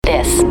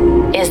This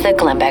is the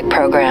Glenn Beck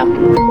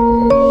Program.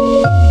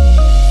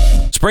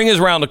 Spring is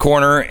around the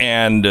corner,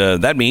 and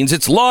that means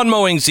it's lawn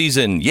mowing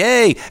season.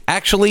 Yay!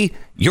 Actually,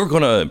 you're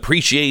going to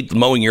appreciate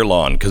mowing your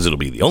lawn because it'll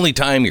be the only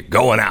time you're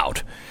going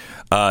out.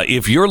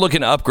 If you're looking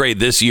to upgrade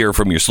this year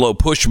from your slow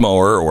push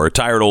mower or a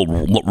tired old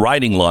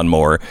riding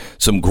lawnmower,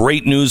 some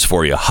great news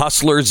for you.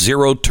 Hustler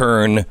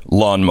zero-turn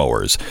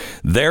lawnmowers.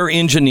 Their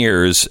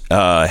engineers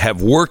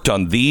have worked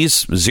on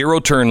these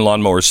zero-turn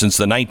lawnmowers since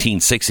the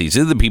 1960s.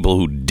 They're the people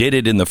who did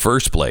it in the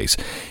first place.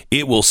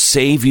 It will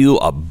save you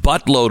a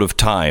buttload of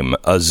time,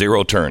 a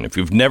zero-turn. If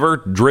you've never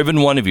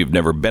driven one, if you've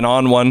never been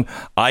on one,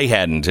 I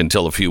hadn't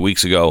until a few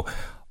weeks ago.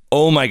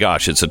 Oh my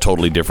gosh, it's a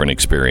totally different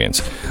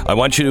experience. I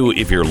want you to,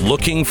 if you're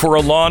looking for a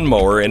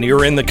lawnmower and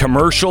you're in the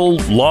commercial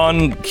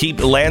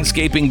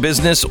landscaping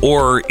business,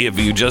 or if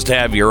you just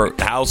have your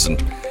house and,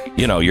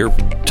 you're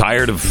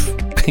tired of,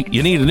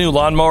 you need a new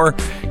lawnmower,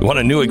 you want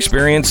a new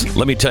experience,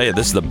 let me tell you,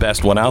 this is the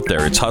best one out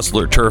there. It's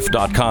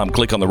hustlerturf.com.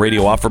 Click on the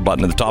radio offer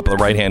button at the top of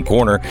the right-hand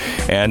corner,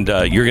 and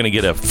you're going to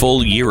get a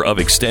full year of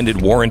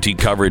extended warranty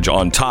coverage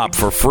on top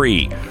for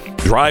free.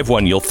 Drive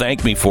one. You'll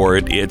thank me for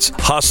it. It's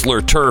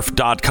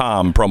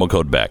hustlerturf.com. Promo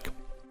code Beck.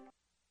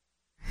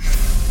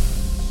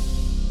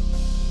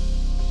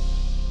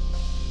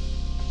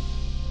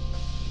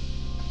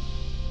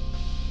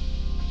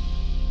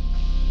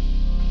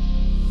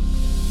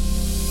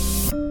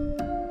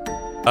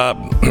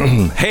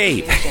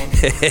 Hey.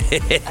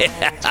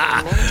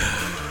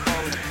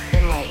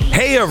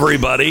 Hey,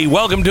 everybody.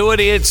 Welcome to it.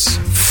 It's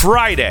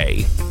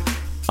Friday.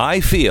 I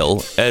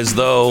feel as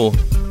though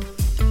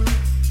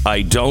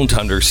I don't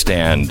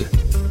understand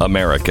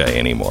America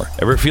anymore.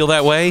 Ever feel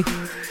that way?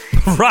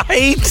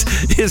 Right?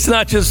 It's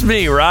not just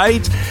me,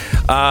 right?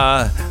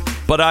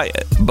 But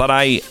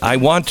I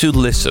want to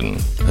listen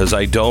because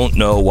I don't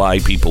know why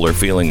people are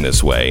feeling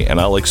this way, and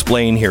I'll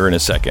explain here in a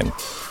second.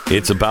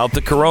 It's about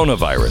the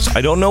coronavirus.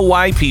 I don't know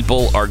why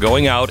people are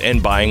going out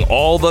and buying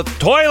all the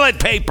toilet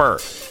paper.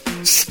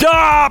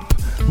 Stop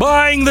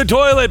buying the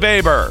toilet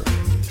paper.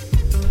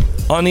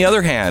 On the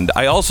other hand,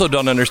 I also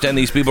don't understand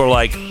these people are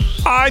like,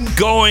 I'm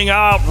going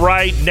out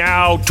right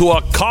now to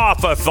a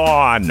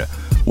cough-a-thon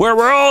where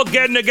we're all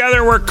getting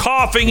together, we're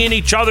coughing in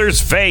each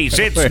other's face.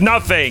 It's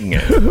nothing.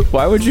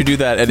 Why would you do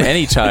that at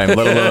any time,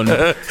 let alone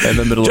in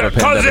the middle of a pandemic?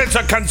 Because it's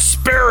a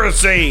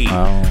conspiracy.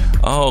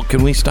 Oh,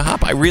 can we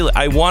stop? I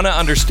want to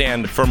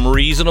understand from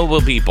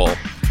reasonable people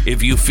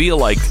if you feel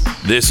like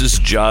this is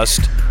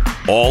just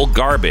all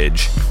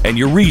garbage and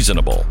you're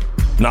reasonable.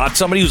 Not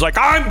somebody who's like,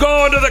 I'm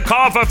going to the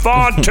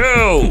cough-a-thon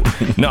too.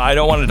 No, I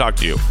don't want to talk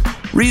to you.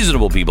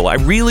 Reasonable people, I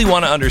really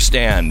want to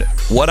understand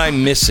what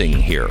I'm missing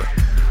here.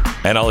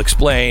 And I'll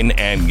explain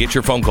and get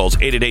your phone calls,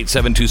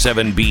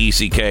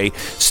 888-727-BECK.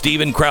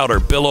 Stephen Crowder,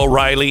 Bill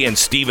O'Reilly, and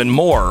Stephen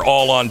Moore,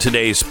 all on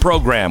today's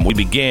program. We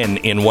begin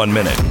in 1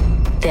 minute.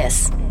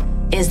 This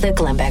is the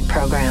Glenn Beck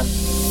Program.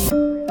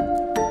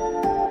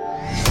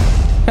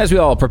 As we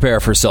all prepare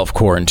for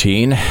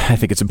self-quarantine, I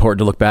think it's important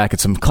to look back at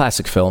some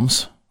classic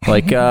films.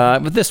 Like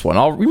this one.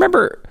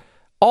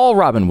 All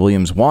Robin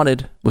Williams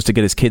wanted was to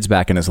get his kids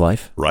back in his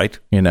life. Right.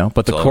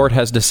 But the court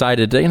has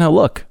decided,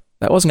 look,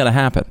 that wasn't going to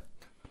happen.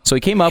 So he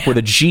came up with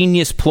a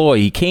genius ploy.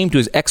 He came to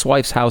his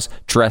ex-wife's house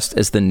dressed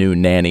as the new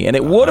nanny, and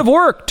it would have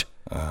worked,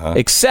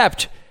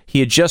 except he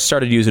had just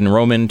started using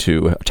Roman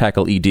to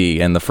tackle ED,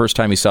 and the first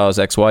time he saw his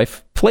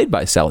ex-wife, played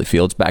by Sally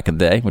Fields back in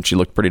the day, when she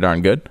looked pretty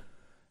darn good,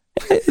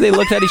 they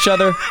looked at each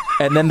other,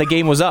 and then the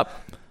game was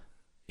up.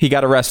 He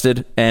got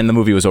arrested, and the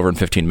movie was over in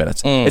 15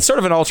 minutes. It's sort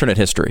of an alternate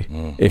history,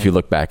 if you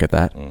look back at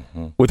that.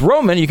 With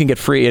Roman, you can get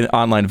free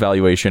online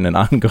evaluation and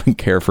ongoing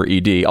care for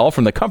ED, all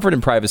from the comfort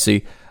and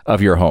privacy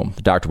of your home.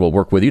 The doctor will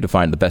work with you to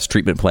find the best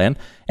treatment plan,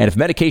 and if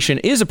medication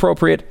is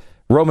appropriate,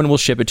 Roman will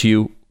ship it to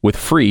you with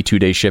free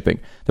 2-day shipping.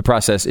 The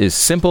process is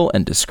simple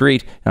and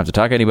discreet. You don't have to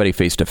talk to anybody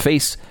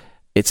face-to-face.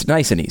 It's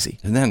nice and easy.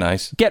 Isn't that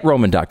nice?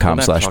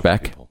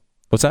 GetRoman.com/Beck.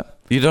 What's that?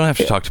 You don't have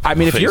to talk to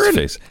people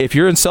face-to-face. If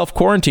you're in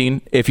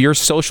self-quarantine, if you're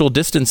social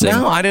distancing...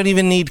 No, I don't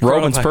even need...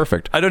 Roman's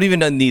perfect. I don't even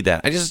need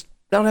that. I just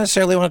don't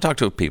necessarily want to talk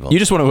to people. You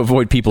just want to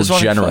avoid people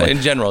generally. In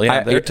general,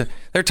 yeah. There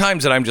are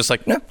times that I'm just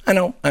like, no, I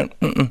know.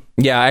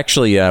 Yeah,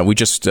 actually, we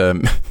just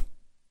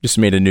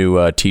made a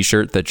new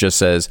T-shirt that just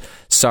says,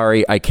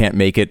 sorry, I can't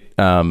make it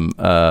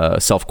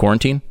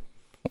self-quarantine.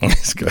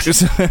 It's good.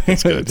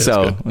 It's good.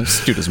 So,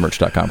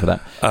 studiousmerch.com for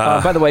that.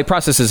 By the way,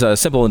 process is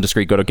simple and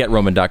discreet. Go to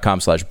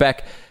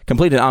GetRoman.com/Beck.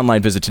 Complete an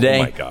online visit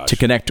today to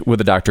connect with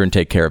a doctor and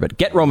take care of it.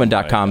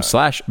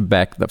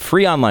 GetRoman.com/Beck. The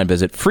free online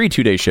visit, free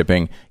 2-day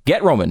shipping.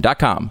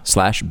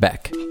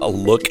 GetRoman.com/Beck. A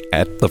look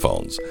at the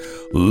phones.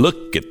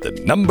 Look at the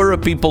number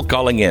of people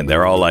calling in.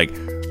 They're all like,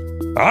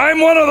 I'm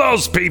one of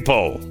those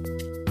people.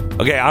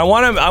 Okay, I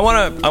want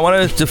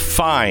to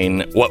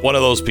define what one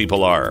of those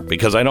people are,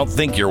 because I don't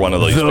think you're one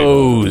of those people.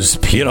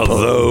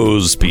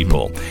 Those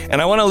people.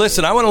 And I want to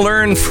listen. I want to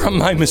learn from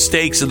my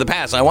mistakes of the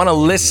past. I want to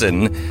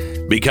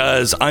listen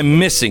because I'm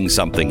missing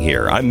something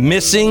here. I'm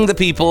missing the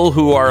people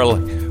who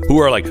who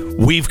are like,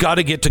 we've got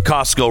to get to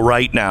Costco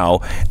right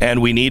now,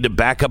 and we need to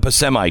back up a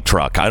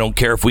semi-truck. I don't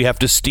care if we have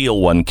to steal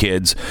one,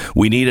 kids.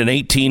 We need an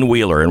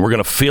 18-wheeler, and we're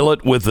going to fill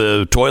it with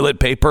the toilet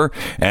paper,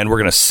 and we're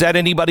going to set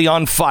anybody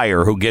on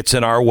fire who gets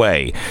in our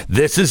way.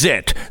 This is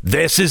it.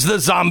 This is the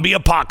zombie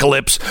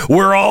apocalypse.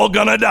 We're all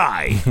going to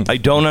die. I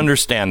don't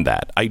understand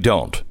that. I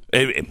don't.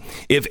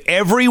 If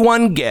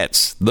everyone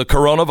gets the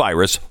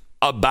coronavirus,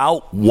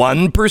 about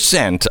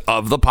 1%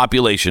 of the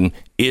population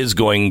is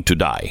going to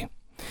die.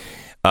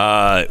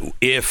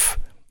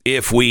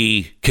 If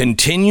we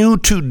continue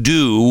to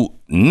do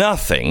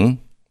nothing,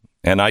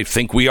 and I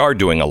think we are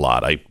doing a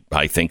lot.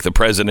 I think the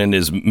president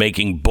is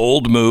making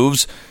bold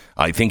moves.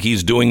 I think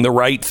he's doing the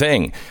right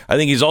thing. I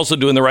think he's also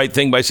doing the right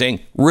thing by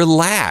saying,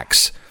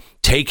 relax,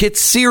 take it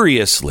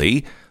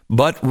seriously,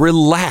 but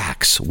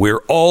relax.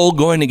 We're all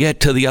going to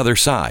get to the other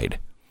side.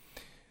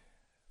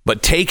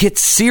 But take it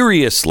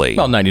seriously.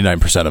 Well,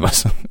 99% of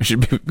us. We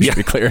should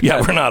be clear. Yeah,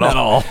 we're not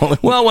all.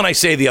 Well, when I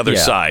say the other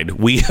side,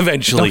 we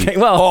eventually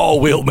all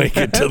will make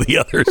it to the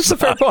other side. That's a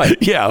fair point.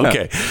 Yeah,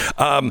 okay.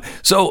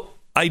 So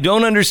I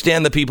don't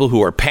understand the people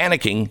who are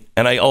panicking,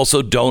 and I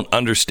also don't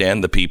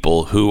understand the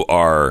people who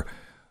are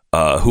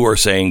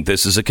saying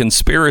this is a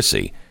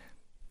conspiracy.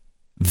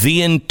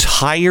 The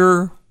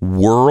entire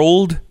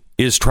world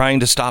is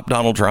trying to stop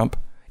Donald Trump,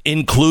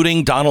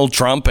 including Donald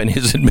Trump and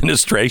his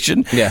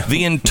administration. Yeah.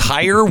 The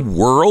entire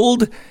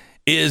world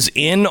is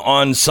in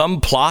on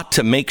some plot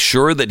to make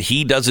sure that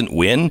he doesn't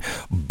win.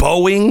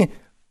 Boeing.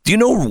 Do you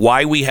know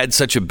why we had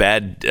such a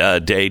bad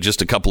day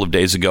just a couple of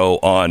days ago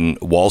on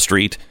Wall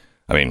Street?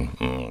 I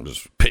mean,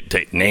 just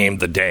name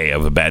the day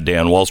of a bad day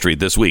on Wall Street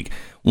this week.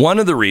 One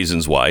of the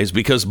reasons why is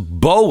because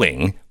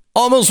Boeing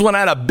almost went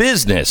out of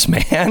business,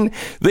 man.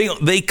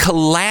 They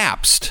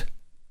collapsed.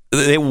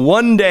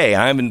 One day,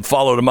 I haven't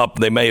followed them up.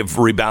 They may have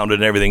rebounded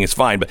and everything is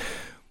fine. But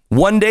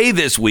one day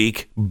this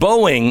week,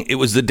 Boeing, it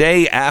was the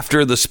day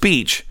after the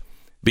speech,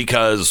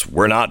 because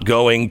we're not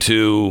going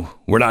to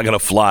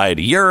fly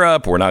to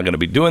Europe. We're not going to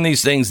be doing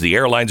these things. The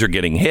airlines are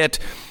getting hit.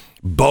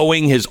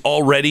 Boeing has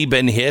already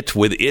been hit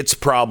with its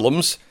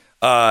problems.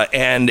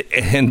 And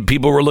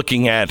people were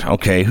looking at,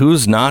 okay,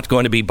 who's not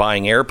going to be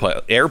buying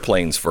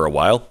airplanes for a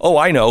while? Oh,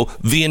 I know,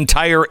 the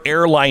entire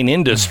airline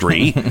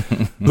industry.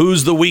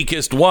 Who's the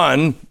weakest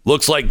one?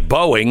 Looks like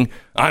Boeing.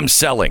 I'm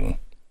selling.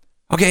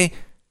 Okay,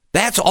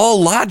 that's all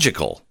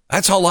logical.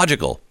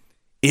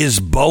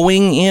 Is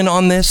Boeing in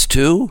on this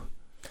too?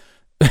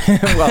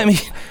 I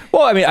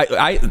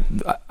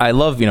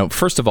love,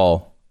 first of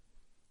all,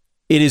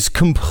 it is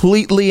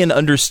completely an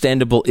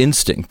understandable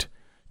instinct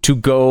to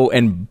go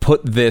and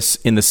put this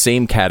in the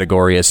same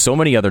category as so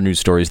many other news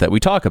stories that we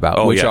talk about,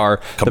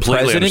 are the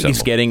president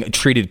is getting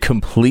treated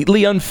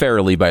completely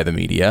unfairly by the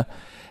media.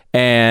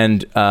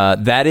 And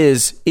that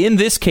is, in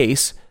this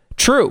case,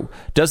 true.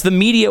 Does the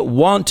media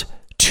want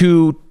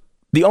to...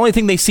 The only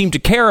thing they seem to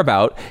care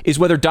about is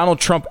whether Donald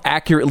Trump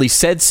accurately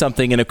said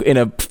something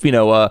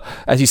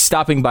as he's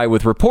stopping by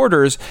with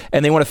reporters,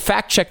 and they want to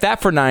fact check that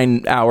for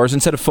 9 hours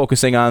instead of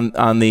focusing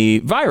on the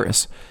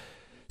virus.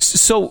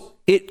 So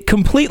it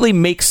completely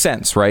makes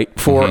sense, right,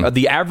 for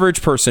the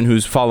average person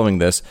who's following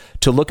this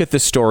to look at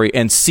this story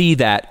and see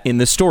that in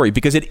the story,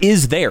 because it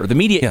is there. The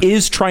media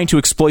is trying to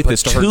exploit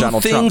this to hurt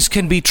Donald Trump. Two things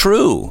can be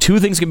true. Two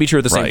things can be true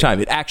at the same time.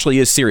 It actually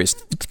is serious.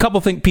 A couple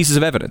pieces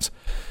of evidence.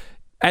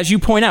 As you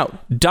point out,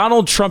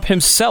 Donald Trump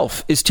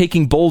himself is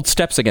taking bold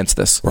steps against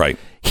this. Right.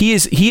 He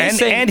is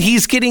saying, and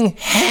he's getting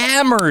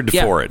hammered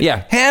for it.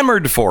 Yeah.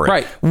 Hammered for it.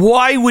 Right.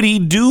 Why would he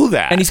do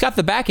that? And he's got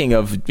the backing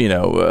of,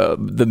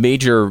 the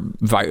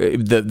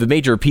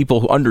major people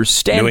who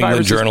understand New England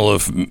viruses. Journal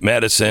of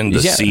Medicine, the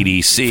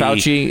CDC,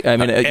 Fauci,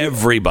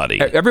 everybody.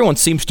 Everyone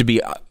seems to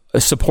be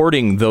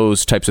supporting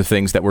those types of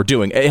things that we're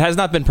doing. It has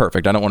not been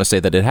perfect. I don't want to say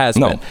that it has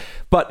been.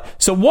 But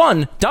so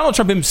one, Donald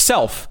Trump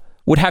himself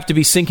would have to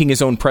be sinking his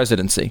own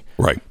presidency.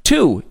 Right.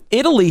 Two,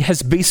 Italy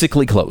has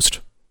basically closed.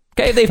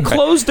 Okay, they've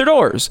closed their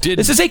doors.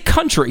 This is a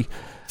country.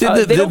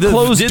 They don't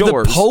close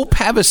doors. Did the Pope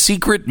have a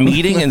secret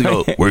meeting and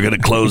go, we're going to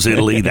close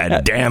Italy?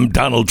 That damn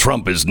Donald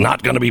Trump is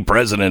not going to be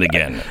president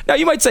again. Now,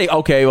 you might say,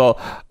 okay, well,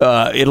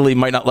 Italy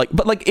might not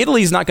but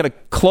Italy's not going to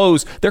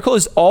close. They're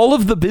closed all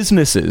of the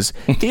businesses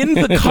in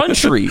the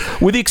country,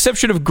 with the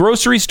exception of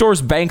grocery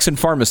stores, banks, and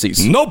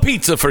pharmacies. No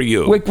pizza for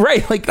you.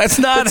 Right. That's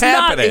not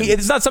happening.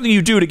 It's not something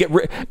you do to get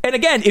rid. And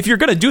again, if you're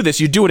going to do this,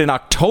 you do it in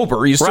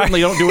October. You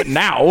certainly don't do it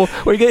now.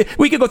 We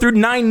could go through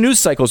 9 news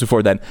cycles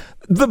before then.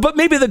 But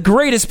maybe the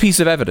greatest piece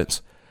of evidence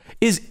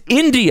is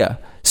India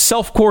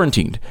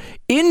self-quarantined.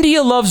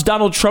 India loves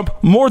Donald Trump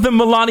more than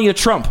Melania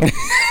Trump.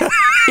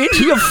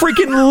 India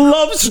freaking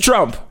loves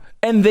Trump.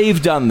 And they've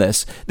done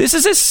this. This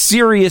is a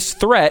serious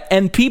threat.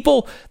 And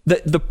people,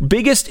 the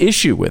biggest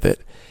issue with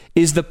it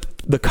is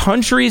the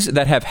countries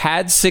that have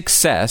had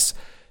success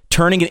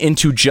turning it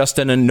into just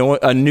a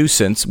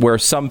nuisance where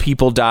some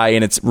people die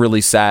and it's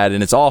really sad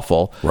and it's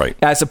awful. Right.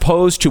 As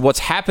opposed to what's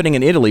happening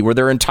in Italy, where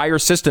their entire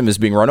system is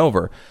being run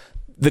over.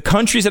 The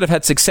countries that have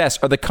had success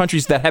are the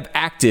countries that have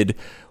acted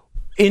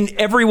in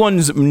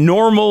everyone's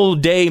normal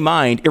day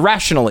mind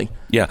irrationally.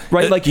 Yeah.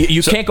 Right? Like,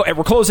 you can't go,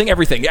 we're closing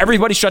everything.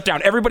 Everybody shut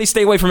down. Everybody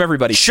stay away from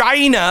everybody.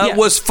 China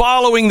was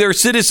following their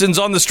citizens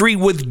on the street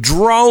with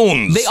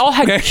drones. They all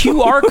had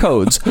QR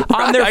codes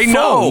on their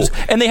phones.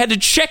 And they had to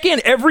check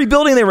in every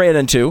building they ran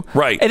into.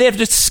 Right. And they have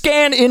to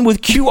scan in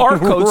with QR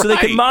codes so they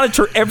can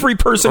monitor every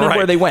person and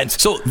where they went.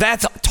 So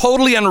that's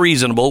totally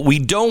unreasonable. We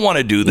don't want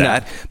to do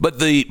that. No.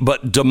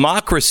 But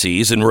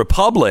democracies and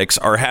republics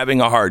are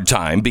having a hard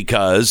time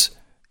because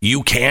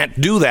you can't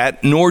do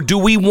that, nor do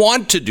we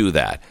want to do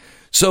that.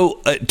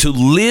 So to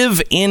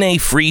live in a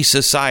free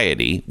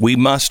society, we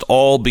must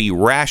all be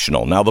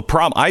rational. Now, the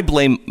problem, I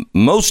blame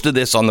most of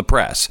this on the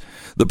press.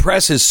 The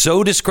press is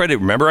so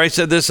discredited. Remember I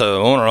said this,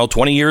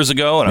 20 years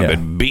ago, and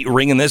I've been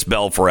ringing this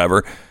bell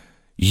forever.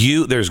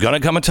 There's going to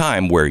come a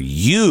time where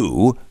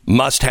you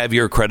must have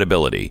your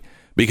credibility,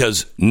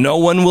 because no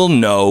one will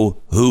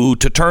know who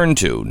to turn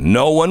to.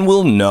 No one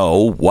will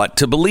know what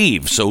to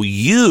believe. So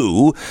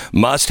you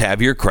must have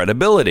your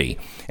credibility.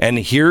 And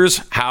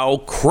here's how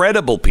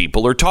credible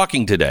people are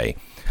talking today.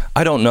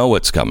 I don't know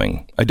what's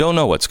coming. I don't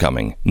know what's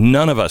coming.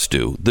 None of us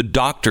do. The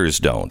doctors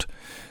don't.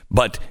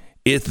 But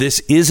if this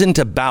isn't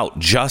about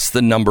just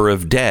the number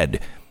of dead,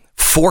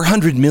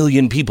 400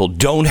 million people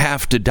don't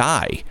have to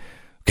die.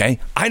 Okay?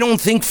 I don't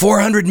think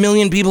 400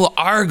 million people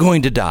are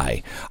going to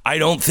die. I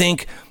don't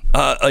think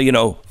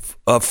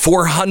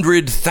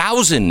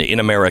 400,000 in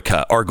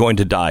America are going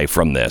to die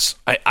from this.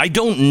 I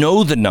don't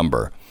know the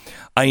number.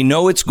 I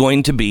know it's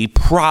going to be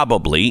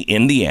probably,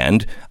 in the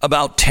end,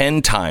 about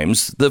 10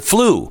 times the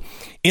flu.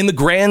 In the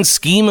grand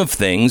scheme of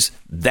things,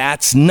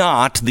 that's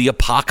not the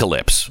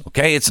apocalypse.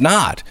 Okay, it's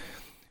not.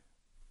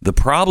 The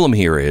problem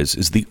here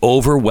is the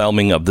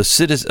overwhelming of the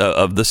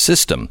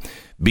system,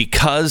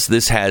 because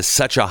this has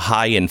such a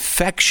high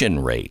infection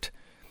rate.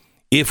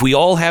 If we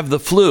all have the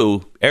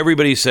flu,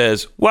 everybody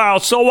says, well,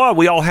 so what?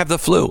 We all have the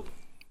flu.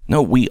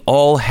 No, we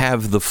all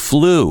have the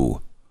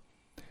flu.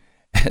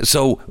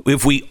 So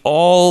if we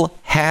all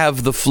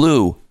have the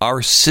flu,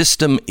 our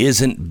system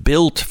isn't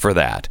built for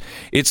that.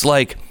 It's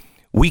like,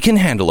 we can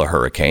handle a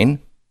hurricane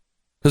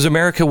because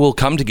America will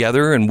come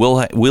together and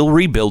we'll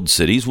rebuild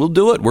cities. We'll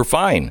do it. We're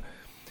fine.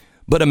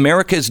 But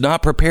America is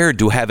not prepared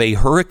to have a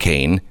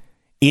hurricane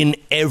in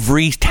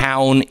every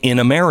town in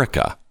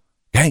America.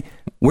 Okay?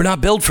 We're not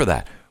built for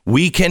that.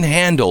 We can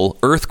handle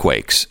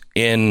earthquakes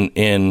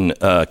in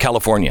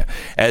California.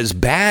 As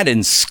bad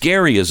and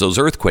scary as those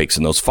earthquakes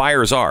and those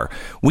fires are,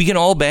 we can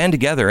all band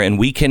together and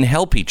we can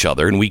help each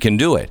other and we can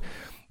do it.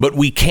 But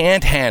we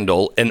can't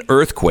handle an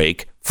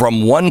earthquake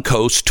from one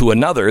coast to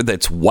another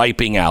that's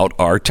wiping out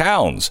our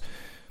towns.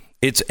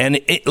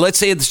 Let's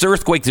say it's an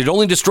earthquake that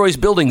only destroys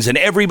buildings and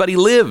everybody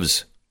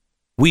lives.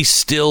 We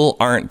still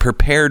aren't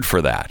prepared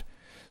for that.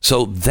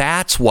 So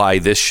that's why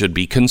this should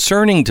be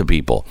concerning to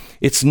people.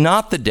 It's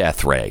not the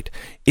death rate.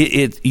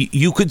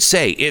 You could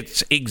say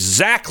it's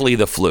exactly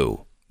the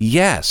flu.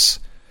 Yes,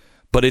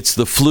 but it's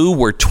the flu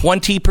where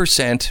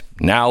 20%,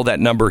 now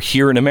that number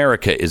here in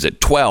America is at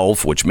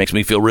 12, which makes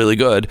me feel really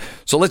good.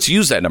 So let's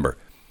use that number.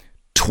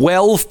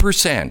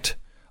 12%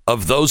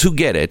 of those who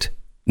get it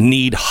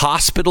need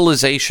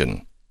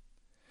hospitalization.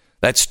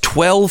 That's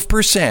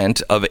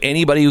 12% of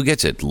anybody who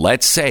gets it.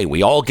 Let's say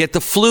we all get the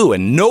flu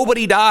and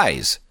nobody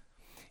dies.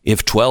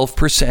 If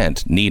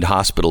 12% need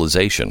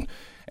hospitalization,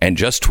 and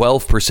just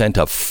 12%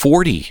 of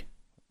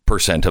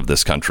 40% of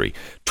this country,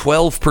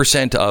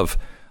 12% of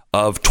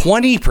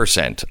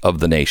 20% of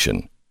the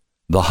nation,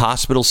 the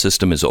hospital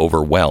system is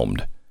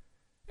overwhelmed.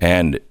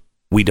 And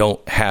we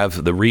don't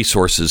have the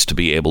resources to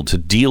be able to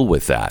deal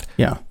with that.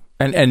 Yeah.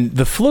 And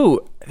the flu,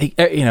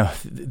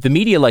 the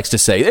media likes to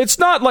say, it's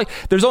not like,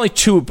 there's only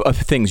two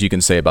things you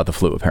can say about the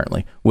flu,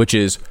 apparently, which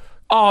is,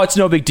 oh, it's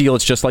no big deal.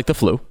 It's just like the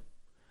flu.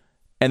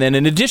 And then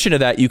in addition to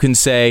that, you can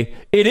say,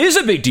 it is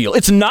a big deal.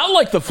 It's not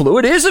like the flu.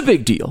 It is a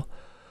big deal.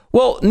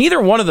 Well, neither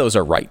one of those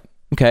are right.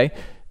 Okay.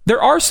 There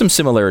are some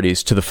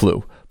similarities to the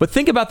flu, but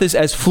think about this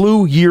as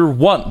flu year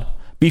one.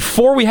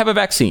 Before we have a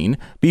vaccine,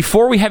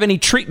 before we have any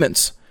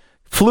treatments,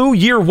 flu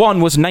year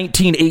one was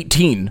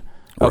 1918.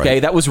 Okay,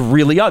 right. That was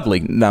really ugly.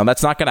 Now,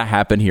 that's not going to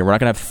happen here. We're not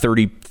going to have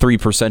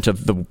 33%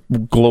 of the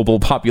global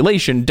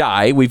population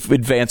die. We've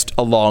advanced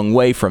a long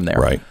way from there.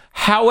 Right.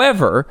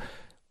 However,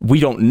 we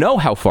don't know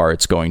how far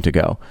it's going to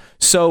go.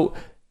 So,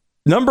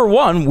 number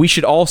one, we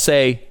should all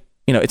say,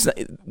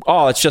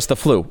 it's just the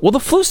flu. Well, the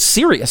flu's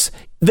serious.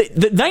 The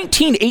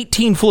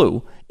 1918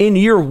 flu, in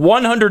year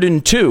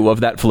 102 of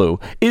that flu,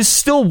 is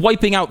still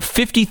wiping out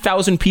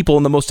 50,000 people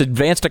in the most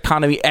advanced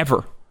economy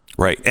ever.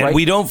 Right. And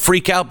we don't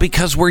freak out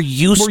because we're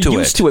used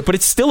to it, but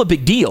it's still a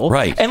big deal.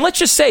 Right. And let's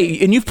just say,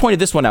 and you've pointed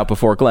this one out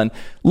before, Glenn,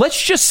 let's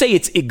just say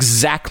it's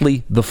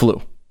exactly the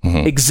flu.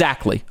 Mm-hmm.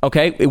 Exactly.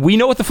 Okay. We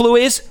know what the flu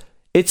is.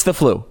 It's the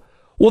flu.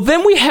 Well,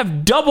 then we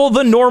have double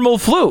the normal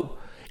flu.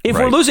 If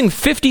we're losing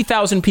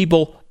 50,000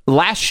 people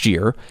last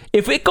year,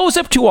 if it goes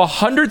up to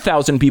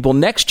 100,000 people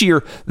next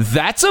year,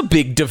 that's a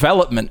big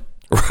development.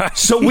 Right.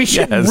 So we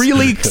should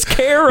really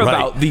care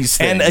about these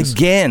things. And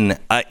again,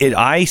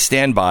 I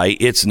stand by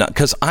it's not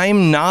because I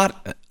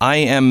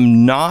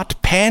am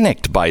not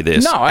panicked by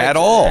this at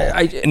all.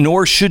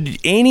 Nor should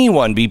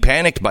anyone be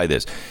panicked by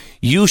this.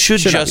 You should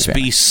just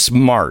be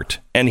smart.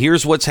 And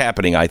here's what's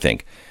happening, I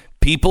think.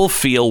 People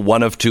feel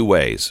one of two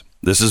ways.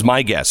 This is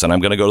my guess, and I'm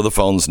going to go to the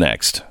phones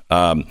next.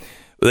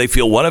 They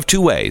feel one of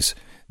two ways.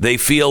 They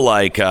feel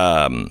like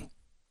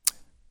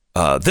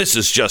this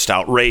is just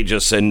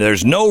outrageous, and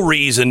there's no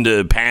reason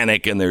to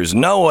panic, and there's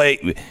no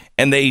way.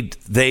 And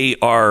they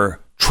are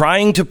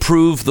trying to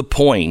prove the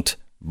point,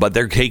 but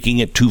they're taking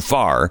it too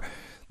far,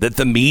 that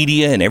the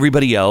media and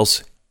everybody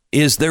else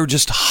they're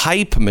just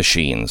hype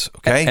machines.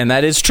 Okay. And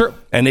that is true.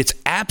 And it's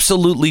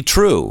absolutely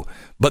true.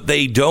 But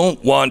they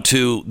don't want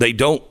to be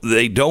the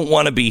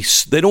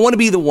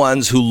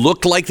ones who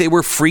looked like they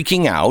were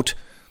freaking out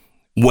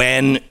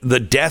when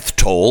the death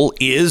toll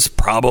is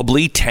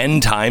probably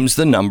 10 times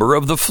the number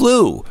of the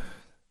flu.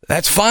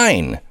 That's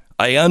fine.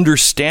 I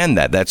understand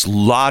that. That's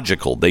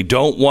logical. They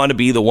don't want to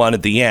be the one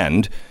at the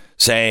end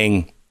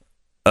saying,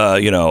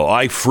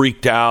 I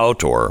freaked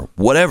out or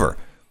whatever.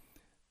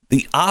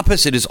 The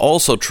opposite is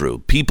also true.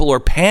 People are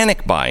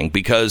panic buying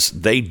because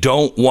they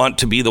don't want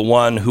to be the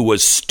one who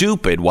was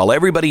stupid while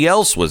everybody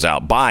else was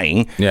out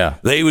buying. Yeah.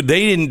 They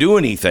didn't do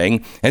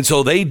anything, and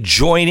so they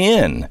join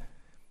in.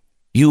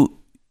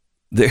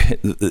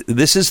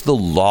 This is the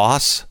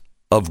loss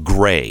of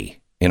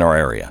gray in our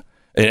area,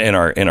 in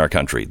our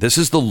country. This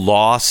is the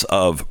loss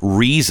of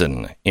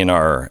reason in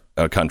our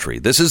country.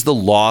 This is the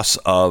loss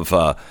of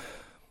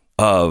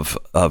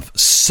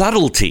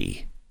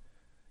subtlety.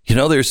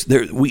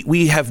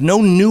 We have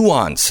no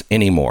nuance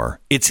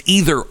anymore. It's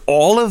either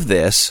all of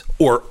this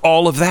or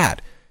all of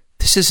that.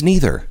 This is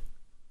neither.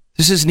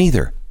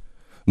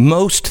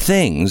 Most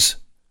things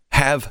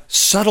have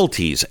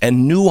subtleties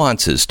and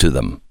nuances to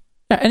them.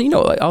 And,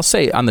 I'll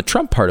say on the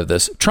Trump part of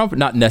this, Trump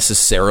not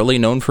necessarily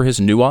known for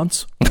his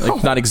nuance,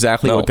 not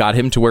exactly what got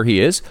him to where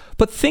he is.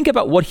 But think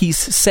about what he's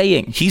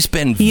saying. He's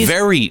been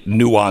very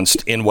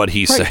nuanced in what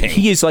he's saying.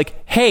 He is like,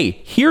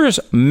 hey, here's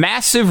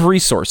massive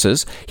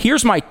resources.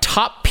 Here's my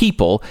top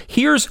people.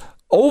 Here's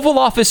Oval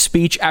Office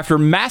speech after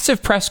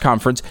massive press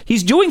conference.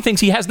 He's doing things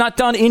he has not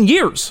done in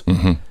years.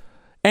 Mm-hmm.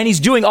 And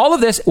he's doing all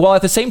of this while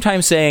at the same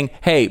time saying,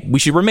 hey, we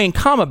should remain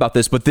calm about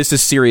this, but this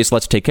is serious.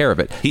 Let's take care of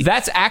it. He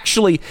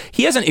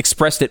hasn't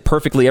expressed it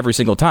perfectly every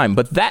single time,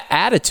 but that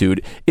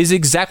attitude is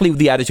exactly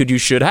the attitude you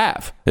should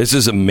have. This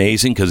is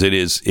amazing because it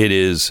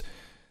is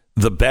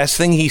the best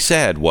thing he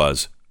said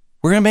was,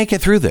 we're going to make it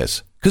through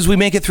this because we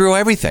make it through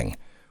everything.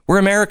 We're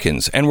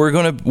Americans and we're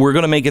going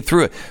to make it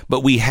through it.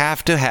 But we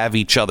have to have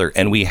each other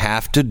and we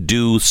have to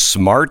do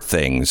smart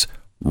things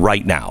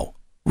right now.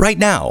 Right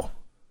now.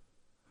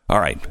 All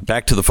right,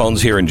 back to the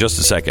phones here in just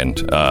a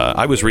second.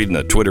 I was reading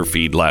the Twitter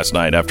feed last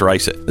night after I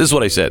said, this is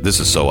what I said. This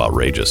is so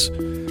outrageous.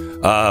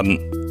 I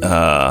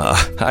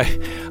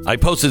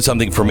posted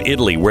something from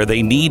Italy where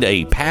they need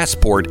a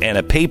passport and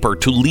a paper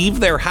to leave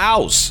their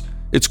house.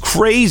 It's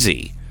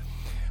crazy.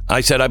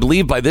 I said, I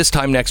believe by this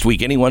time next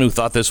week, anyone who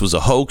thought this was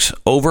a hoax,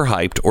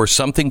 overhyped, or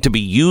something to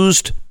be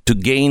used to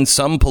gain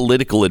some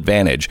political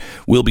advantage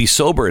will be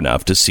sober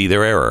enough to see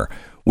their error.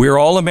 We're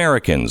all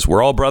Americans.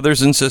 We're all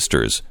brothers and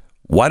sisters.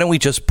 Why don't we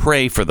just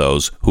pray for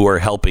those who are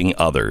helping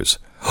others?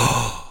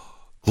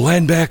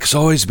 Glenn Beck's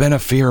always been a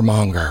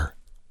fearmonger.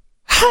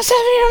 How's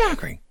that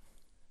fearmongering?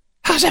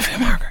 I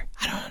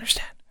don't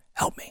understand.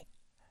 Help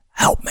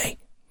me.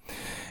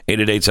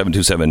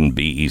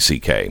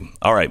 888-727-BECK.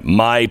 All right,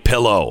 My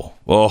Pillow.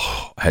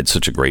 Oh, I had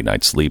such a great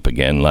night's sleep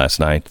again last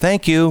night.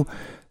 Thank you,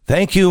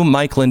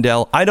 Mike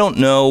Lindell. I don't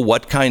know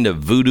what kind of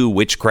voodoo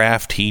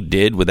witchcraft he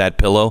did with that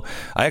pillow.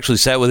 I actually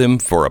sat with him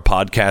for a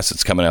podcast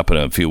that's coming up in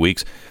a few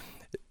weeks.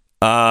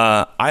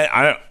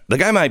 The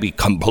guy might be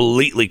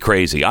completely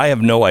crazy. I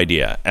have no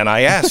idea. And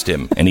I asked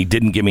him and he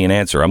didn't give me an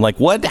answer. I'm like,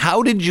 what?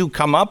 How did you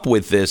come up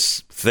with this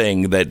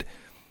thing that,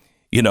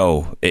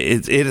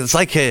 it's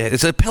like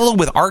it's a pillow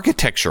with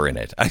architecture in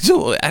it. I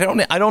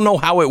don't know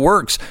how it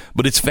works,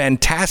 but it's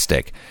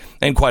fantastic.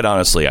 And quite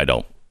honestly, I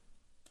don't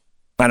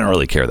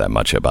really care that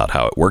much about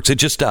how it works. It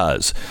just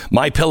does.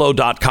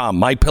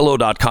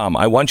 MyPillow.com.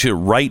 I want you to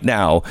right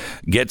now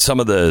get some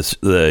of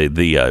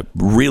the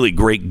really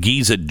great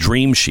Giza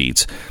Dream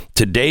Sheets.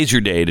 Today's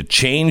your day to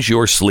change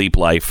your sleep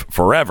life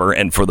forever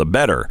and for the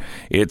better.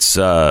 It's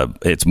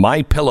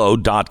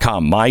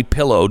MyPillow.com.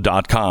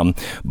 MyPillow.com.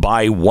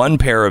 Buy one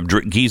pair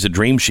of Giza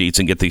Dream Sheets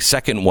and get the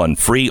second one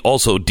free.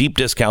 Also, deep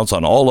discounts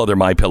on all other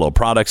MyPillow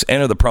products.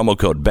 Enter the promo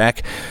code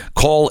BECK.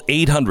 Call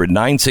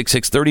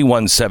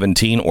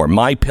 800-966-3117 or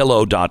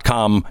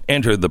MyPillow.com.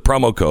 Enter the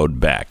promo code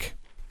BECK.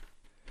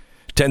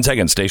 10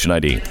 seconds, station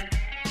ID.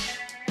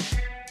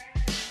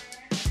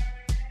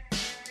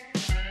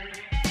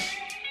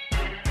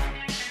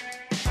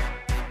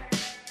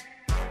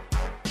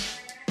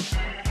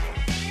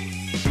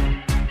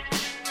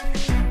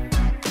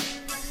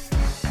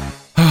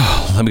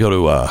 Let me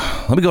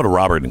go to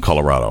Robert in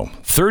Colorado.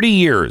 30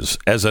 years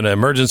as an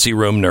emergency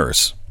room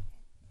nurse.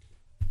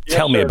 Yes,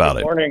 Tell me about it.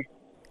 Good morning.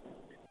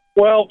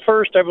 Well,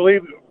 first, I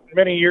believe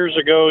many years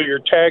ago, your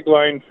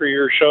tagline for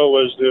your show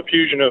was the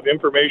fusion of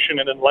information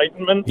and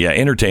enlightenment. Yeah,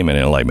 entertainment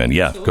and enlightenment.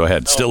 Yeah, go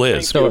ahead. Still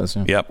is. Still is.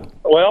 Yeah. Yep.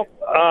 Well,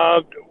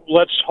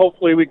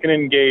 hopefully we can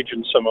engage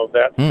in some of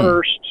that.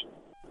 First,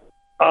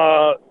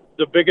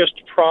 the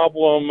biggest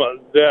problem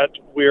that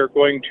we are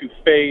going to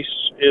face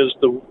is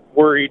the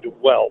worried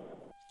wealth.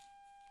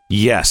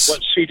 Yes.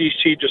 What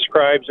CDC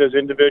describes as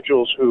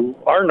individuals who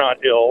are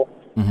not ill,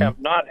 have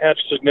not had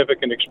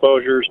significant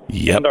exposures,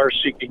 and are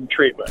seeking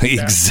treatment.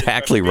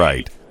 Exactly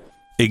right.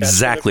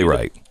 Exactly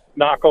right.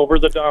 Knock over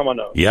the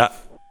dominoes. Yeah.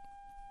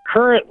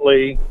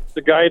 Currently,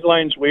 the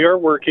guidelines we are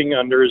working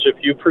under is if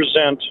you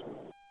present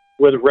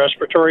with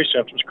respiratory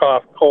symptoms,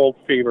 cough, cold,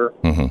 fever,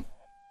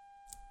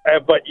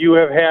 but you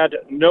have had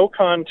no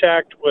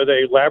contact with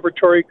a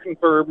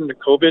laboratory-confirmed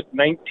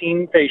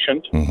COVID-19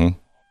 patient,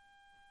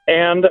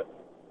 and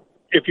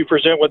if you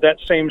present with that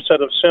same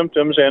set of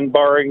symptoms, and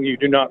barring you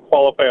do not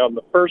qualify on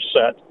the first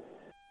set,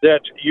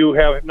 that you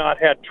have not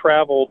had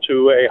travel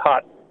to a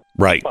hot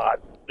spot.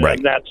 Right.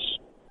 And that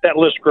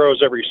list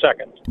grows every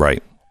second.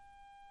 Right.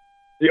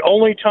 The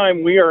only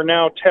time we are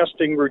now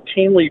testing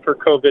routinely for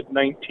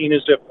COVID-19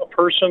 is if a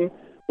person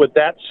with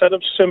that set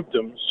of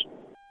symptoms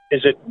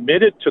is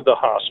admitted to the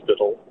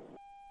hospital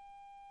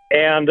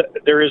and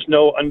there is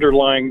no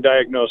underlying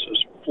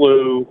diagnosis,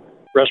 flu,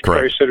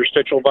 respiratory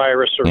syncytial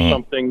virus, or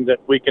something that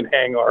we can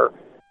hang our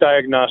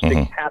diagnostic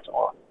hat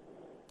on.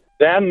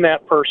 Then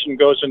that person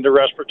goes into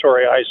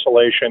respiratory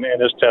isolation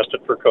and is tested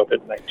for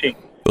COVID-19.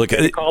 Look,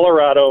 in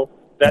Colorado,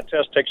 that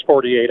test takes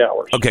 48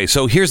 hours. Okay,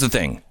 so here's the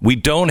thing. We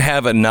don't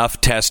have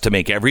enough tests to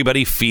make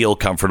everybody feel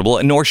comfortable,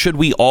 and nor should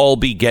we all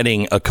be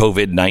getting a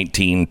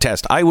COVID-19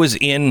 test. I was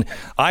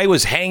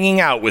hanging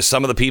out with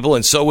some of the people,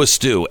 and so was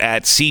Stu,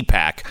 at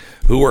CPAC,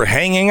 who were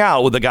hanging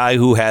out with the guy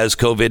who has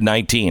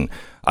COVID-19.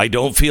 I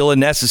don't feel it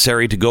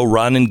necessary to go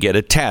run and get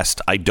a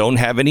test. I don't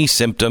have any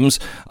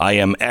symptoms. I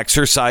am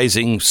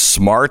exercising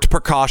smart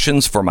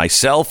precautions for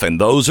myself and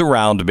those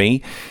around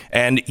me,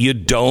 and you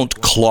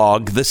don't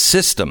clog the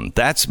system.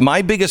 That's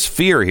my biggest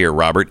fear here,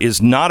 Robert,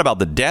 is not about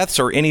the deaths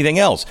or anything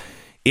else.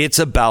 It's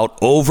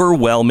about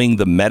overwhelming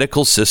the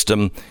medical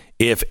system.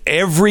 If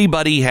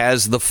everybody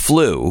has the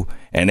flu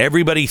and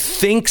everybody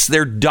thinks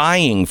they're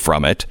dying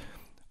from it,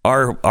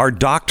 our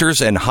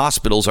doctors and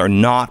hospitals are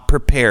not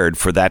prepared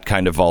for that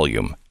kind of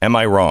volume. Am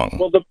I wrong?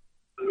 Well,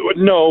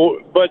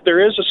 no, but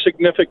there is a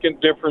significant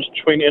difference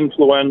between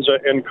influenza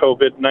and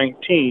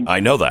COVID-19. I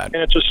know that,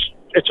 and it's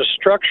a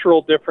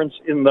structural difference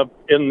in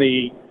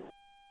the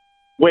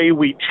way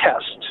we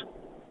test.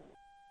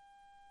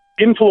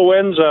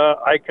 Influenza,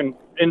 I can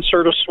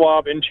insert a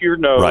swab into your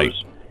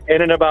nose,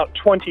 and in about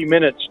 20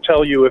 minutes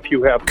tell you if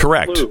you have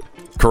flu.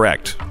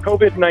 Correct.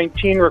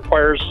 COVID-19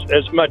 requires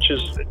as much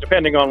as,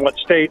 depending on what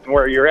state and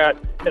where you're at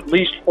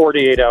least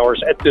 48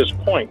 hours at this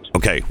point.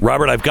 Okay,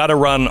 Robert, I've got to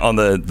run on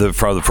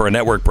for a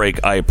network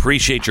break. I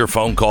appreciate your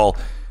phone call.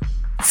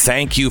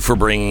 Thank you for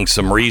bringing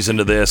some reason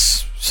to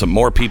this. Some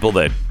more people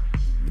that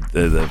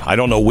I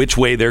don't know which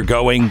way they're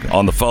going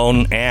on the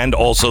phone, and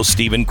also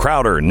Steven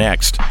Crowder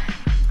next.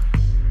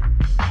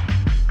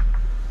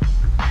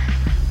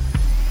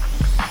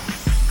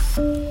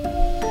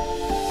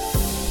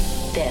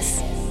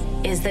 This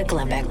is the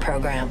Glenn Beck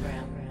Program.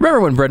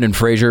 Remember when Brendan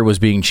Fraser was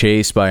being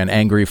chased by an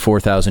angry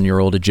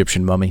 4,000-year-old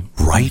Egyptian mummy?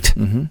 Right.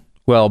 Mm-hmm.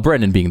 Well,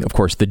 Brendan, being, of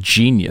course, the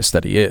genius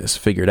that he is,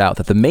 figured out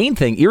that the main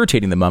thing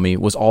irritating the mummy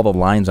was all the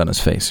lines on his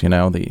face. You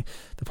know, the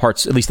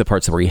parts, at least the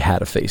parts where he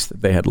had a face,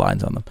 that they had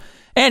lines on them.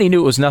 And he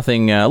knew it was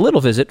nothing a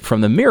little visit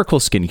from the miracle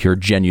skin cure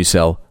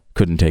Genucel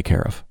couldn't take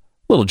care of.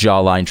 Little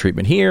jawline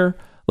treatment here,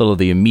 little of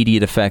the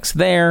immediate effects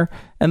there,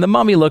 and the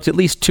mummy looked at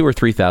least 2,000 or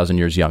 3,000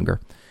 years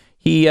younger.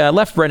 He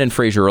left Brendan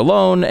Fraser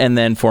alone and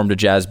then formed a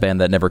jazz band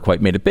that never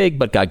quite made it big,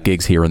 but got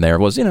gigs here and there. It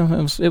was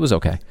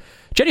okay.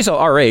 Genucel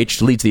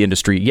RH leads the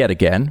industry yet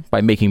again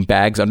by making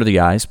bags under the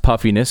eyes,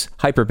 puffiness,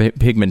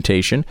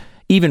 hyperpigmentation,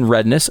 even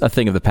redness, a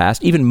thing of the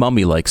past, even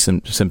mummy-like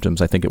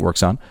symptoms I think it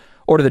works on.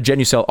 Order the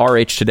Genucel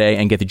RH today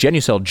and get the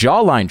Genucel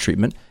jawline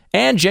treatment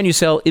and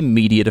Genucel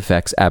immediate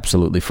effects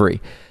absolutely free.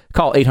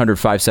 Call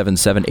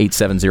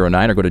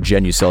 800-577-8709 or go to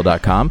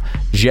Genucel.com.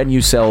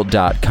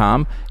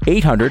 Genucel.com.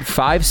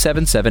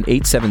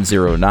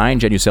 800-577-8709.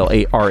 Genucel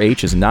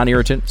RH is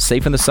non-irritant,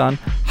 safe in the sun,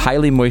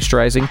 highly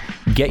moisturizing.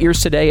 Get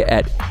yours today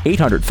at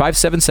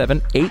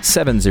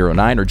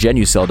 800-577-8709 or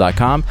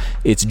Genucel.com.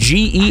 It's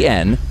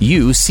GENUCEL.com.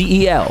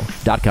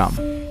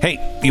 Hey,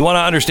 you want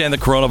to understand the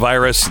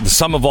coronavirus? The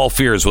sum of all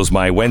fears was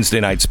my Wednesday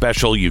night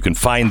special. You can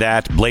find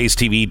that.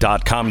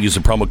 BlazeTV.com. Use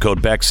the promo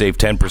code BECK. Save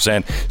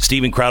 10%.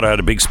 Steven Crowder had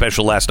a big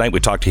special last night. We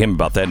talked to him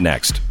about that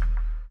next.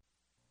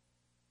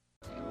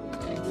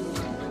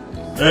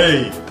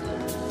 Hey,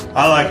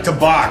 I like to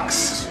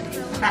box.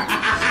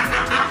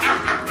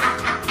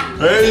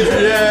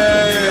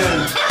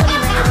 Adrian!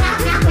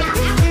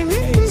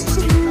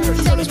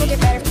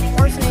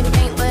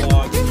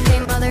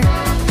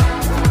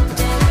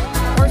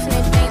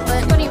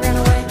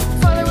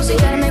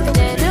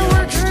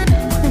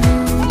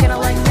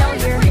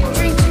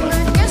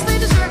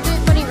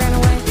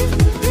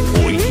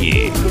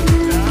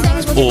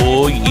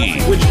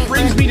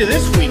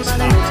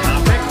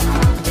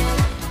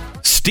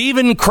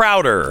 Steven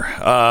Crowder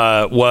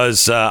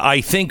was, I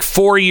think,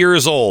 4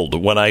 years old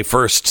when I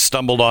first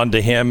stumbled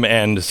onto him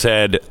and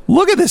said,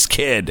 look at this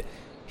kid.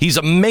 He's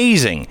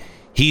amazing.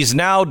 He's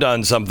now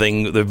done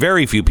something that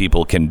very few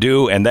people can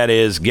do, and that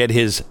is get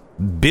his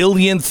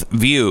billionth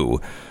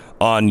view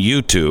on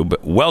YouTube.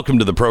 Welcome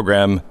to the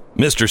program,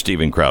 Mr.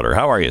 Steven Crowder.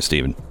 How are you,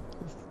 Steven?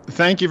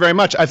 Thank you very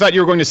much. I thought you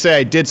were going to say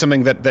I did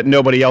something that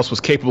nobody else was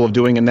capable of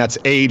doing, and that's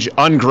age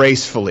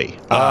ungracefully.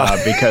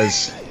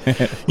 Because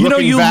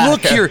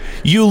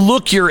you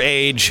look your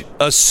age,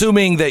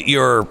 assuming that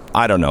you're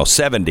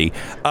 70.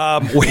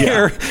 I'm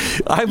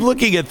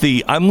looking at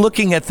the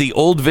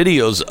old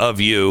videos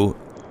of you.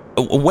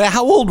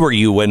 How old were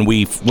you when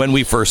we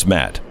first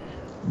met?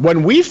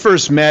 When we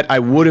first met, I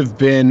would have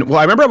been,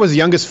 I remember I was the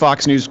youngest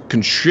Fox News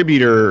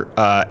contributor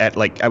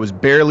I was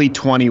barely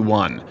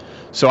 21.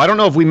 So I don't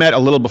know if we met a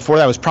little before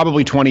that. I was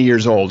probably 20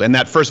 years old. And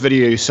that first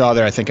video you saw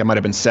there, I think I might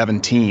have been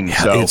 17. Yeah,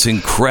 so it's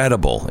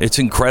incredible. It's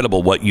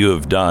incredible what you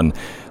have done.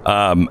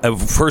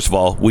 First of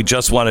all, we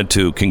just wanted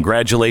to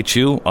congratulate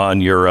you on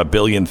your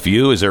billionth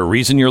view. Is there a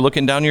reason you're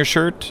looking down your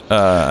shirt?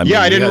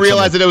 I didn't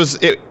realize that it was.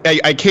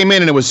 I came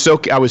in and it was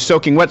I was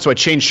soaking wet, so I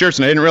changed shirts,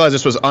 and I didn't realize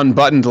this was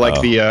unbuttoned like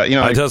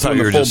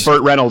the full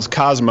Burt Reynolds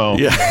Cosmo.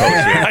 Yeah,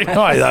 I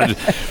know. I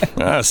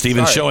thought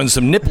Steven's showing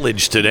some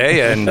nipplage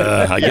today, and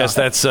I guess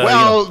that's.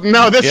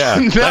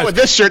 Not with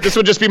this shirt. This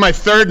would just be my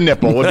third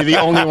nipple. Would be the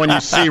only one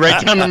you see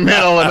right down the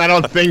middle, and I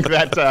don't think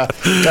that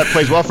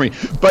plays well for me.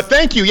 But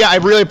thank you. Yeah, I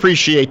really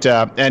appreciate.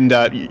 And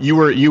you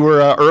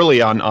were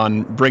early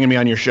on bringing me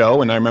on your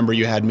show, and I remember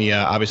you had me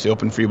obviously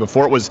open for you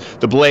before it was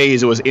the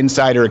Blaze. It was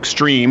Insider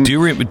Extreme. Do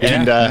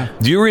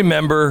you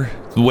remember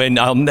when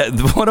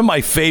one of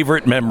my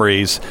favorite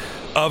memories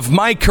of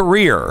my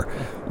career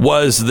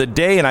was the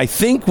day, and I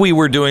think we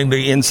were doing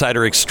the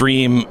Insider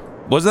Extreme.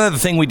 Wasn't that the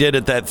thing we did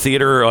at that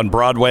theater on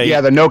Broadway?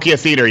 Yeah, the Nokia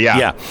Theater.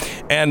 Yeah.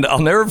 And I'll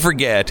never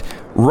forget.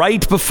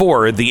 Right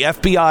before the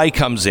FBI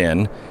comes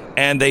in.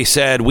 And they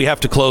said, we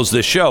have to close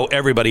this show.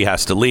 Everybody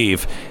has to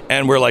leave.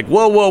 And we're like,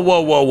 whoa,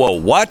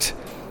 what?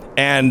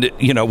 And,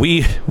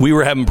 we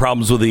were having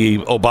problems with the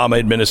Obama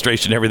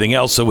administration and everything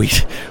else. So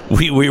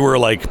we were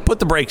like, put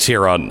the brakes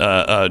here on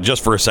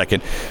just for a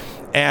second.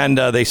 And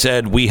they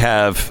said, we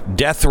have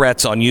death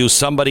threats on you.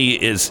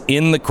 Somebody is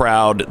in the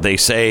crowd. They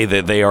say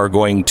that they are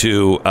going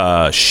to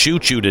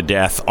shoot you to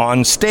death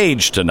on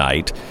stage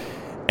tonight.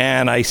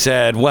 And I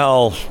said,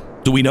 well,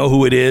 do we know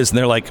who it is? And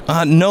they're like,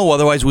 no,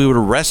 otherwise we would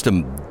arrest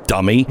him,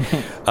 dummy.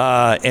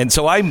 And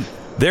so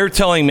they're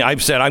telling me,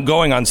 I've said I'm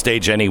going on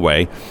stage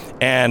anyway.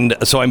 And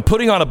so I'm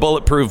putting on a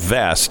bulletproof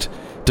vest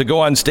to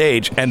go on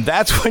stage. And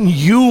that's when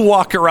you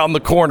walk around the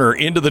corner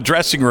into the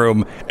dressing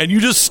room and you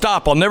just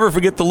stop. I'll never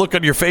forget the look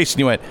on your face. And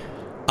you went,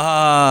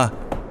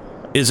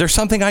 is there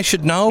something I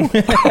should know?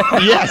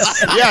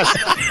 Yes.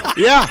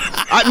 Yeah.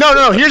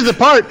 No. Here's the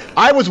part.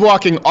 I was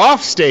walking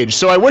off stage,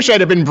 so I wish I'd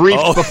have been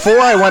briefed before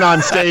I went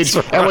on stage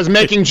and was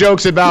making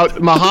jokes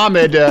about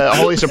Muhammad,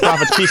 holiest of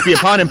prophets, peace be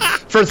upon him,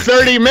 for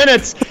 30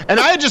 minutes. And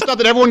I had just thought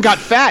that everyone got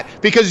fat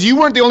because you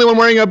weren't the only one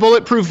wearing a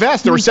bulletproof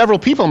vest. There were several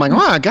people. I'm like,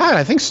 oh, God,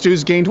 I think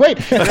Stu's gained weight.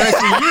 And then I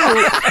see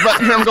you,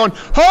 but I'm going,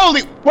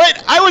 wait,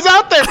 I was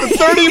out there for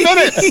 30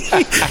 minutes.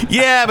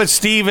 Yeah, but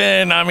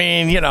Steven,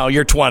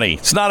 you're 20.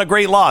 It's not a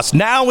great loss.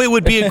 Now it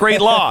would be a great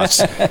loss.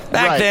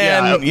 Back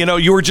then,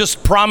 you were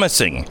just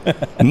promising.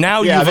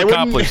 Now you've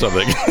accomplished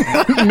something.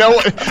 No,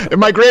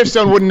 my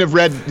gravestone wouldn't have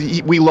read,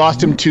 we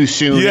lost him too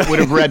soon. Yeah. It would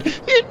have read,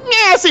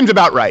 seems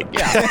about right.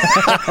 Yeah.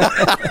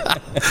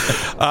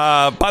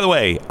 By the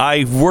way,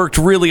 I worked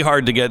really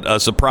hard to get a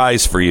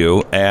surprise for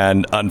you,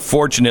 and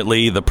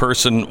unfortunately, the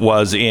person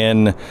was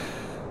in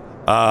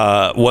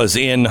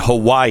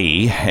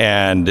Hawaii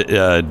and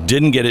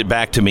didn't get it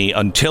back to me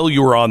until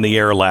you were on the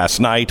air last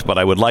night. But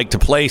I would like to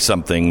play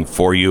something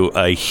for you.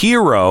 A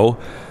hero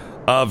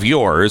of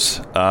yours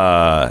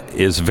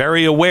is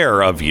very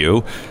aware of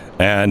you,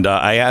 and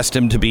I asked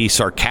him to be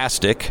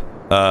sarcastic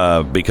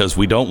because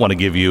we don't want to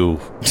give you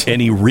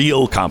any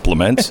real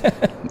compliments.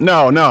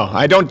 No,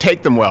 I don't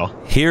take them well.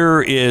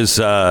 Here is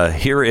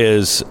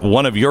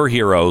one of your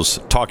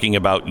heroes talking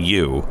about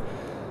you.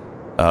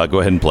 Go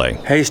ahead and play.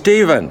 Hey,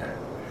 Steven,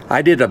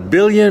 I did 1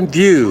 billion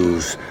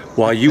views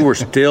while you were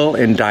still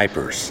in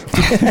diapers.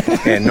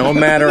 And no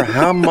matter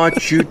how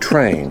much you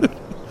train,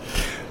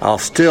 I'll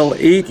still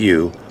eat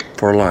you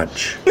for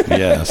lunch.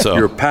 Yeah, so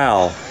your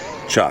pal,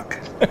 Chuck.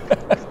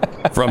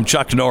 From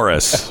Chuck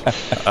Norris.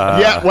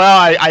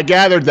 I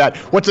gathered that.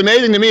 What's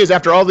amazing to me is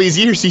after all these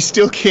years, he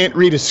still can't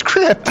read a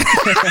script.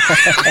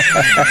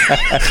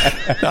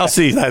 Now,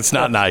 see, that's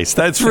not nice.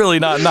 That's really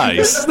not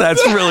nice.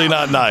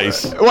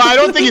 Well, I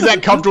don't think he's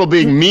that comfortable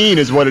being mean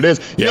is what it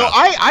is.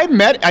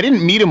 I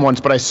didn't meet him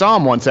once, but I saw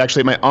him once actually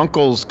at my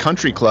uncle's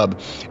country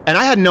club. And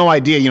I had no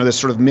idea, this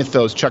sort of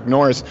mythos, Chuck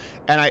Norris.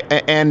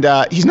 And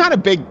he's not a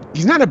big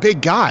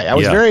guy. I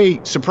was very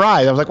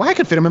surprised. I was like, well, I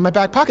could fit him in my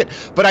back pocket.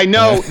 But I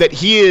know that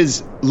he is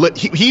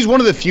he's one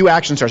of the few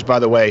action stars, by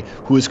the way,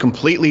 who is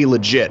completely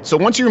legit. So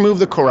once you remove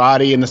the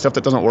karate and the stuff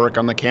that doesn't work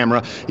on the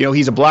camera,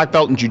 he's a black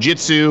belt in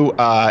jiu-jitsu,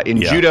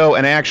 in judo,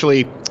 and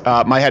actually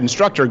my head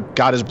instructor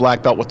got his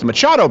black belt with the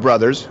Machado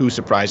brothers, who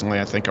surprisingly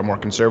I think are more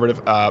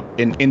conservative,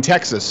 in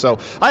Texas. So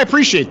I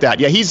appreciate that.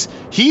 Yeah,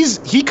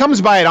 he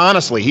comes by it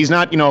honestly. He's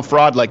not a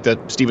fraud like the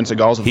Steven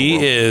Seagals of the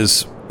world.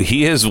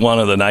 He is one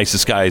of the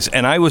nicest guys,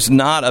 and I was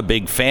not a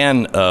big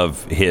fan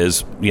of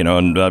his,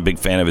 and not a big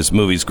fan of his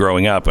movies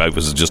growing up. I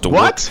was just a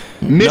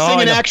Missing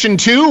in Action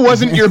 2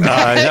 wasn't your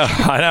bag.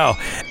 I know.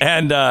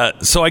 And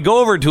so I go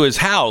over to his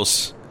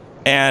house,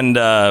 and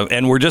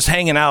we're just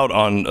hanging out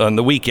on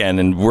the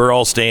weekend, and we're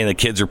all staying. The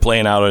kids are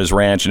playing out on his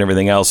ranch and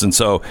everything else, and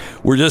so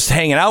we're just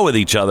hanging out with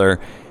each other.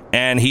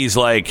 And he's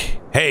like,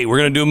 "Hey, we're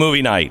gonna do a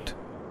movie night.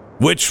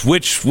 Which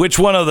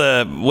one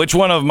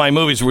of my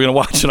movies are we gonna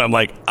watch?" And I'm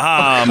like,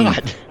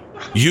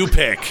 you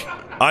pick.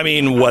 I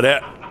mean,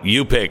 whatever.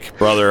 You pick,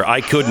 brother.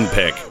 I couldn't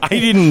pick. I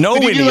didn't know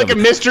any of it. Did you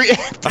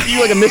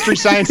like a mystery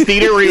science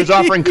theater where he was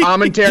offering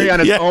commentary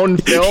on his own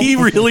film? He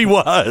really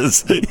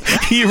was.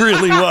 He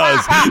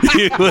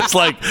was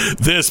like,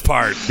 this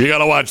part, you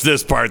gotta watch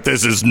this part.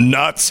 This is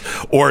nuts.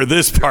 Or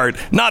this part,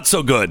 not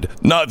so good.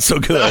 Not so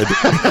good.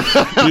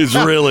 He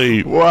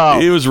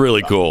was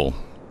really cool.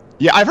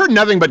 Yeah, I've heard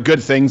nothing but good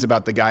things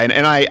about the guy,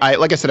 and I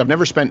like I said, I've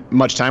never spent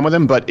much time with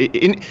him, but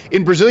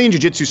in Brazilian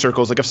jiu-jitsu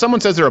circles, like if someone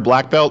says they're a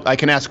black belt, I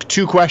can ask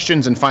 2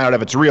 questions and find out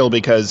if it's real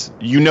because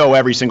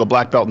every single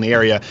black belt in the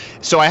area.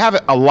 So I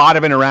have a lot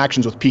of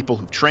interactions with people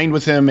who've trained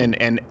with him,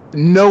 and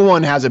no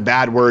one has a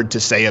bad word to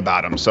say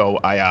about him. So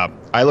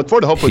I look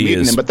forward to hopefully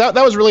meeting him, but that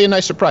was really a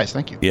nice surprise.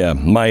 Thank you. Yeah,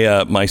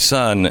 my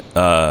son,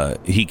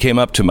 he came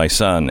up to my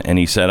son, and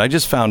he said, "I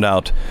just found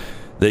out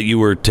that you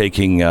were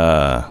taking...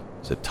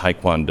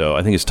 Taekwondo.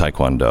 I think it's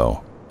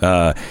Taekwondo."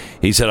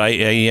 He said,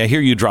 I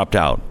hear you dropped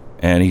out.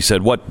 And he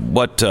said,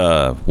 what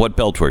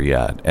belt were you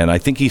at? And I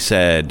think he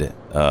said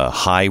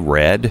high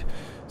red.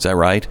 Is that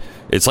right?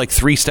 It's like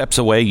 3 steps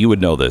away. You would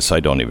know this.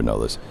 I don't even know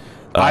this.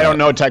 I don't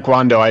know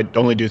Taekwondo. I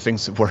only do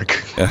things that work.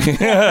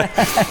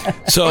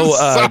 So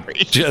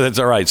that's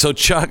all right. So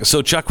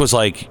Chuck was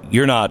like,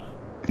 you're not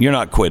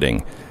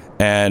quitting.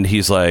 And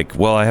he's like,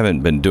 well, I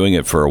haven't been doing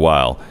it for a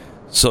while.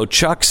 So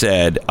Chuck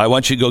said, I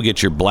want you to go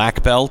get your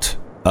black belt.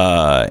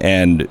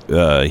 And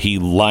he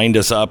lined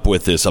us up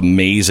with this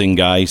amazing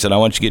guy. He said, I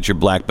want you to get your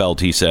black belt.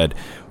 He said,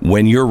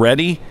 when you're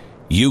ready,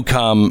 you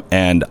come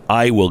and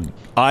I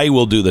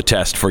will do the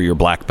test for your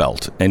black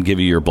belt and give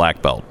you your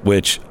black belt,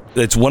 which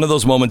it's one of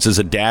those moments as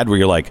a dad where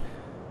you're like,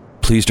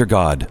 please, dear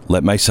God,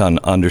 let my son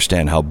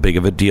understand how big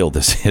of a deal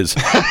this is.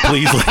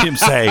 Please let him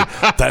say,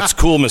 that's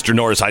cool, Mr.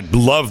 Norris. I'd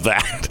love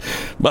that.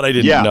 But I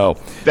didn't know.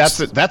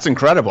 That's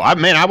incredible.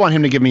 I want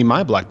him to give me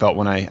my black belt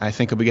when I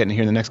think he'll be getting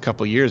here in the next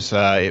couple of years.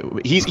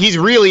 He's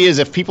really is,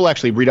 if people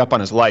actually read up on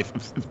his life,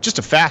 just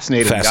a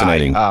fascinating guy.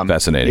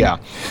 Fascinating. Yeah.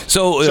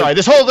 So sorry,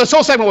 this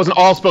whole segment wasn't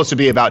all supposed to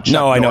be about Chuck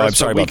Norris. No, I know. I'm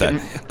sorry about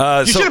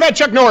that. You should have had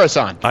Chuck Norris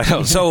on. I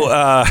know. So,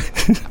 wow.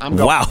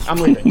 I'm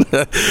leaving.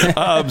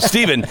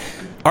 Stephen,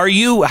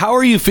 how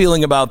are you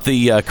feeling about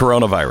the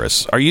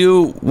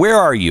coronavirus? Where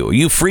are you? Are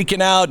you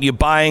freaking out? You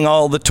buying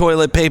all the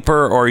toilet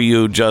paper, or are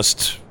you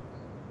just...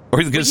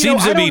 Or there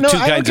seems to be 2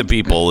 kinds of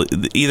people,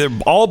 either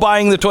all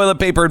buying the toilet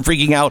paper and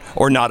freaking out,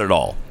 or not at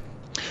all.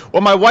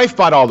 Well, my wife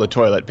bought all the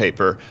toilet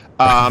paper,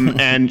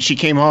 and she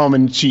came home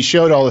and she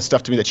showed all the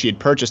stuff to me that she had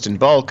purchased in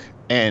bulk,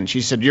 and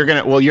she said, "You're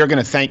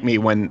gonna thank me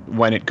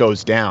when it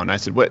goes down." I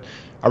said, "What?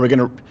 Are we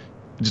gonna?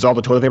 Does all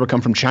the toilet paper come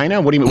from China?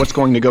 What do you mean? What's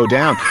going to go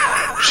down?"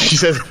 She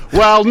says,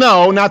 "Well,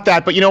 no, not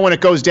that, but when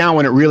it goes down,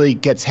 when it really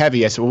gets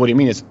heavy." I said, "Well, what do you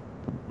mean?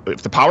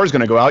 If the power is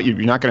going to go out, you're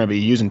not going to be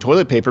using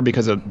toilet paper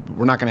because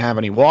we're not going to have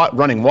any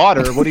running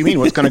water. What do you mean?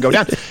 What's going to go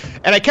down?"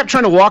 And I kept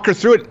trying to walk her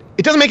through it.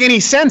 It doesn't make any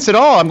sense at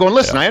all. I'm going,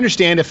 listen, I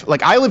understand if,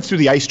 I lived through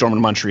the ice storm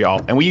in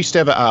Montreal, and we used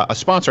to have a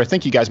sponsor. I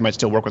think you guys might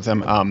still work with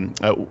them.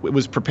 It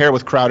was Prepare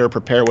with Crowder,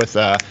 Prepare with...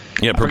 I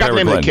forgot the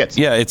name of the kits.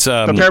 Yeah, it's...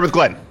 Prepare with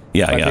Glenn.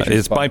 Yeah.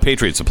 It's by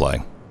Patriot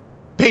Supply.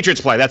 Patriot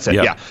Supply, that's it,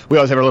 Yep. Yeah. We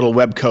always have our little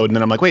web code, and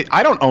then I'm like, wait,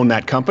 I don't own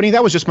that company.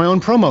 That was just my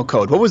own promo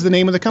code. What was the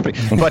name of the company?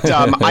 But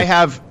I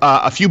have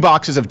a few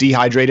boxes of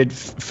dehydrated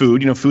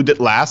food, food that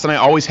lasts, and I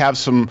always have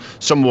some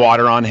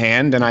water on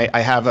hand, and I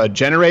have a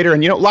generator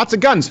and, lots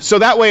of guns. So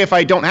that way, if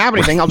I don't have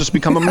anything, I'll just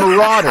become a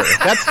marauder.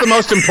 That's the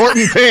most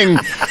important thing.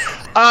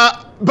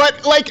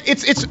 But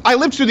it's I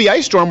lived through the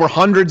ice storm where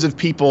hundreds of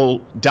people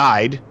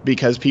died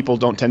because people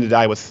don't tend to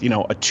die with, a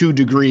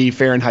 2-degree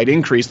Fahrenheit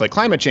increase like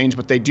climate change,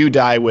 but they do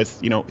die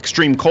with,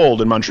 extreme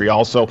cold in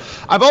Montreal. So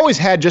I've always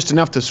had just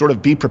enough to sort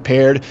of be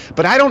prepared,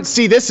 but I don't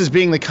see this as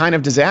being the kind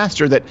of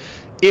disaster that,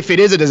 if it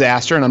is a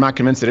disaster, and I'm not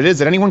convinced that it is,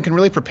 that anyone can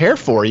really prepare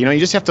for. You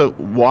just have to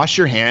wash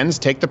your hands,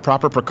 take the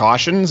proper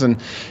precautions,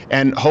 and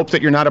hope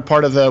that you're not a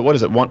part of the,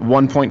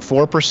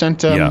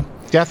 1.4%?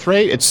 death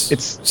rate.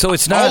 It's so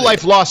it's not all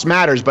life lost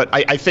matters, but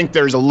I think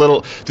there's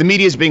the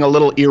media is being a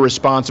little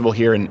irresponsible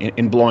here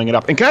in blowing it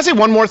up. And can I say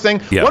one more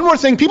thing? Yeah. One more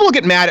thing. People will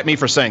get mad at me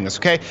for saying this,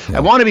 okay? Yeah. I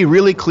want to be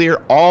really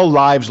clear. All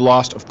lives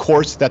lost. Of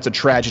course, that's a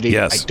tragedy.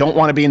 Yes. I don't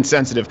want to be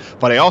insensitive,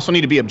 but I also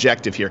need to be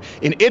objective here.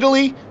 In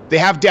Italy, they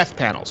have death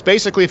panels.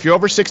 Basically, if you're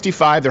over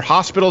 65, their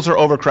hospitals are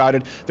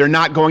overcrowded. They're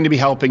not going to be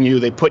helping you.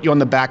 They put you on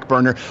the back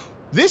burner.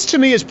 This, to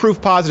me, is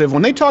proof positive.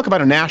 When they talk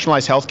about a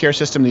nationalized healthcare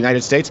system in the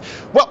United States,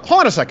 well,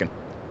 hold on a second.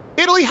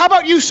 Italy, how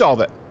about you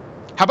solve it?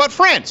 How about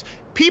France?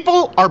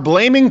 People are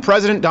blaming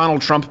President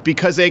Donald Trump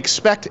because they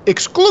expect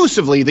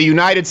exclusively the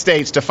United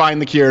States to find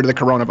the cure to the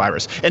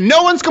coronavirus. And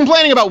no one's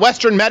complaining about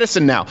Western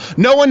medicine now.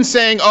 No one's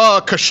saying,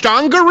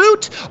 Kashtanga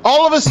root?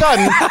 All of a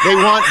sudden,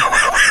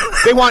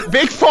 they want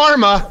Big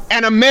Pharma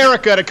and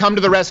America to come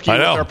to the rescue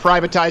with their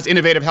privatized,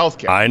 innovative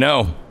healthcare. I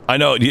know.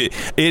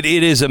 It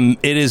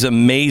is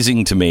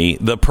amazing to me.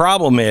 The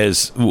problem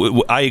is,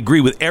 I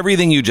agree with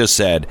everything you just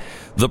said.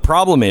 The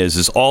problem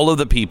is all of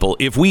the people,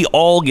 if we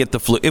all get the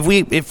flu, if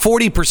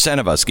 40%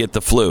 of us get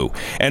the flu,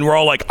 and we're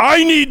all like,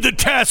 I need the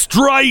test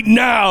right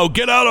now,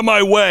 get out of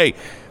my way.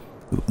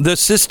 The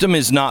system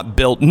is not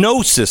built.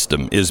 No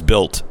system is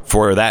built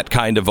for that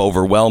kind of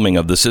overwhelming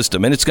of the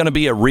system. And it's going to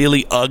be a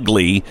really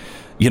ugly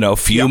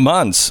few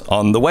months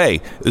on the way.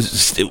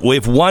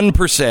 If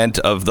 1%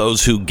 of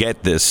those who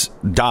get this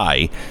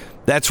die,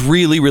 that's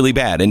really, really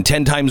bad and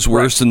 10 times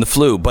worse than the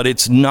flu. But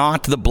it's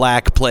not the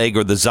Black Plague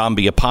or the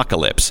zombie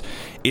apocalypse.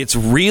 It's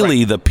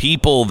really the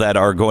people that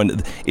are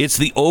it's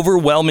the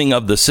overwhelming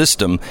of the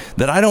system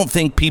that I don't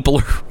think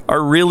people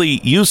are really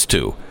used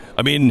to.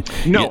 I mean,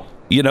 no.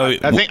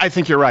 I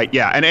think you're right.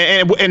 Yeah,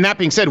 and that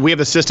being said, we have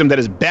a system that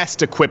is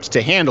best equipped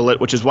to handle it,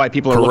 which is why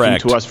people are looking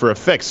to us for a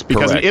fix.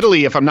 Because in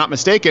Italy, if I'm not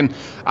mistaken,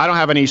 I don't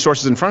have any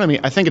sources in front of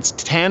me. I think it's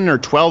 10 or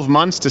 12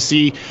 months to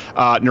see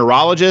a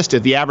neurologist.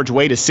 The average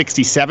wait is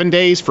 67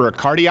 days for a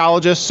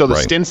cardiologist. So the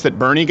stints that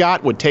Bernie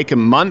got would take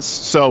him months.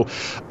 So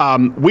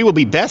we will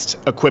be best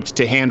equipped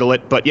to handle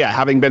it. But yeah,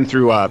 having been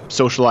through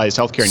socialized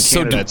healthcare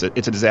in Canada,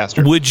 it's a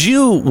disaster. Would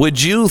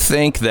you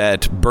think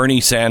that Bernie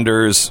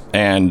Sanders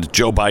and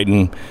Joe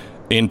Biden,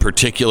 in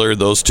particular,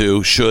 those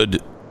two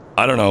should,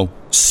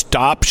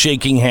 stop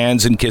shaking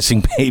hands and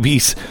kissing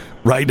babies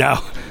right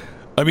now?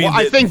 I mean,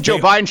 I think Joe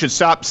Biden should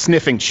stop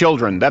sniffing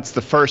children. That's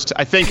the first.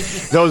 I think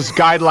those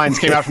guidelines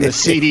came out from the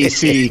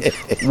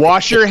CDC.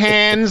 Wash your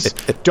hands,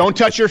 don't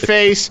touch your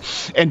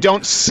face, and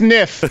don't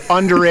sniff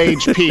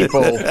underage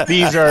people.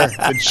 These are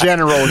the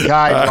general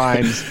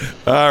guidelines.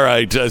 All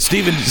right.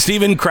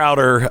 Steven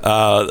Crowder,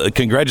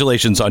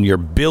 congratulations on your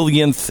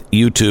billionth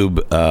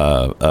YouTube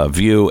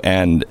view.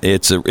 And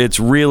it's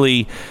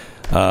really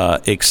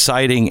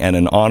exciting and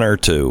an honor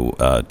to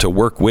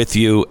work with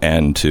you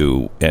and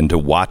to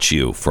watch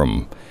you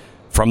from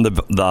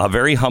the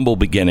very humble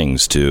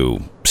beginnings to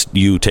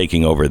you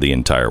taking over the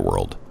entire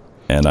world.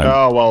 And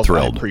I'm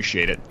thrilled. I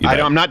appreciate it.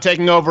 I'm not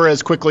taking over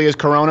as quickly as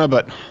Corona,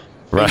 but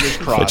fingers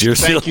crossed.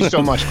 Thank you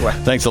so much,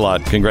 Glenn. Thanks a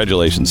lot.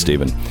 Congratulations,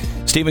 Stephen.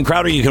 Steven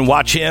Crowder, you can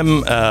watch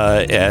him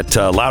at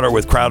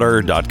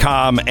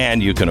louderwithcrowder.com,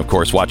 and you can, of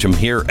course, watch him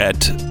here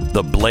at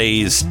the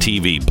Blaze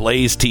TV.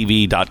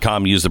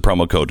 BlazeTV.com. Use the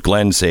promo code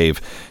Glenn.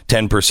 Save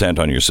 10%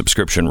 on your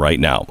subscription right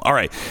now. All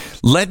right.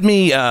 Let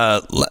me,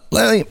 I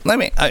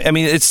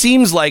mean, it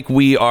seems like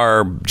we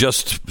are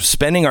just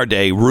spending our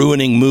day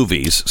ruining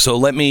movies, so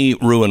let me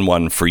ruin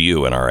one for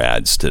you in our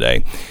ads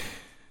today.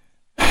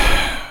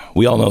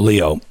 We all know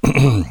Leo,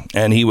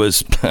 and he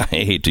was, I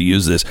hate to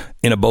use this,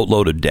 in a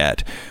boatload of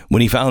debt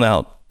when he found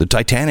out the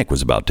Titanic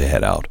was about to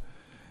head out.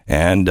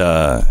 And,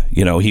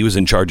 he was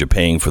in charge of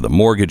paying for the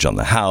mortgage on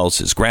the house.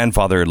 His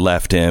grandfather had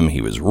left him.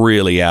 He was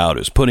really out. It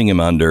was putting him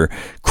under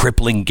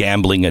crippling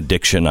gambling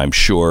addiction, I'm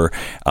sure.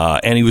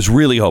 And he was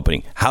really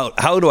hoping,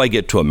 how do I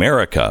get to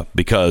America?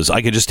 Because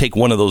I could just take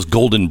one of those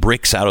golden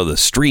bricks out of the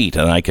street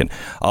and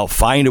I'll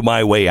find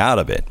my way out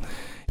of it.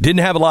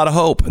 Didn't have a lot of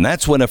hope. And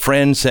that's when a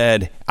friend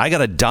said, I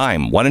got a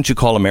dime. Why don't you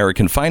call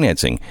American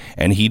Financing?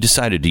 And he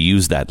decided to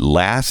use that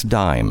last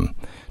dime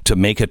to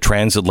make a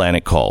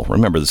transatlantic call.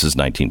 Remember, this is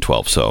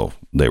 1912, so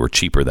they were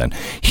cheaper then.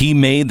 He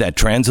made that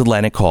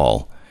transatlantic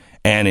call,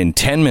 and in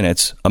 10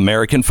 minutes,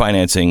 American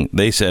Financing,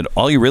 they said,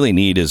 all you really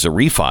need is a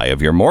refi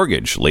of your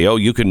mortgage. Leo,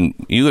 you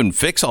can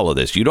fix all of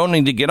this. You don't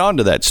need to get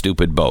onto that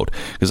stupid boat,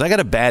 because I got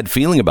a bad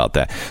feeling about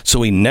that.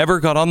 So he never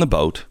got on the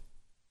boat.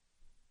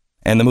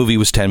 And the movie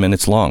was 10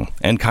 minutes long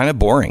and kind of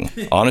boring,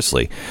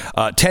 honestly.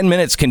 10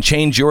 minutes can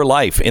change your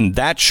life. In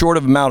that short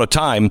of amount of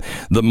time,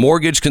 the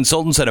mortgage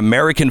consultants at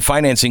American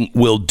Financing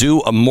will do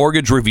a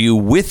mortgage review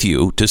with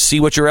you to see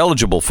what you're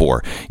eligible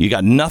for. You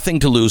got nothing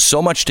to lose,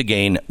 so much to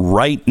gain.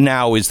 Right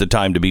now is the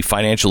time to be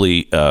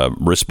financially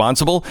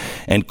responsible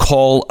and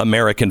call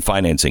American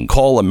Financing.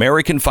 Call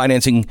American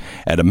Financing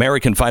at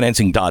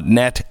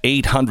americanfinancing.net,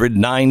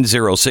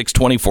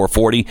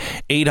 800-906-2440,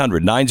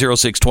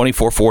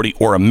 800-906-2440,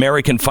 or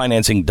americanfinancing.net.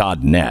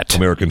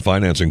 American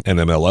Financing,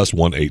 NMLS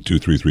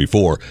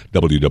 182334,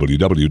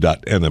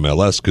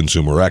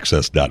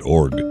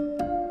 www.nmlsconsumeraccess.org.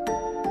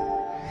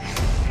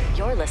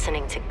 You're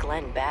listening to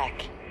Glenn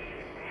Beck.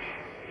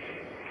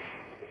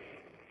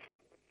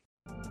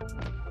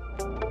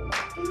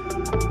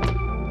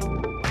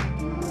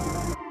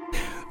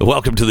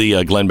 Welcome to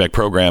the Glenn Beck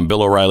program.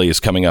 Bill O'Reilly is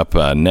coming up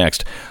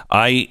next.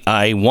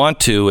 I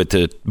want to, at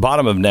the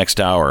bottom of next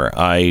hour,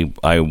 I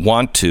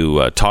want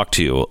to talk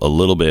to you a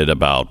little bit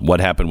about what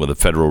happened with the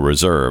Federal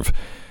Reserve.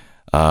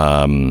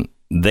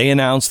 They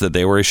announced that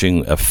they were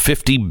issuing a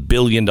 $50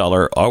 billion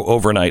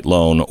overnight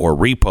loan or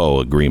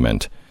repo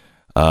agreement.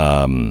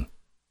 And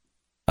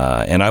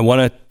I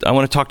want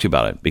to talk to you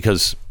about it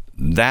because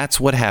that's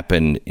what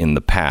happened in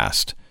the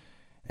past.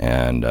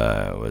 And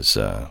it was,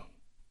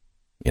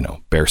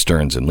 Bear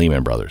Stearns and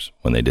Lehman Brothers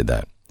when they did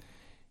that.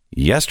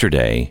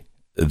 Yesterday,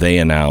 they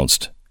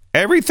announced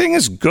everything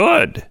is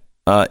good,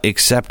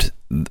 except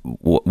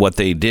what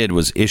they did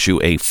was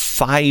issue a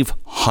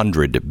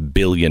 $500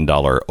 billion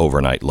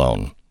overnight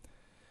loan.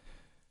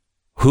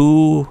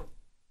 Who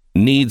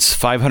needs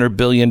 $500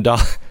 billion?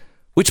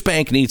 Which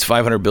bank needs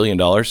 $500 billion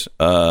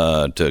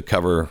to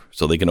cover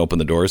so they can open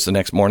the doors the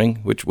next morning?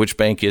 Which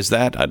bank is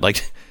that? I'd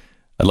like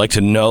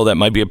to know. That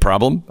might be a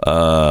problem.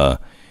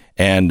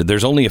 And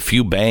there's only a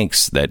few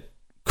banks that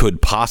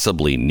could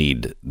possibly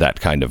need that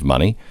kind of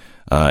money.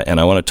 And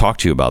I want to talk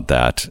to you about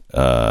that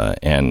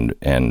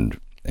and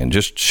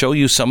just show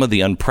you some of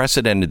the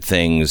unprecedented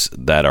things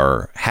that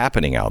are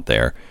happening out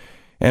there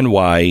and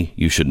why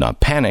you should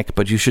not panic,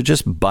 but you should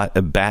just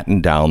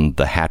batten down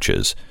the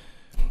hatches.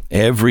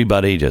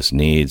 Everybody just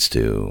needs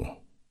to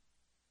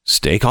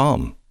stay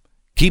calm.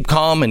 Keep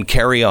calm and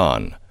carry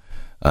on.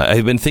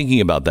 I've been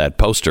thinking about that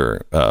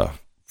poster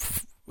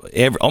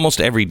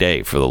almost every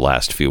day for the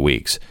last few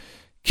weeks.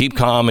 Keep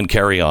calm and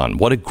carry on.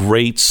 What a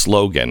great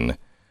slogan.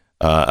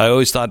 I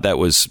always thought that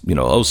was,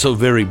 so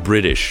very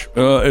British.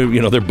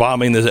 They're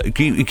bombing this.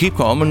 Keep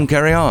calm and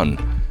carry on.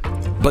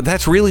 But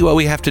that's really what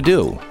we have to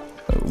do.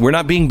 We're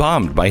not being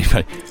bombed by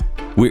anybody.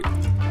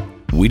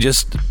 We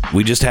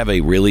just have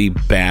a really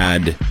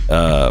bad,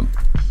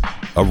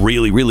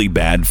 really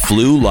bad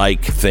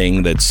flu-like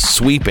thing that's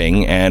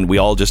sweeping, and we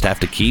all just have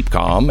to keep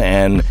calm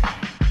and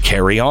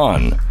carry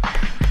on.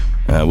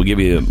 We'll give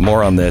you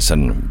more on this,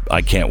 and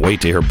I can't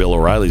wait to hear Bill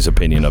O'Reilly's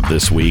opinion of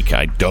this week.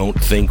 I don't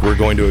think we're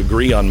going to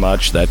agree on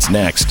much. That's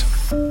next.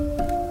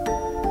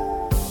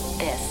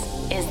 This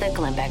is the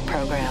Glenn Beck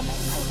program.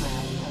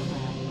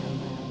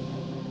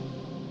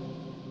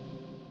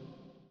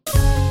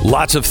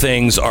 Lots of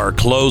things are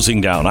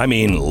closing down. I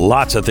mean,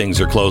 lots of things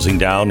are closing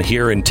down.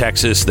 Here in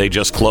Texas, they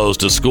just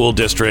closed a school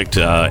district.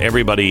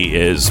 Everybody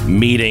is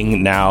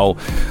meeting now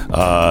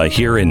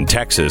here in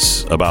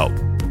Texas about,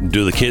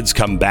 do the kids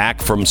come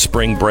back from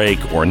spring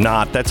break or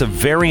not? That's a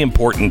very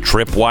important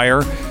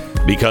tripwire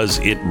because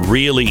it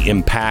really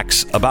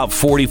impacts about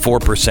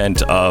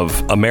 44%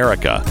 of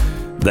America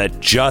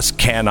that just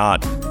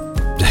cannot.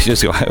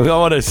 I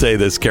want to say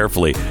this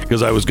carefully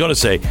because I was going to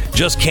say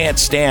just can't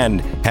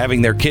stand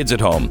having their kids at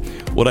home.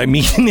 What I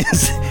mean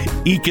is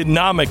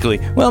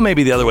economically, well,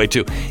 maybe the other way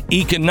too.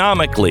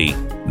 Economically,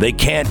 they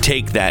can't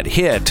take that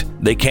hit.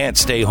 They can't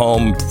stay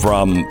home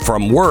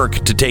from work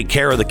to take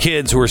care of the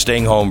kids who are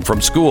staying home from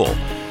school.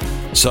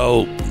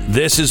 So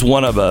this is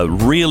one of a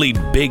really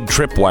big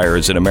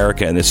tripwires in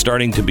America, and it's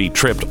starting to be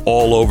tripped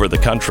all over the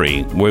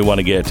country. We want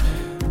to get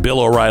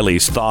Bill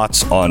O'Reilly's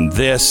thoughts on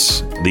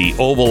this, the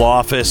Oval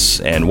Office,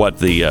 and what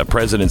the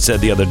president said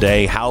the other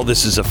day, how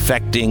this is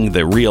affecting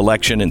the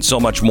re-election, and so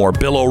much more.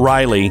 Bill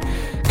O'Reilly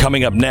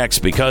coming up next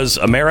because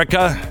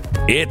America,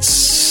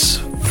 it's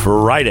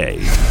Friday.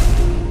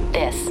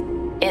 This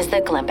is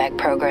the Glenn Beck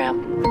program.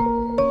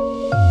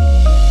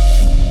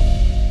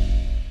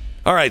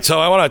 All right, so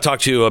I want to talk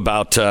to you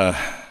about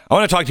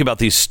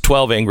these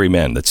 12 angry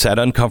men that sat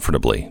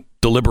uncomfortably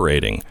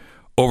deliberating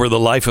over the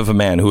life of a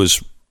man who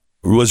was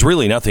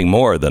really nothing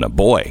more than a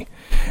boy.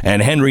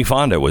 And Henry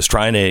Fonda was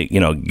trying to,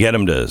 get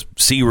him to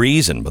see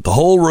reason, but the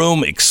whole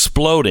room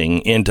exploding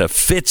into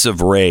fits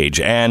of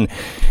rage. And,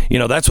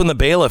 that's when the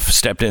bailiff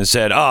stepped in and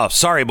said, "Oh,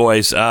 sorry,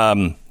 boys.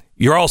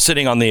 You're all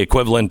sitting on the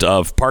equivalent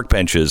of park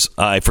benches.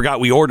 I forgot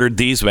we ordered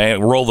these,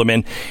 man. Roll them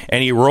in."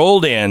 And he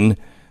rolled in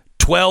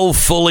 12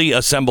 fully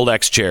assembled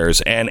X chairs,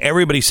 and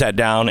everybody sat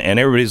down, and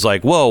everybody's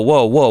like, whoa,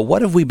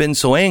 what have we been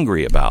so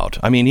angry about?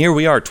 I mean, here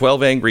we are,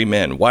 12 angry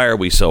men. Why are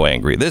we so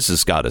angry? This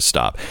has got to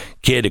stop.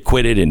 Kid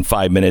acquitted in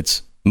 5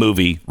 minutes,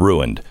 movie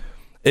ruined.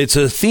 It's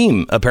a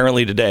theme,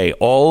 apparently, today.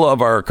 All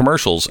of our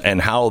commercials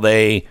and how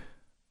they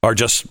are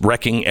just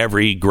wrecking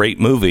every great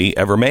movie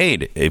ever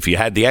made. If you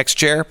had the X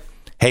chair,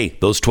 hey,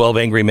 those 12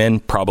 angry men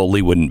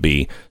probably wouldn't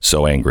be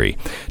so angry.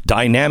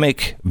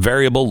 Dynamic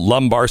variable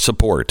lumbar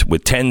support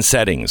with 10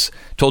 settings.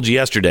 Told you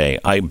yesterday,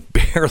 I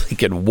barely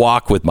could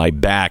walk with my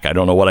back. I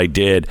don't know what I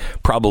did.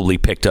 Probably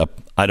picked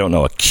up,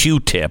 a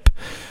Q-tip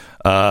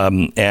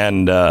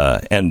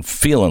and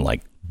feeling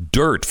like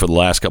dirt for the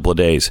last couple of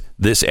days.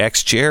 This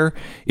X chair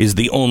is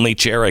the only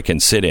chair I can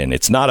sit in.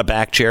 It's not a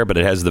back chair, but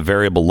it has the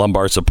variable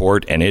lumbar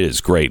support, and it is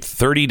great.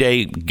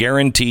 30-day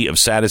guarantee of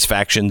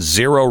satisfaction,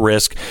 zero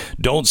risk.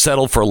 Don't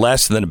settle for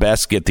less than the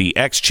best. Get the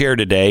X chair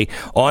today.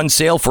 On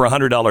sale for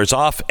 $100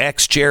 off.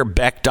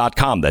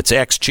 xchairbeck.com. That's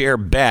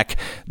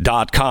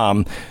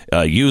xchairbeck.com.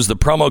 Use the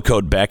promo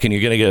code Beck, and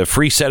you're going to get a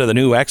free set of the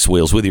new X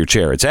wheels with your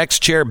chair. It's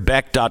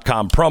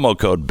xchairbeck.com. Promo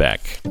code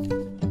Beck.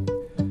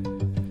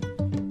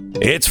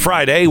 It's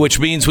Friday, which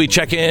means we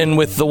check in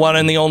with the one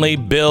and the only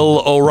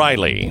Bill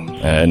O'Reilly,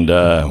 and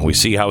we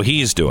see how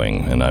he's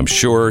doing. And I'm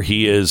sure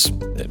he is.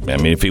 I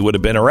mean, if he would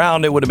have been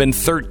around, it would have been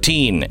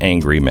 13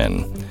 angry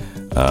men.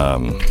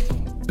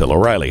 Bill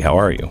O'Reilly, how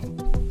are you?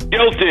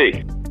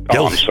 Guilty.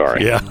 Oh, I'm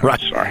sorry. Yeah, right.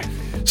 Sorry.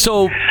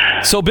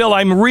 So Bill,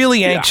 I'm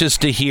really anxious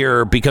to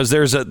hear, because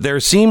there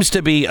seems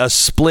to be a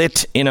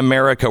split in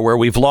America where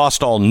we've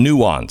lost all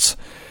nuance.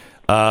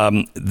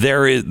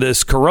 There is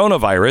this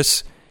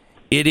coronavirus.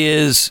 It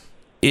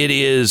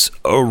is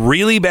a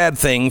really bad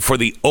thing for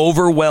the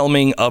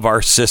overwhelming of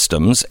our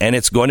systems, and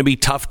it's going to be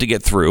tough to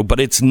get through, but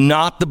it's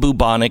not the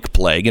bubonic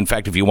plague. In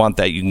fact, if you want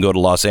that, you can go to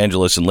Los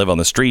Angeles and live on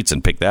the streets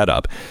and pick that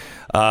up.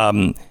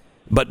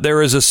 But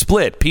there is a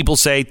split. People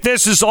say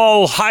this is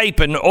all hype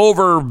and just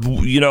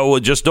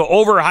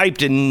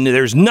overhyped, and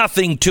there's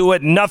nothing to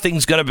it.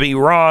 Nothing's going to be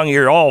wrong.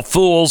 You're all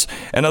fools.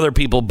 And other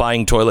people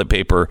buying toilet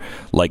paper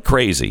like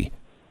crazy.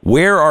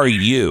 Where are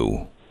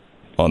you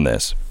on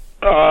this?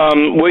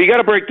 Well, you got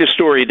to break this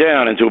story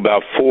down into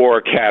about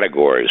 4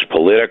 categories: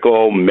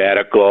 political,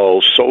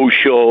 medical,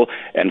 social,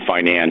 and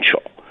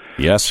financial.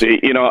 Yes. See,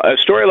 a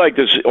story like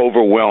this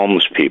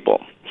overwhelms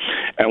people.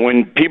 And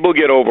when people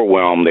get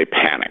overwhelmed, they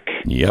panic.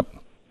 Yep.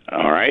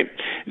 All right?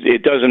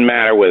 It doesn't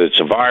matter whether it's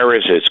a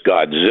virus, it's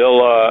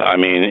Godzilla. I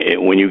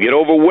mean, when you get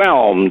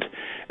overwhelmed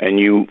and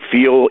you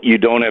feel you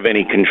don't have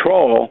any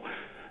control,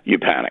 you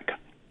panic.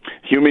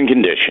 Human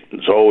condition.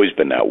 It's always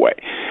been that way.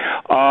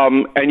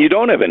 And you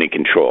don't have any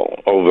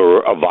control over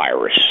a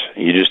virus.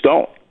 You just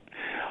don't.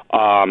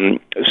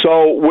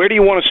 So where do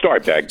you want to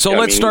start, Beck? So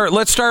let's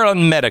start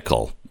on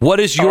medical. What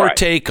is your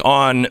take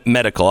on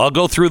medical? I'll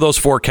go through those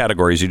 4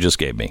 categories you just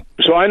gave me.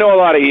 So I know a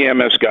lot of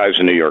EMS guys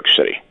in New York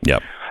City.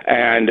 Yep.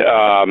 And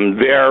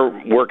they're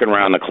working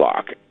around the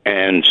clock.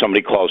 And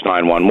somebody calls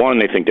 911.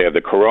 They think they have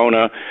the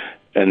corona.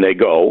 And they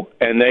go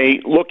and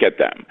they look at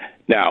them.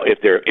 Now,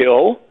 if they're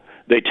ill,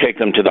 they take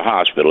them to the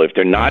hospital. If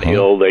they're not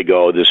ill, they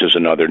go, this is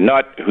another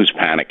nut who's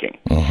panicking.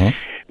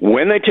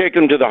 When they take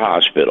them to the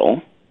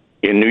hospital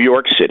in New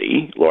York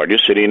City,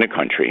 largest city in the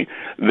country,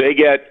 they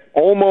get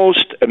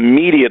almost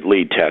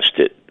immediately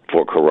tested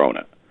for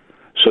corona.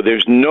 So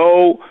there's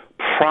no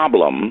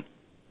problem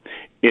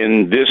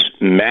in this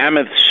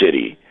mammoth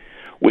city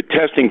with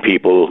testing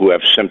people who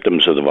have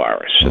symptoms of the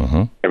virus.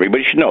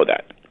 Everybody should know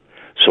that.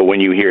 So when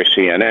you hear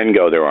CNN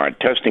go, there aren't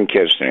testing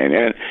kits,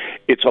 and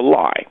it's a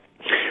lie.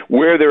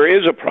 Where there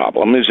is a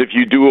problem is if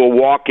you do a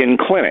walk-in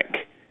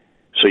clinic.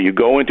 So you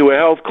go into a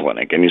health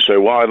clinic and you say,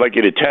 well, I'd like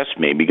you to test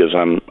me because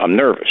I'm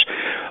nervous.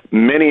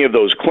 Many of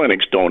those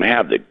clinics don't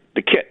have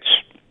the kits.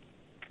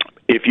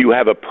 If you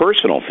have a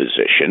personal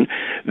physician,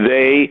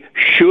 they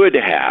should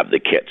have the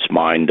kits.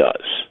 Mine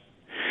does.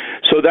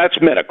 So that's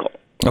medical.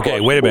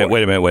 Okay, wait a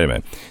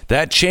minute.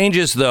 That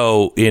changes,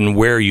 though, in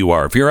where you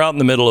are. If you're out in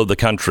the middle of the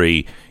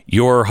country,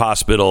 your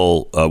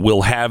hospital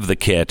will have the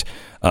kit,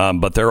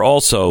 but they're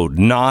also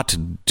not...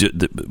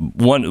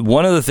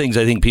 One of the things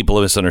I think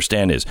people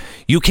misunderstand is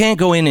you can't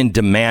go in and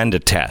demand a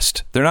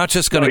test. They're not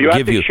just going to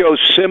give you... You have to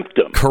show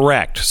symptoms.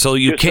 Correct. So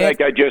you just can't...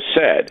 like I just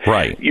said.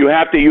 Right. You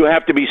have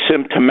to be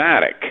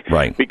symptomatic.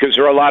 Right. Because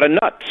there are a lot of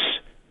nuts.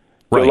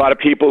 There are Right. a lot of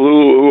people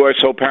who are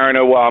so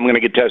paranoid, well, I'm going to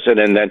get tested,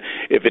 and then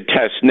if it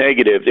tests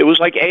negative, it was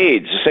like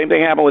AIDS. The same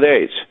thing happened with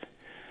AIDS.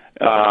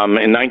 In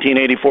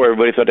 1984,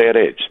 everybody thought they had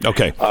AIDS.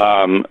 Okay.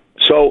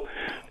 So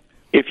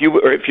if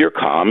you're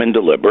calm and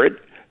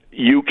deliberate,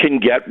 you can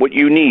get what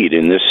you need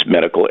in this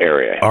medical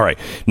area. All right.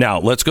 Now,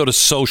 let's go to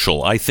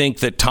social. I think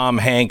that Tom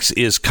Hanks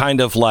is kind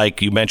of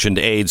like, you mentioned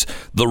AIDS,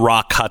 the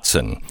Rock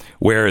Hudson,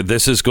 where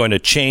this is going to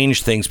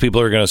change things.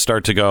 People are going to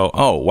start to go,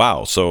 oh,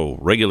 wow, so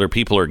regular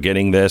people are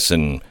getting this.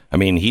 And, I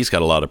mean, he's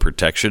got a lot of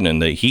protection,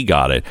 and he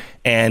got it,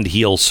 and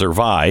he'll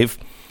survive.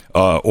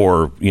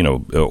 Or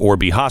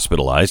be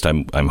hospitalized.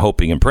 I'm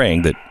hoping and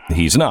praying that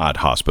he's not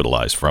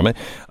hospitalized from it.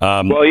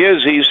 Well, he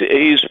is.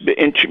 He's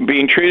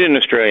being treated in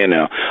Australia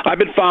now. I've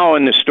been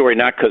following this story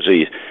not because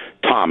he's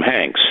Tom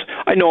Hanks.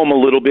 I know him a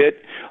little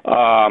bit,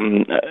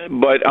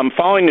 but I'm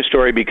following the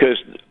story because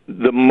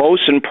the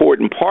most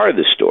important part of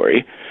the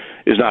story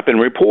has not been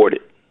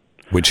reported.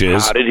 Which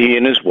is? How did he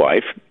and his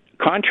wife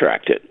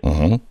contract it?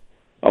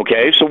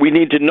 Okay, so we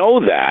need to know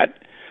that.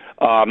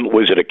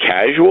 Was it a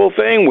casual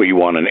thing? Were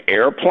you on an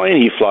airplane?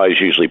 He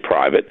flies usually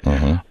private.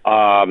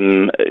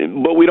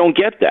 But we don't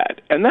get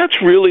that. And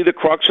that's really the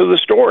crux of the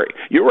story.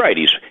 You're right.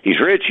 He's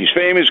rich. He's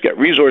famous. Got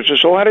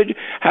resources. So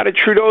how did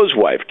Trudeau's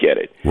wife get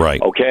it?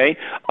 Right. Okay.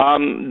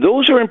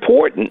 Those are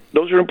important.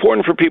 Those are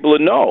important for people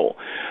to know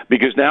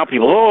because now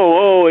people,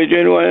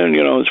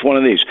 it's one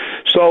of these.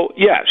 So,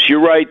 yes, you're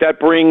right. That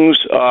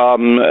brings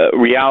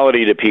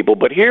reality to people.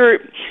 But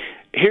here's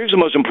the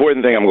most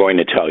important thing I'm going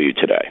to tell you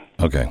today.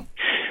 Okay.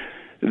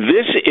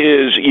 This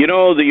is,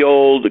 the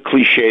old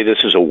cliche,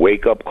 this is a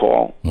wake-up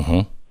call.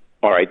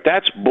 All right,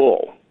 that's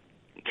bull.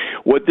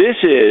 What this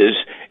is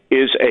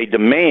a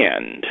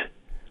demand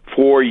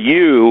for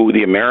you,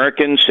 the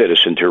American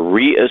citizen, to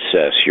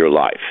reassess your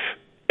life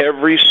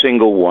every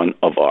single one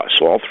of us,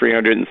 all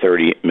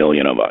 330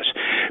 million of us,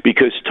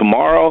 because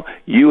tomorrow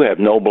you have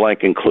no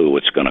blanking clue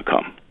what's going to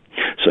come.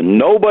 So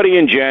nobody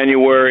in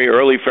January,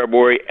 early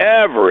February,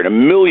 ever in a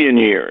million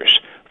years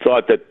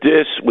thought that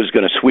this was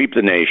going to sweep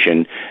the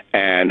nation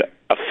and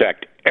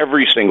affect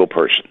every single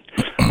person.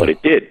 But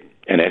it did,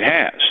 and it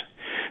has.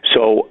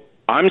 So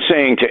I'm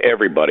saying to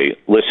everybody,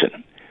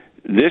 listen,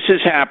 this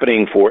is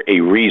happening for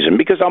a reason,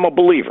 because I'm a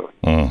believer.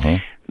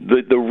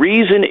 The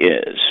reason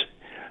is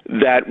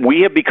that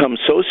we have become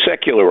so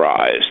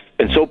secularized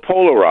and so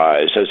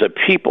polarized as a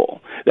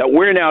people that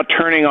we're now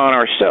turning on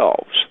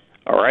ourselves.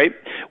 All right?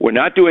 We're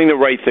not doing the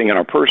right thing in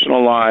our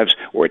personal lives.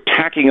 We're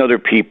attacking other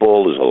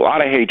people. There's a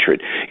lot of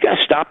hatred. You got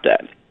to stop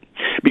that.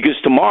 Because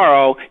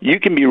tomorrow you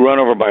can be run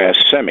over by a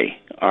semi,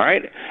 all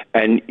right?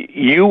 And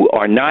you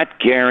are not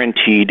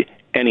guaranteed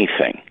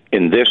anything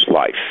in this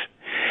life.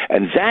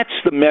 And that's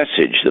the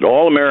message that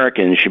all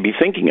Americans should be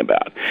thinking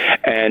about.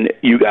 And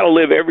you got to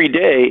live every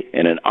day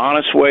in an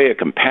honest way, a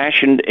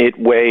compassionate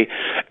way.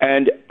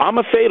 And I'm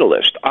a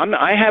fatalist.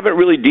 I haven't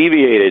really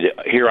deviated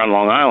here on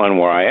Long Island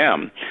where I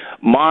am.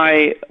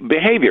 My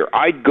behavior,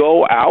 I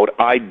go out,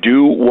 I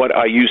do what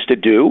I used to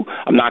do.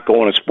 I'm not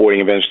going to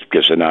sporting events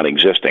because they're not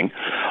existing.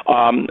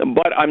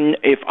 But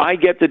if I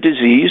get the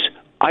disease,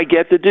 I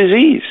get the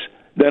disease.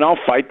 Then I'll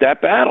fight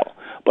that battle.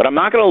 But I'm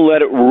not going to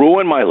let it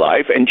ruin my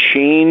life and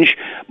change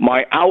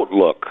my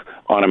outlook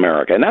on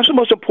America. And that's the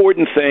most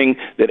important thing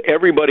that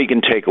everybody can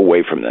take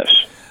away from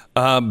this.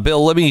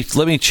 Bill, let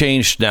me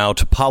change now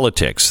to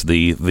politics,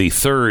 the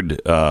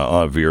third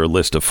of your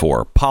list of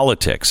four.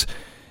 Politics.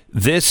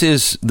 This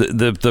is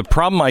the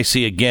problem I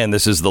see again.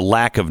 This is the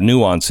lack of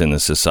nuance in the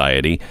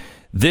society.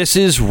 This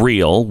is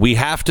real. We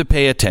have to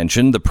pay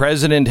attention. The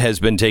president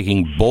has been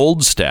taking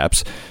bold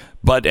steps.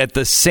 But at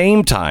the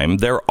same time,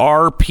 there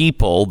are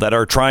people that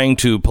are trying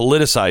to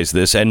politicize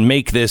this and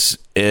make this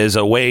as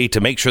a way to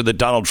make sure that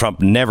Donald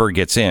Trump never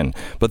gets in.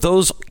 But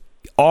those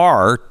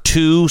are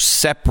two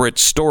separate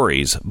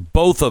stories,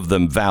 both of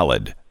them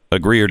valid.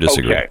 Agree or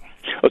disagree? Okay,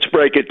 let's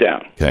break it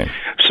down. Okay.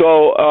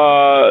 So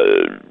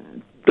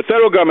the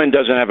federal government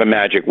doesn't have a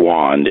magic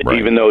wand, right,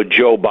 even though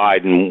Joe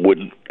Biden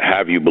would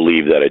have you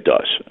believe that it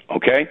does.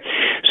 Okay?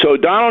 So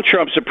Donald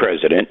Trump's the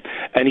president,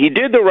 and he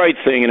did the right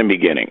thing in the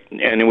beginning,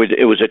 and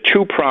it was a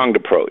two-pronged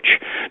approach.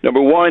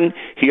 Number one,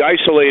 he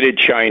isolated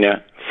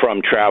China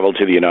from travel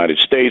to the United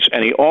States,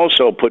 and he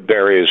also put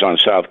barriers on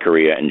South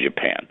Korea and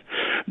Japan.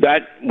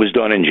 That was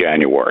done in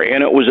January,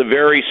 and it was a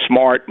very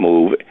smart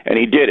move, and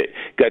he did it.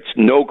 Gets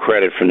no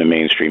credit from the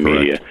mainstream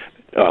media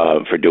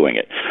for doing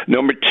it.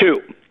 Number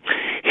two,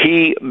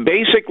 he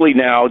basically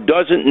now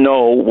doesn't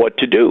know what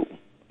to do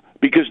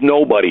because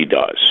nobody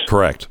does.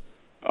 Correct.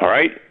 All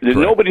right?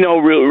 Nobody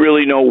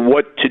really know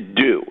what to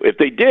do. If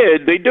they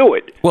did, they do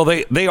it. Well,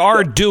 they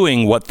are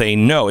doing what they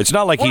know. It's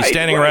not like he's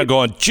standing around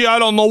going, gee, I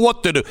don't know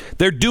what to do.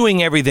 They're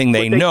doing everything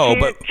they know.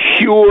 But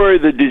cure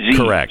the disease.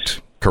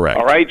 Correct.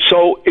 All right?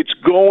 So it's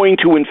going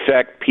to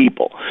infect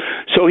people.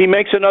 So he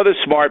makes another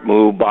smart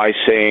move by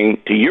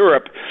saying to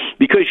Europe,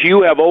 because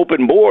you have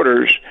open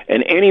borders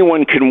and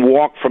anyone can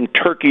walk from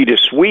Turkey to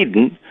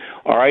Sweden,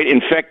 all right,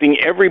 infecting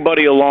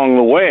everybody along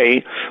the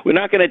way, we're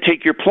not going to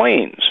take your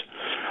planes.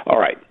 All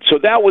right, so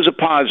that was a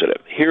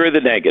positive. Here are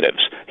the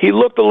negatives. He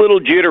looked a little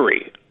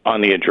jittery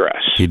on the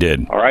address. He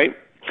did. All right?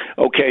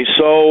 Okay,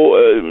 so,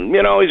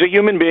 he's a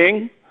human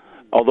being,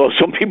 although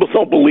some people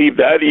don't believe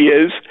that he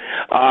is.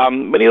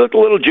 But he looked a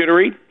little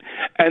jittery.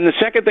 And the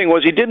second thing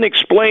was he didn't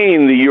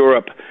explain the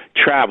Europe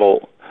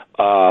travel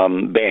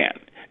ban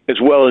as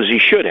well as he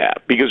should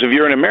have. Because if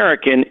you're an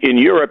American in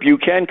Europe, you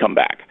can come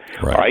back.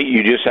 Right. All right?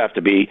 You just have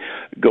to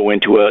go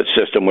into a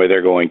system where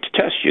they're going to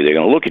test you. They're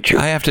going to look at you.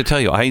 I have to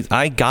tell you,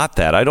 I got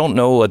that. I don't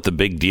know what the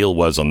big deal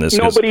was on this.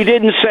 Nobody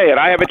didn't say it.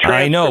 I have a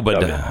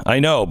transcript.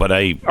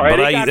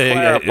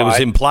 It was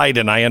implied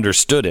and I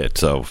understood it.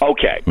 So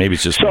okay, maybe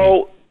it's just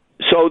so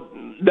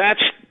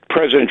that's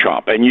President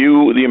Trump, and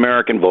you, the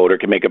American voter,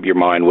 can make up your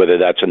mind whether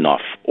that's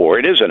enough or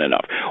it isn't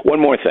enough.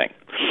 One more thing.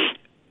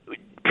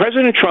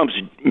 President Trump's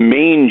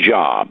main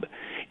job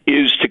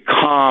is to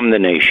calm the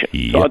nation.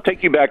 Yep. So I'll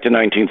take you back to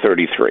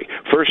 1933.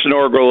 First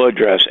inaugural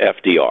address,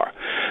 FDR.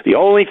 The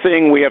only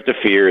thing we have to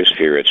fear is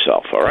fear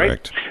itself, all right?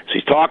 Correct. So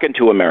he's talking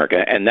to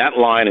America, and that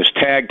line has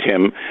tagged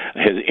him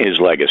his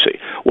legacy.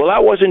 Well,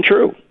 that wasn't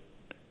true.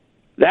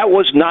 That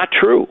was not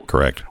true.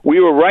 Correct. We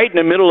were right in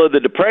the middle of the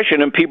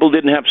Depression, and people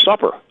didn't have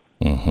supper.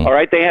 Mm-hmm. All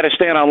right? They had to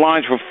stand on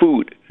lines for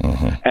food,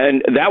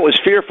 and that was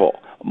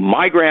fearful.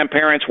 My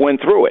grandparents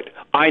went through it.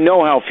 I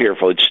know how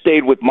fearful. It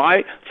stayed with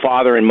my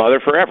father and mother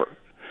forever.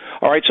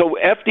 All right, so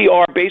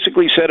FDR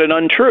basically said an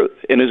untruth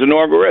in his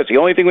inaugural address. The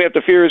only thing we have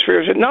to fear is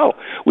fear. I said, no,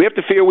 we have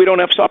to fear we don't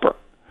have supper.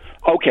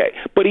 Okay,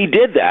 but he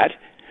did that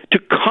to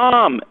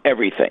calm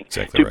everything,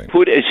 exactly to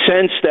put a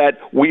sense that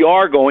we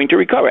are going to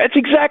recover. That's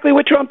exactly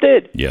what Trump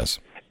did. Yes.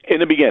 In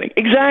the beginning.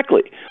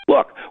 Exactly.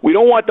 Look, we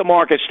don't want the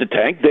markets to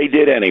tank. They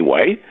did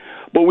anyway.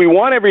 But we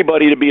want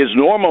everybody to be as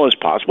normal as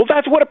possible.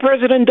 That's what a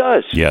president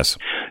does. Yes.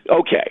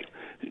 Okay.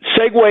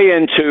 Segue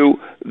into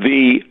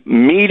the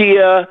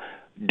media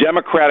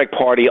Democratic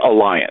Party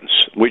alliance,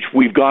 which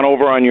we've gone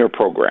over on your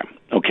program,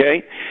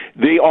 okay?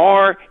 They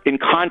are in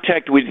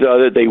contact with each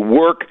other. They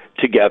work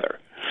together.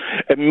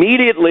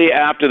 Immediately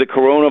after the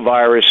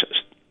coronavirus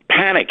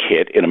panic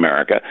hit in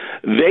America,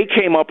 they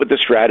came up with the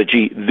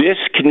strategy, this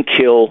can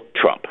kill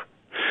Trump.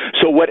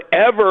 So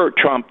whatever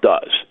Trump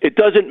does, it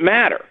doesn't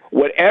matter.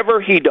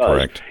 Whatever he does,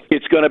 correct,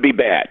 it's going to be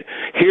bad.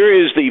 Here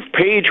is the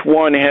page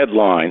one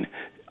headline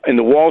in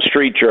the Wall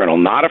Street Journal,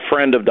 not a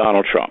friend of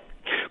Donald Trump.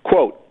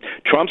 Quote,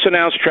 Trump's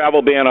announced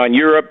travel ban on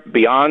Europe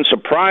beyond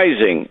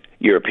surprising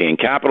European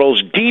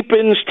capitals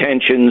deepens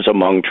tensions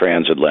among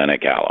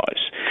transatlantic allies.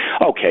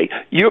 Okay,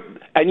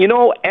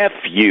 F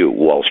you,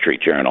 Wall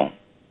Street Journal.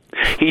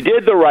 He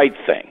did the right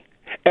thing.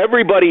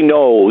 Everybody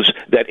knows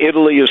that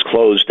Italy is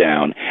closed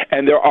down,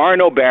 and there are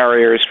no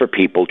barriers for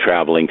people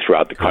traveling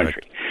throughout the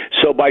country. Correct.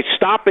 So by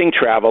stopping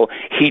travel,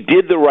 he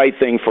did the right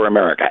thing for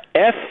America.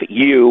 F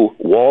you,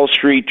 Wall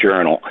Street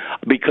Journal,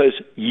 because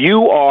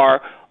you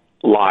are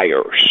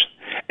liars.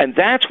 And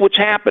that's what's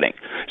happening.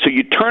 So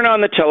you turn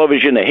on the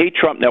television, the hate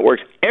Trump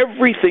networks,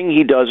 everything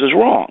he does is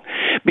wrong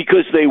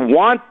because they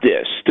want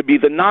this to be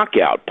the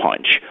knockout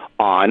punch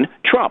on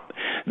Trump.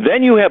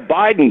 Then you have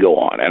Biden go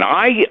on, and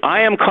I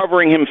am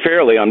covering him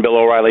fairly on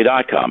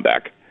BillO'Reilly.com,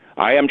 Beck.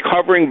 I am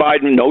covering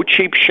Biden, no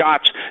cheap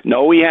shots,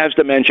 no he has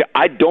dementia.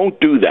 I don't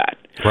do that.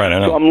 Right, I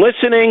know. So I'm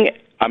listening,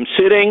 I'm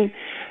sitting,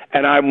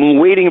 and I'm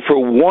waiting for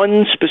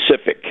one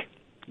specific.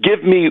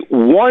 Give me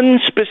one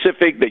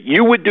specific that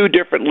you would do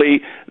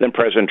differently than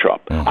President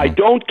Trump. Mm-hmm. I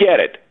don't get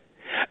it.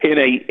 In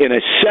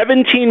a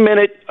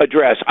 17-minute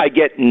address, I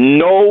get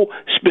no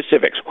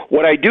specifics.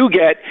 What I do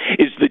get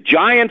is the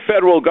giant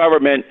federal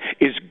government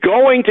is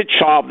going to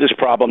solve this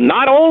problem,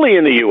 not only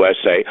in the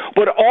USA,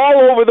 but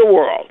all over the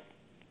world,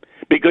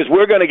 because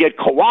we're going to get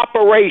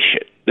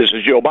cooperation. This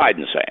is Joe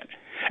Biden saying.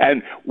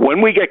 And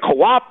when we get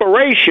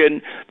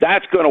cooperation,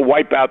 that's going to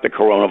wipe out the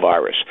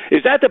coronavirus.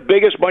 Is that the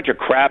biggest bunch of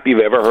crap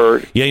you've ever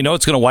heard? Yeah,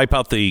 it's going to wipe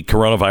out the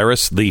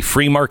coronavirus. The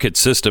free market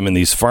system in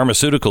these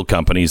pharmaceutical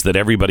companies that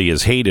everybody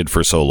has hated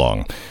for so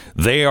long.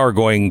 They're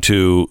going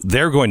to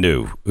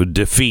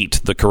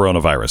defeat the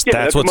coronavirus.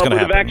 Yeah, that's what's going to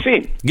happen. The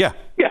vaccine.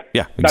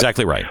 Yeah,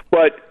 exactly right.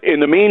 But in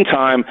the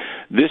meantime,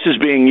 this is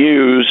being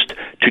used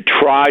to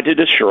try to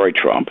destroy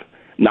Trump.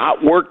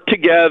 Not work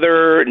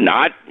together,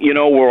 not,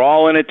 we're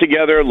all in it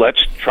together.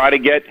 Let's try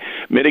to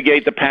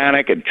mitigate the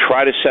panic and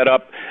try to set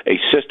up a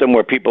system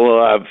where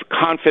people have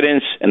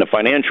confidence and the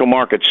financial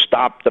markets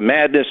stop the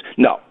madness.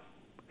 No.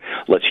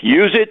 Let's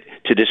use it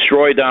to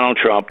destroy Donald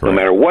Trump. No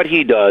matter what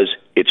he does,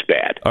 it's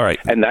bad. All right.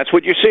 And that's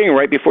what you're seeing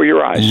right before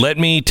your eyes. Let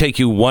me take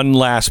you one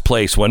last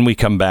place when we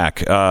come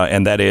back,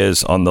 and that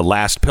is on the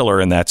last pillar,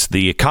 and that's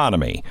the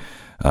economy.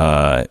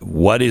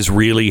 What is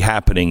really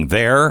happening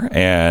there,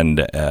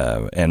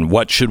 and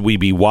what should we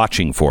be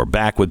watching for?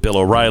 Back with Bill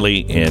O'Reilly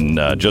in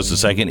just a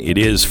second. It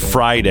is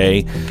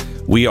Friday.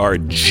 We are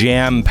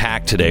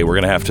jam-packed today. We're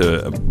going to have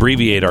to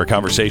abbreviate our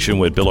conversation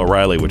with Bill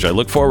O'Reilly, which I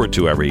look forward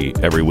to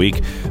every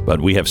week.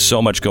 But we have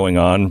so much going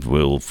on.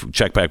 We'll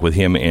check back with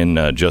him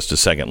in just a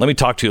second. Let me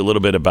talk to you a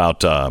little bit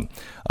about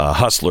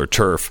Hustler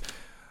Turf.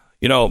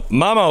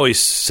 Mom always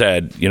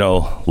said,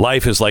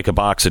 life is like a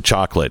box of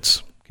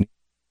chocolates.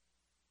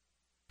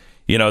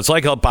 It's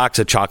like a box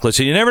of chocolates,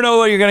 and you never know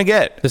what you're going to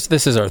get.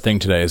 This is our thing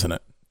today, isn't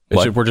it?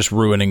 We're just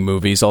ruining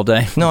movies all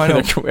day. No, I know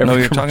what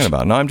you're talking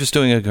about. No, I'm just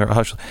doing a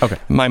hush. Okay.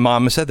 My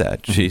mom said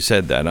that. She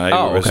said that.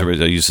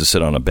 I used to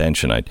sit on a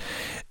bench,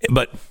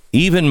 but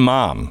even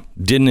Mom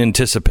didn't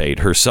anticipate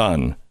her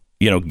son,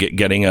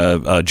 getting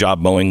a job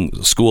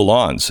mowing school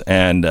lawns,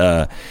 and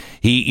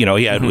he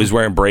was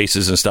wearing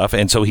braces and stuff,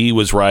 and so he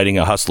was riding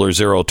a Hustler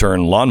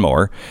zero-turn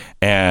lawnmower,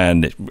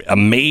 and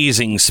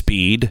amazing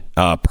speed,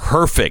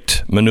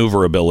 perfect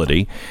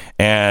maneuverability,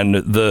 and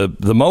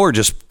the mower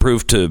just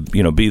proved to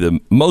be the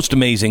most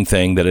amazing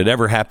thing that had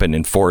ever happened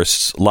in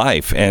Forrest's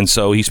life, and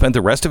so he spent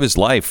the rest of his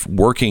life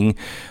working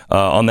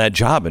on that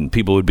job, and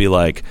people would be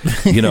like,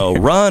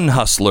 run,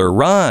 Hustler,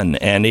 run,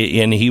 and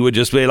he would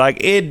just be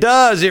like, it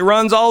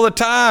runs all the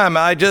time.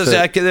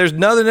 There's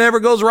nothing that ever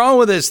goes wrong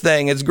with this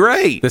thing. It's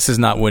great. This is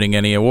not winning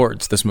any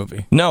awards, this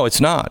movie. No, it's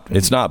not.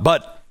 It's not.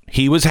 But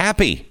he was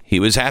happy. He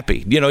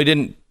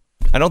didn't.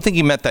 I don't think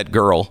he met that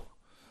girl.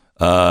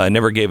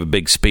 Never gave a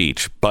big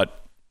speech.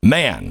 But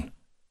man,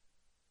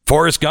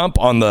 Forrest Gump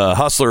on the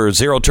Hustler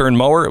zero-turn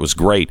mower, it was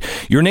great.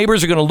 Your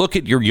neighbors are going to look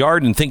at your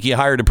yard and think you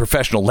hired a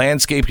professional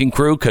landscaping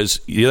crew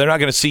because they're not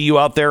going to see you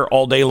out there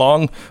all day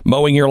long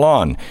mowing your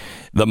lawn.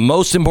 The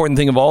most important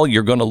thing of all,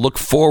 you're going to look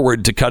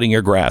forward to cutting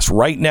your grass.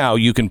 Right now,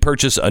 you can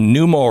purchase a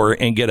new mower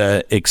and get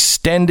a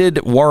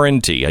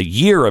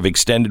year of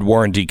extended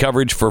warranty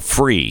coverage for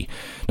free.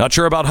 Not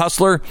sure about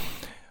Hustler?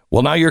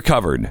 Well, now you're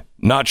covered.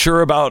 Not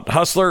sure about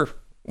Hustler?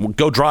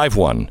 Go drive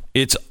one.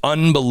 It's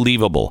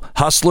unbelievable.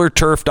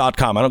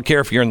 HustlerTurf.com. I don't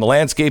care if you're in the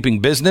landscaping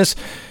business.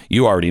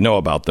 You already know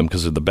about them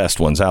because they're the best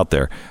ones out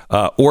there.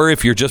 Or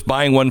if you're just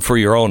buying one for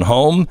your own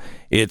home,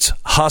 it's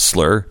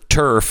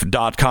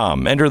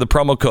HustlerTurf.com. Enter the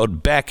promo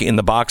code BECK in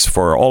the box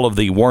for all of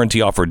the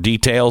warranty offer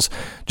details.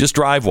 Just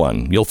drive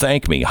one. You'll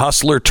thank me.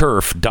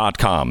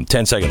 HustlerTurf.com.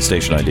 10-second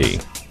station ID.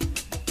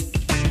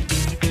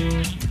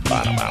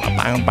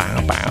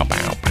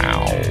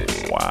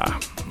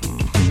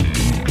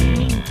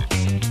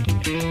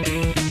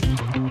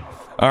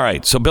 All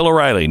right, so Bill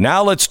O'Reilly.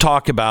 Now let's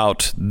talk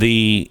about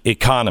the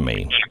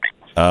economy.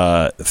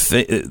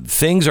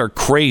 Things are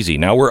crazy.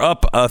 Now we're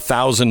up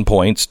 1,000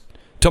 points.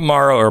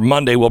 Tomorrow or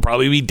Monday we'll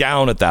probably be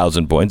down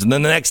 1,000 points, and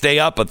then the next day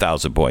up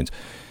 1,000 points.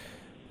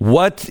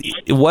 What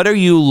are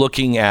you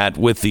looking at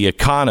with the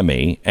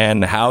economy,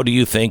 and how do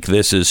you think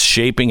this is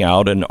shaping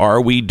out? And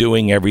are we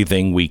doing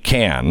everything we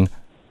can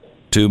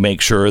to make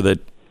sure that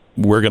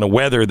we're going to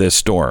weather this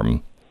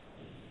storm?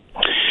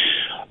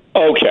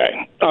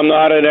 Okay. I'm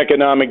not an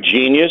economic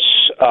genius.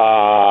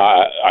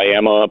 I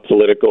am a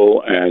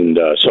political and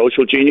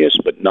social genius,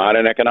 but not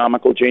an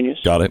economical genius.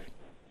 Got it.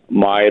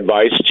 My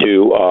advice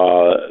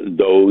to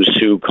those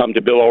who come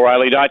to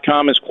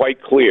BillO'Reilly.com is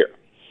quite clear.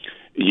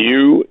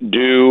 You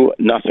do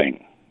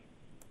nothing.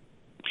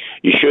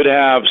 You should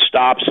have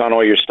stops on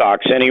all your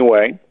stocks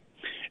anyway.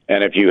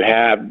 And if you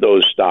have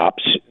those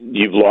stops,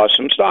 you've lost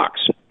some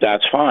stocks.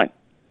 That's fine.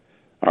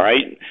 All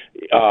right?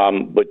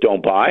 But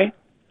don't buy.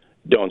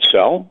 Don't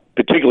sell.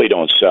 Particularly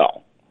don't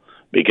sell.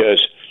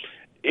 Because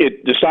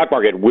the stock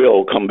market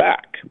will come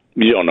back.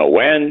 You don't know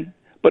when,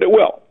 but it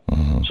will.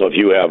 Mm-hmm. So if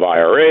you have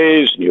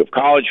IRAs and you have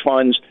college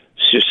funds,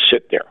 just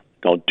sit there.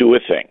 Don't do a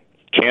thing.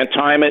 Can't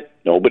time it.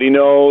 Nobody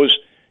knows.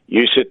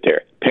 You sit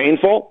there.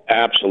 Painful?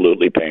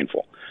 Absolutely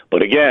painful.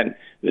 But again,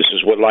 this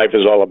is what life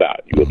is all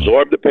about. You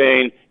absorb the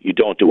pain. You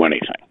don't do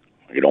anything.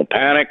 You don't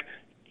panic.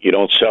 You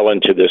don't sell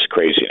into this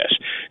craziness.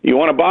 You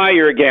want to buy,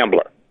 you're a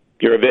gambler.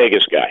 You're a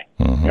Vegas guy.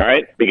 Mm-hmm. All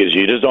right? Because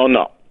you just don't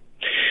know.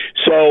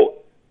 So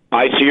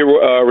I see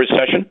a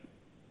recession,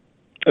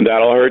 and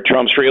that'll hurt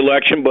Trump's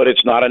reelection, but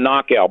it's not a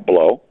knockout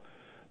blow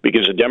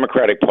because the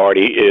Democratic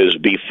Party is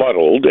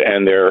befuddled,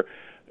 and their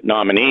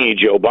nominee,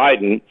 Joe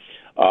Biden,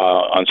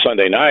 on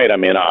Sunday night, I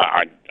mean,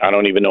 I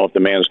don't even know if the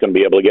man's going to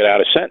be able to get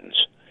out a sentence.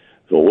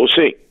 So we'll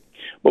see.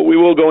 But we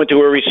will go into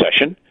a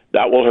recession.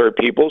 That will hurt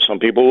people. Some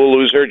people will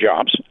lose their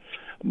jobs.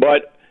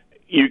 But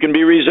you can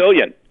be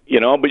resilient,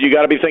 but you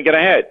got to be thinking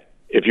ahead.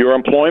 If your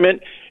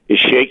employment is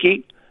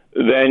shaky,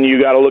 then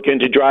you got to look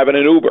into driving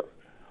an Uber,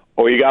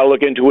 or you got to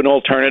look into an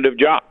alternative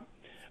job.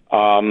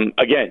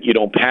 Again, you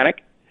don't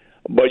panic,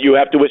 but you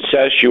have to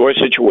assess your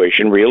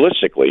situation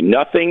realistically.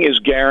 Nothing is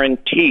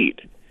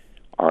guaranteed,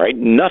 all right?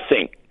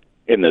 Nothing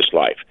in this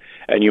life.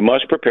 And you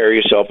must prepare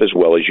yourself as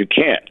well as you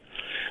can.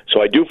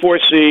 So I do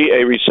foresee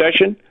a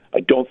recession.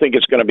 I don't think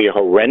it's going to be a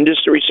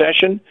horrendous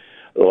recession.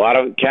 A lot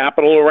of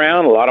capital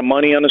around, a lot of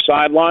money on the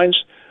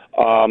sidelines.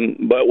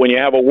 But when you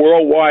have a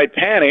worldwide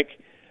panic,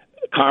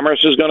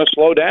 commerce is going to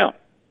slow down,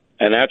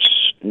 and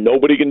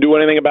nobody can do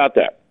anything about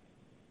that.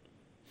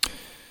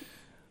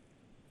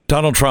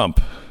 Donald Trump,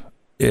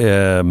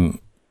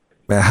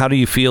 how do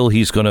you feel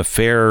he's going to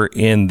fare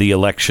in the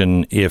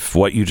election if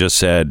what you just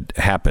said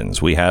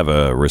happens? We have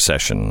a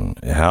recession.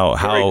 How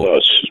very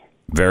close?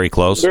 Very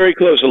close. Very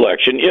close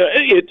election. Yeah,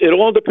 it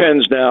all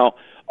depends now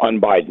on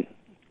Biden,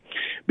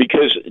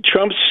 because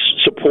Trump's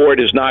support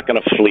is not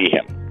going to flee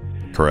him.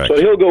 Correct.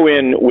 So he'll go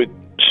in with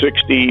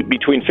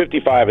between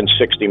 55 and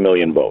 60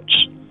 million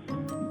votes.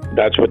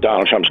 That's what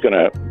Donald Trump's going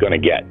to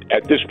get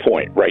at this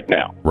point right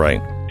now.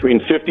 Right. Between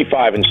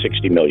 55 and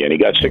 60 million. He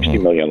got 60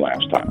 million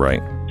last time.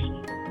 Right.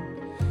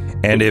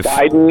 And if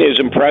Biden is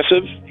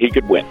impressive, he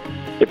could win.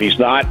 If he's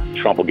not,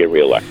 Trump will get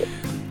reelected.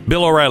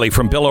 Bill O'Reilly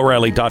from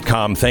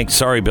BillO'Reilly.com. Thanks.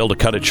 Sorry, Bill, to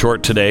cut it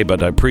short today,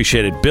 but I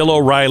appreciate it.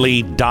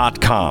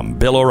 BillO'Reilly.com.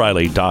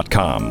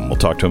 BillO'Reilly.com. We'll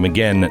talk to him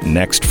again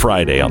next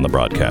Friday on the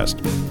broadcast.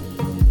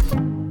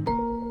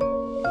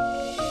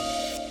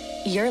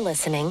 You're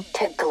listening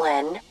to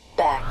Glenn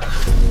Beck.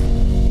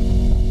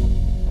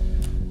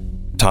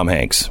 Tom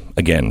Hanks,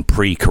 again,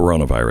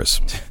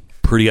 pre-coronavirus.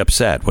 Pretty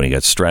upset when he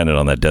got stranded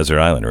on that desert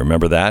island.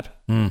 Remember that?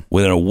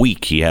 Within a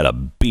week, he had a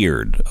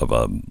beard of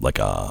a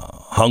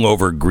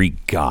hungover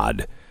Greek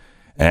god.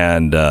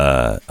 And,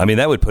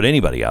 that would put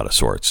anybody out of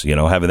sorts,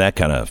 having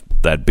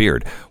that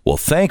beard. Well,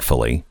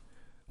 thankfully,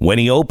 when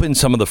he opened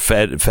some of the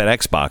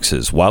FedEx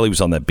boxes while he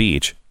was on that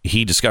beach,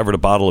 he discovered a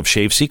bottle of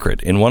Shave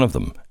Secret in one of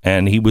them,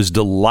 and he was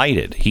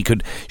delighted. He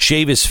could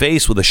shave his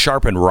face with a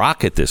sharpened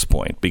rock at this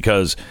point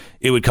because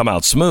it would come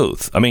out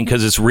smooth. I mean,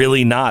 because it's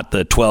really not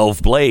the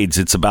 12 blades.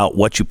 It's about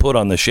what you put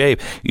on the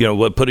shave,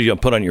 what you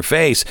put on your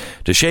face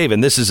to shave.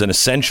 And this is an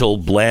essential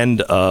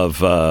blend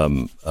of,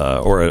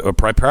 or a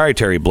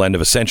proprietary blend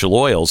of essential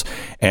oils.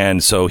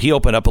 And so he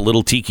opened up a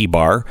little tiki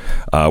bar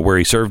where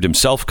he served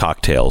himself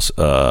cocktails.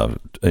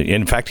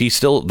 In fact, he's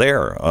still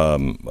there,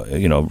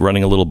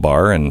 running a little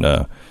bar and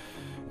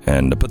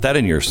put that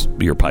in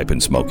your pipe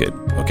and smoke it.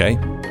 Okay.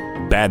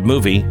 Bad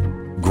movie,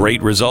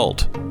 Great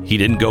result. He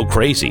didn't go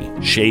crazy.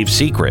 Shave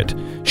Secret.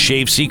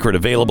 Shave Secret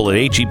available at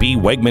H-E-B,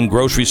 Wegman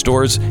grocery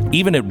stores,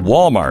 even at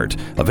Walmart.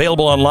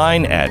 Available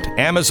online at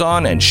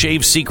Amazon and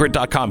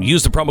shavesecret.com.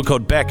 Use the promo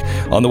code Beck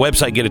on the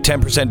website. Get a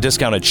 10%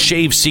 discount at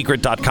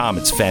shavesecret.com.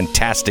 It's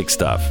fantastic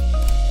stuff.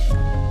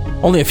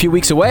 Only a few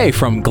weeks away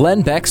from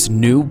Glenn Beck's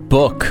new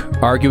book,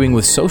 Arguing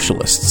with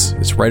Socialists.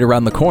 It's right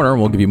around the corner.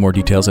 We'll give you more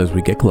details as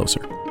we get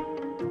closer.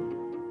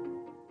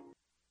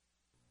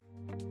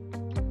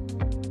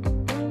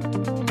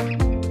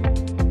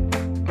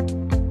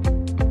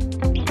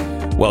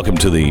 Welcome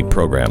to the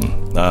program.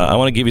 I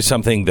want to give you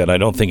something that I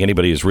don't think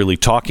anybody is really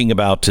talking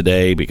about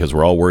today because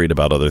we're all worried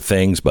about other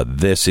things, but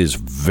this is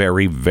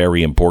very,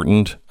 very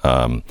important.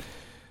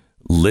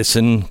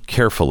 Listen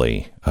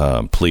carefully,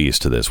 please,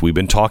 to this. We've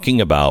been talking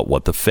about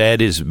what the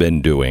Fed has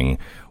been doing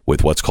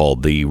with what's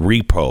called the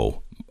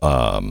repo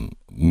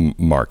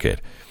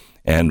market.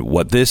 And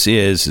what this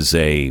is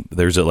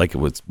there's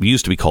what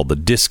used to be called the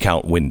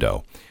discount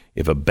window.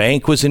 If a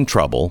bank was in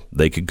trouble,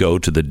 they could go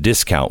to the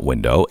discount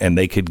window and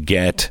they could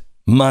get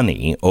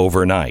money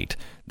overnight.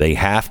 They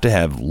have to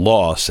have,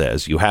 law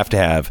says you have to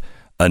have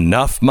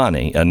enough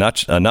money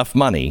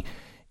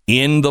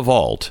in the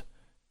vault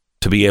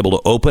to be able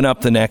to open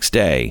up the next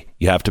day.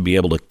 You have to be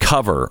able to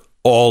cover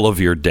all of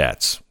your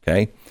debts.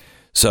 Okay.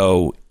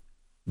 So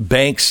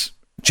banks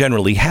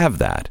generally have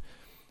that.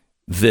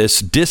 This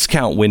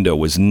discount window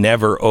was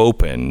never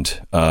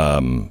opened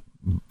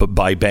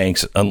by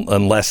banks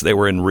unless they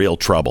were in real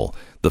trouble.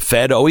 The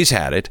Fed always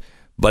had it,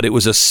 but it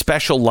was a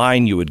special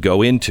line you would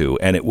go into,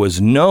 and it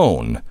was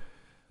known.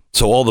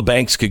 So all the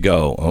banks could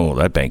go, oh,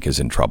 that bank is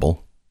in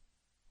trouble.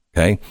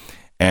 Okay.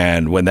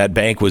 And when that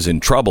bank was in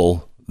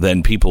trouble,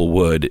 then people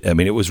would,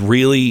 it was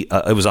really,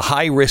 it was a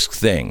high risk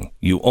thing.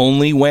 You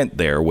only went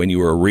there when you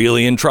were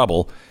really in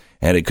trouble,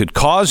 and it could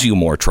cause you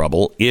more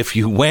trouble if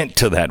you went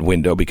to that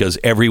window because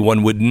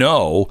everyone would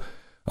know,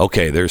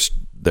 okay, there's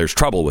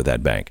trouble with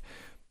that bank.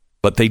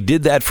 But they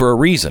did that for a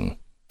reason,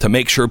 to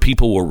make sure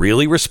people were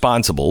really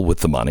responsible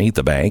with the money,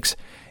 the banks,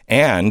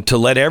 and to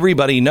let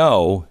everybody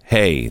know,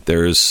 hey,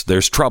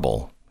 there's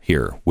trouble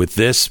here with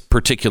this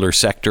particular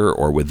sector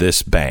or with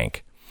this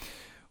bank.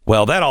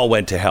 Well, that all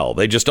went to hell.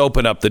 They just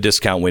open up the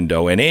discount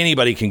window and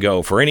anybody can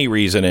go for any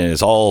reason and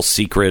it's all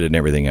secret and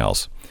everything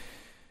else.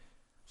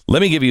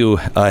 Let me give you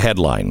a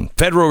headline.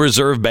 Federal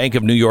Reserve Bank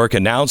of New York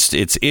announced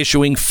it's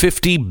issuing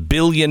 $50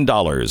 billion,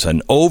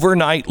 an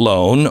overnight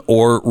loan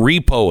or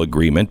repo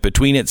agreement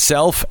between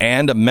itself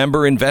and a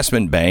member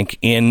investment bank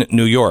in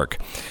New York.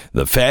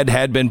 The Fed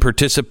had been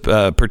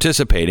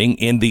participating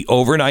in the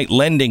overnight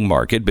lending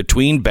market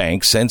between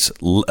banks since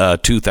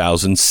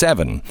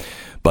 2007.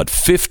 But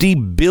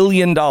 $50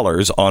 billion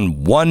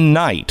on one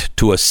night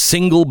to a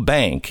single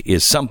bank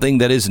is something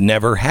that has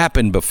never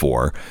happened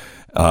before.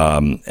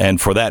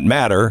 And for that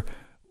matter,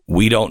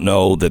 we don't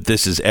know that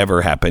this has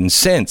ever happened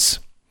since.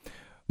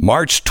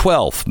 March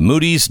 12th,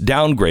 Moody's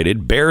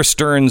downgraded Bear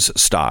Stearns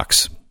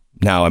stocks.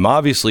 Now, I'm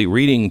obviously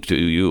reading to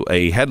you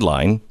a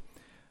headline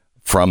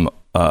from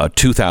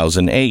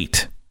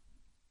 2008.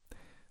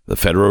 The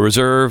Federal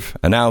Reserve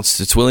announced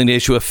it's willing to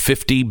issue a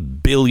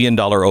 $50 billion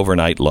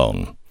overnight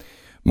loan.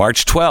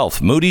 March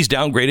 12th, Moody's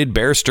downgraded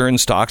Bear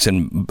Stearns stocks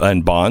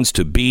and bonds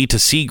to B to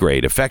C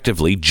grade,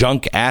 effectively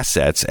junk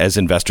assets as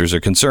investors are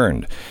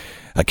concerned.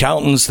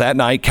 Accountants that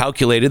night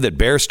calculated that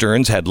Bear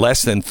Stearns had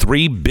less than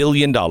 $3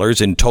 billion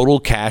in total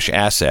cash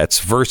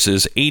assets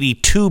versus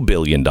 $82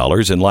 billion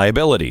in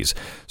liabilities.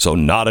 So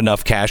not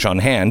enough cash on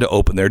hand to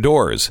open their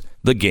doors.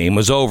 The game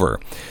was over.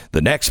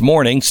 The next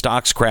morning,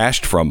 stocks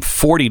crashed from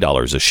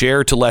 $40 a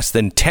share to less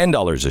than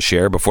 $10 a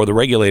share before the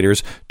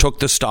regulators took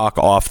the stock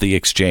off the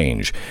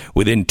exchange.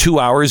 Within 2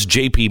 hours,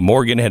 J.P.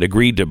 Morgan had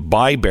agreed to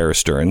buy Bear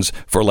Stearns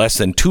for less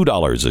than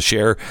 $2 a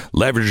share,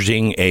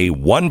 leveraging a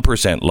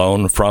 1%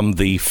 loan from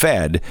the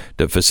Fed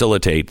to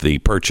facilitate the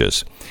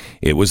purchase.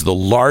 It was the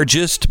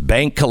largest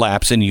bank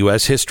collapse in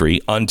U.S.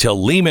 history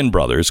until Lehman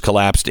Brothers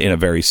collapsed in a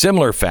very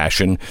similar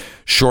fashion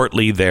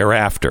shortly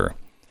thereafter.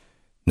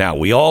 Now,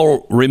 we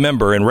all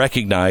remember and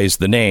recognize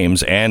the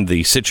names and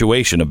the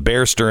situation of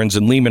Bear Stearns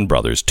and Lehman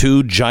Brothers,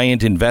 two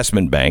giant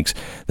investment banks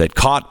that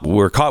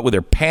were caught with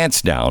their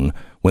pants down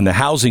when the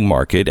housing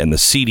market and the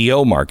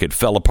CDO market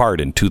fell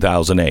apart in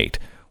 2008.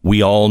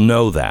 We all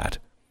know that.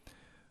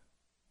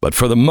 But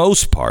for the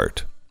most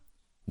part,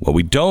 what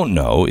we don't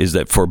know is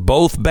that for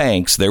both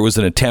banks, there was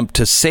an attempt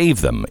to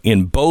save them.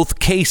 In both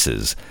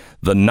cases,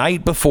 the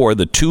night before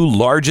the two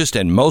largest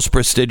and most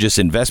prestigious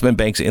investment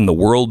banks in the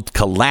world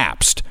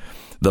collapsed,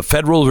 the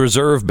Federal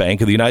Reserve Bank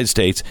of the United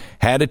States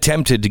had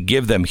attempted to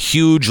give them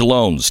huge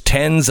loans,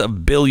 tens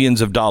of billions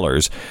of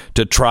dollars,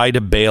 to try to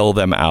bail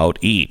them out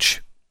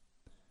each.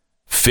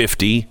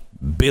 $50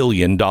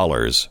 billion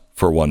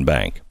for one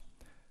bank.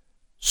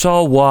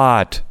 So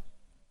what?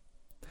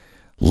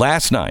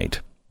 Last night,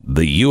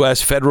 the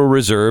U.S. Federal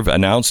Reserve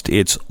announced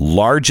its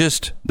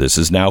largest, this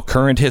is now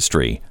current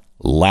history,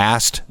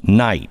 last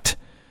night,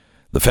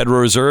 The Federal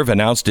Reserve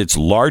announced its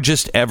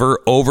largest ever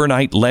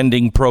overnight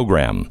lending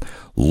program,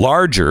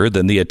 larger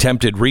than the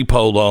attempted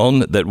repo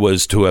loan that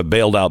was to have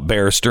bailed out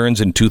Bear Stearns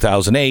in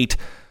 2008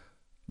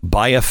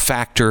 by a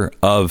factor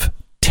of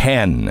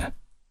 10.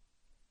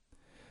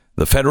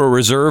 The Federal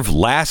Reserve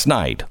last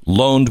night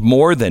loaned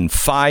more than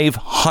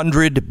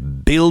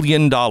 $500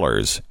 billion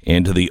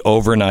into the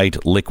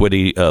overnight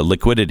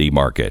liquidity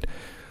market.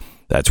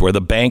 That's where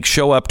the banks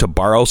show up to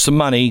borrow some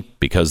money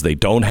because they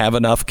don't have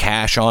enough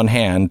cash on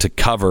hand to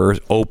cover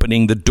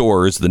opening the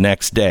doors the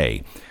next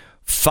day.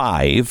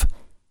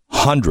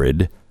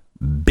 $500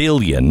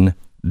 billion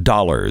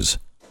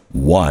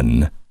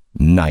one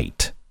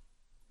night.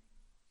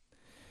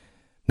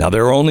 Now,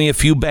 there are only a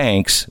few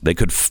banks that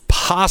could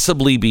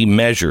possibly be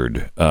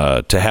measured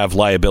to have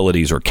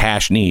liabilities or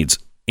cash needs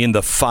in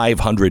the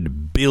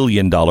 $500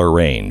 billion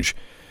range.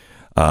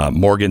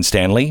 Morgan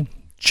Stanley,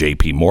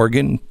 J.P.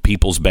 Morgan,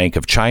 People's Bank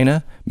of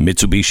China,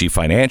 Mitsubishi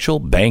Financial,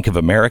 Bank of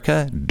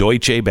America,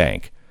 Deutsche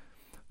Bank.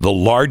 The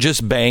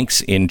largest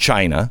banks in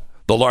China,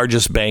 the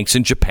largest banks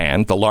in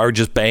Japan, the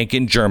largest bank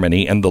in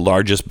Germany, and the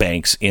largest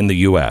banks in the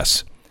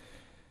U.S.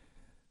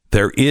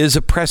 There is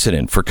a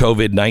precedent for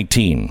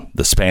COVID-19,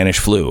 the Spanish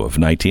flu of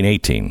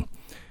 1918.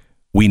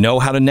 We know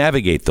how to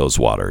navigate those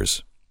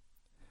waters.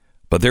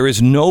 But there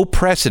is no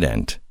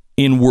precedent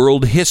in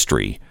world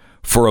history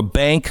for a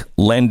bank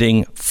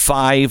lending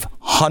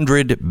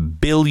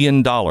 $500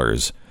 billion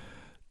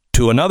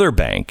to another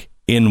bank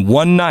in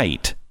one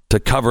night to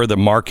cover the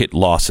market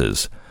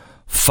losses.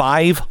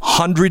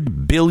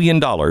 $500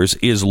 billion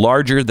is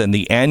larger than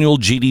the annual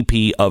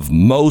GDP of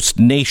most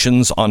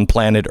nations on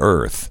planet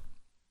Earth.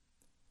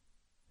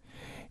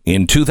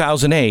 In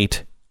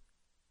 2008,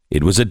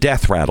 it was a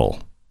death rattle.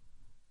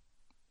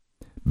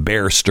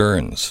 Bear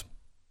Stearns.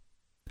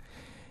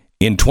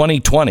 In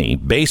 2020,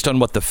 based on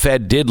what the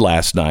Fed did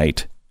last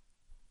night,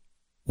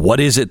 what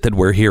is it that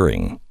we're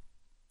hearing?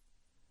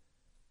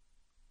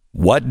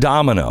 What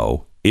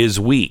domino is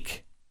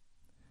weak?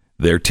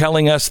 They're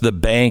telling us the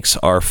banks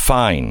are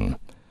fine.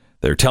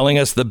 They're telling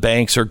us the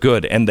banks are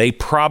good, and they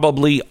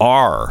probably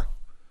are.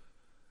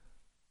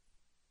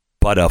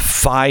 But a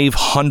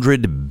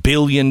 $500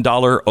 billion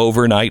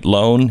overnight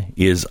loan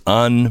is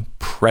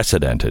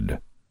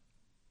unprecedented.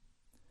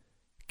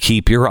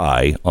 Keep your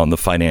eye on the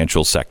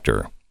financial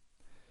sector.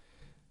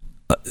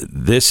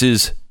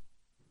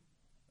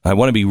 I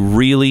want to be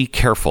really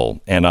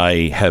careful, and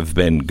I have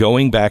been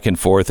going back and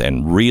forth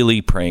and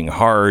really praying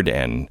hard,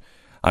 and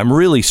I'm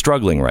really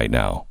struggling right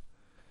now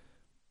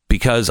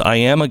because I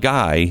am a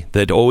guy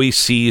that always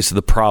sees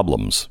the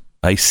problems.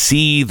 I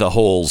see the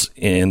holes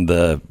in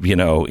the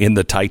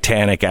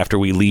Titanic after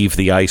we leave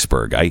the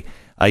iceberg.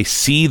 I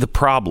see the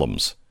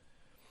problems,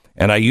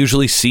 and I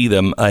usually see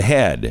them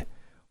ahead.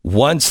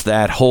 Once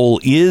that hole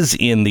is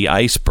in the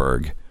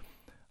iceberg,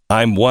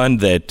 I'm one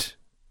that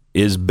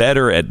is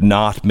better at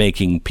not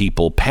making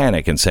people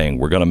panic and saying,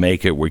 we're going to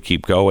make it, we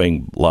keep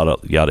going,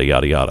 yada,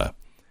 yada, yada.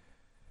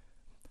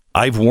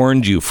 I've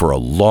warned you for a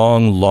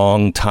long,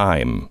 long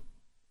time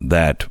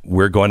that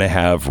we're going to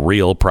have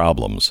real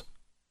problems.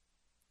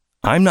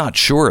 I'm not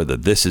sure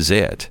that this is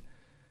it.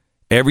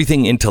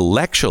 Everything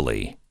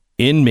intellectually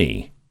in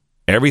me,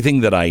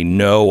 everything that I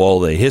know, all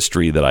the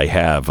history that I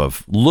have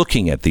of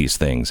looking at these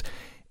things,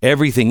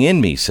 everything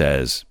in me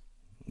says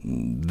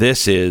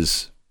this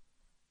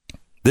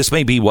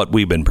may be what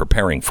we've been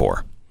preparing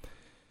for.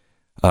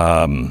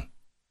 But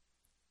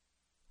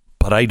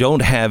I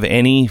don't have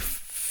any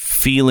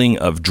feeling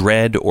of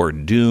dread or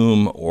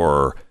doom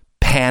or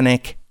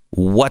panic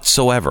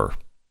whatsoever.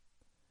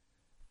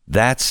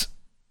 That's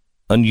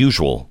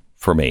unusual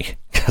for me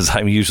because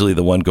I'm usually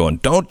the one going,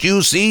 don't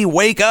you see?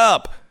 Wake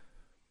up.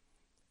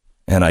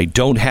 And I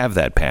don't have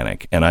that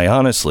panic. And I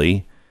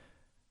honestly,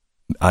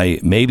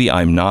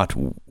 I'm not,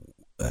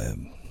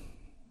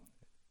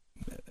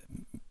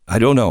 I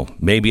don't know.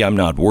 Maybe I'm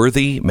not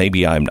worthy.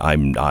 Maybe I'm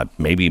not,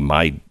 maybe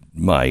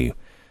my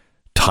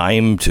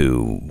time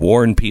to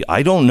warn people.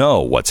 I don't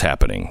know what's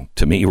happening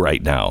to me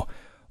right now.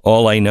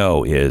 All I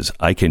know is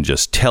I can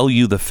just tell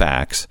you the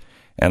facts,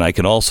 and I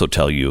can also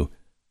tell you,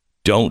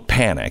 don't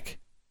panic,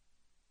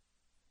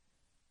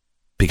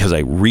 because I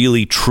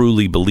really,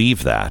 truly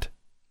believe that.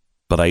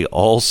 But I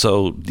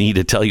also need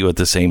to tell you at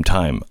the same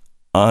time,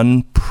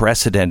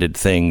 unprecedented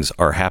things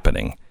are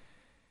happening,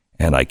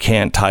 and I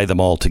can't tie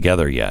them all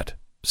together yet.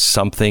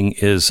 Something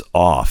is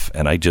off,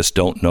 and I just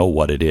don't know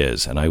what it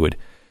is. And I would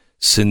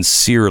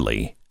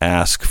sincerely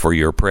ask for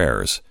your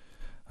prayers.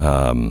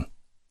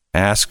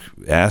 Ask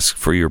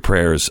for your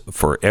prayers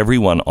for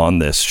everyone on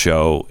this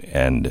show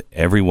and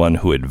everyone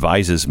who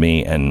advises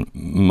me, and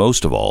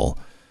most of all,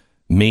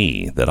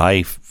 me, that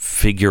I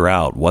figure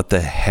out what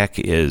the heck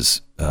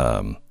is,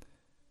 that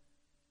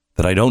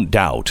I don't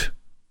doubt,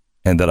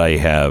 and that I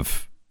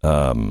have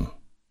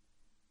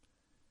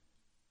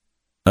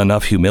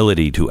enough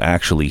humility to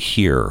actually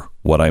hear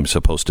what I'm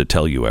supposed to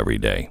tell you every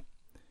day.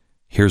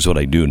 Here's what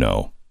I do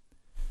know.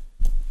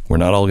 We're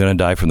not all going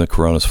to die from the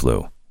corona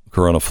flu.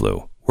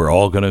 We're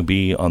all going to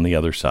be on the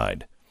other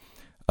side.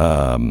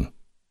 But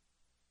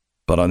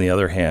But on the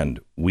other hand,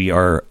 we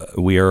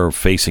are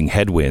facing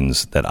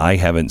headwinds that I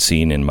haven't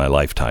seen in my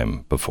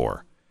lifetime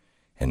before.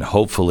 And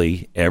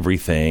hopefully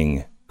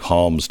everything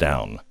calms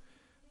down.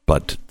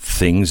 But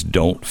things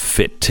don't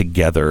fit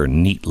together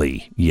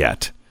neatly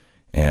yet.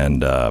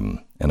 And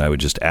I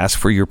would just ask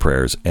for your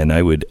prayers, and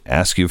I would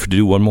ask you to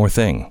do one more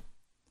thing.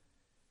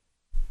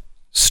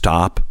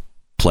 Stop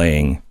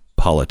playing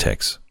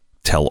politics.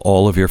 Tell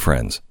all of your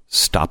friends,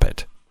 stop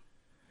it.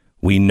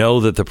 We know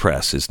that the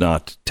press is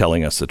not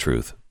telling us the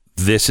truth.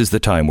 This is the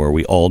time where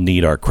we all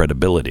need our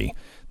credibility.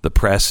 The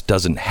press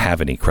doesn't have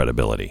any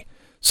credibility.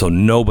 So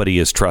nobody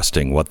is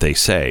trusting what they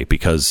say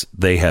because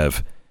they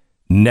have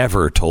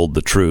never told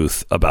the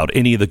truth about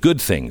any of the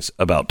good things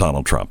about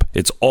Donald Trump.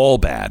 It's all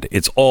bad.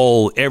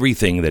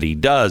 Everything that he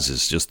does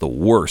is just the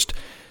worst.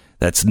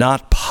 That's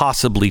not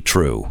possibly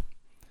true.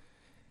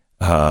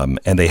 And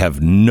they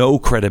have no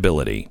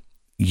credibility.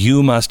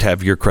 You must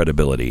have your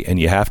credibility, and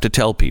you have to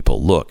tell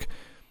people, look,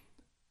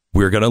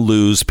 we're going to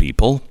lose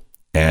people.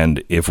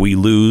 And if we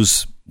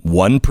lose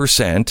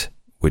 1%,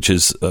 which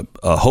is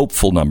a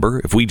hopeful number,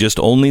 if we just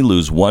only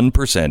lose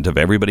 1% of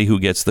everybody who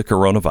gets the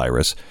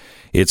coronavirus,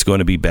 it's going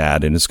to be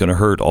bad and it's going to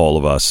hurt all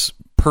of us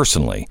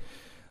personally.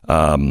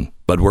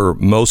 But we're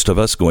most of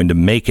us going to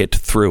make it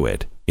through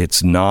it.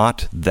 It's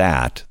not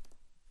that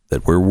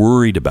we're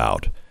worried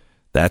about.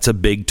 That's a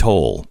big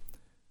toll.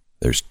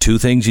 There's two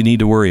things you need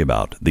to worry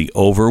about. The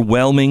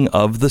overwhelming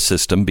of the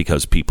system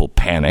because people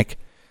panic,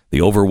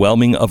 the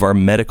overwhelming of our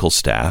medical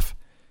staff.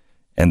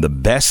 And the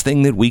best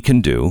thing that we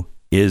can do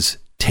is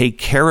take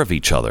care of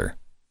each other.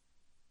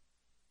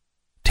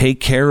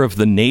 Take care of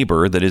the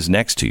neighbor that is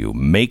next to you.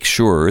 Make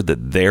sure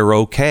that they're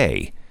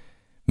okay.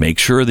 Make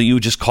sure that you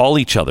just call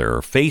each other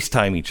or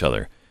FaceTime each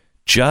other.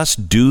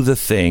 Just do the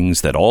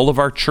things that all of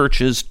our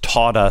churches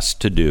taught us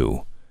to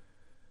do.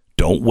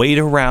 Don't wait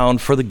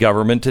around for the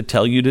government to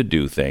tell you to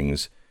do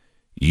things.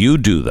 You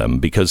do them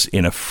because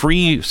in a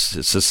free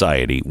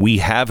society, we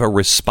have a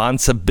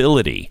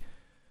responsibility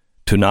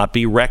to not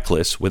be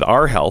reckless with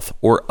our health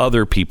or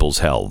other people's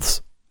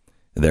healths.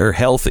 Their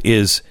health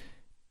is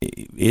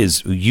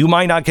you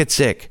might not get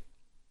sick,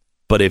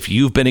 but if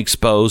you've been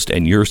exposed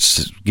and you're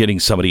getting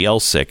somebody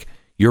else sick,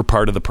 you're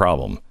part of the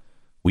problem.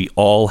 We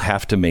all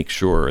have to make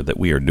sure that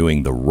we are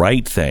doing the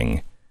right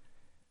thing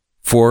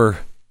for,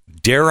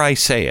 dare I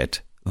say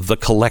it, the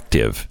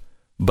collective,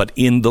 but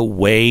in the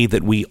way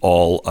that we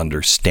all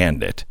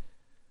understand it.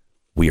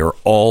 We are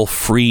all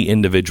free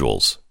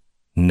individuals.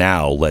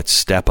 Now let's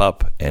step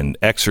up and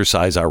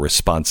exercise our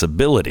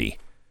responsibility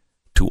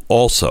to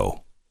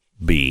also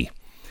be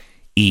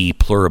e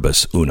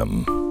pluribus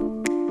unum.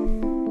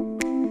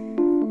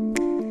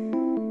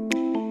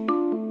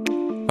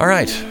 All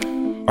right,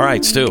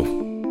 Stu.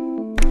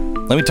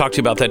 Let me talk to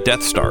you about that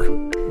Death Star.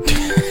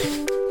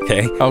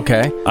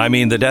 Okay. I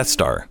mean, the Death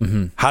Star.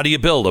 Mm-hmm. How do you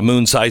build a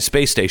moon-sized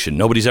space station?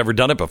 Nobody's ever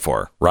done it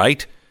before,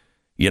 right?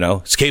 You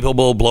know, it's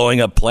capable of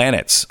blowing up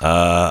planets.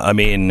 How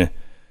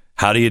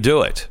do you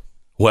do it?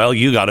 Well,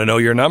 you got to know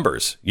your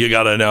numbers. You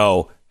got to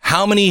know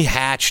how many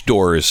hatch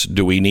doors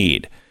do we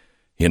need?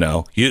 You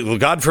know,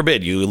 God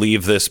forbid you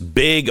leave this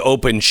big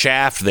open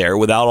shaft there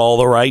without all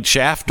the right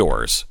shaft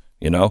doors,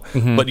 you know,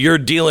 but you're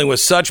dealing with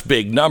such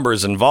big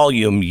numbers and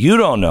volume. You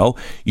don't know.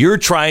 You're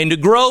trying to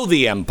grow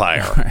the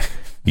empire.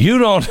 You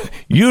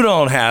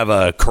don't have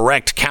a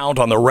correct count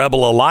on the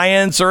Rebel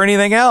Alliance or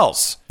anything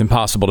else.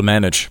 Impossible to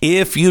manage.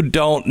 If you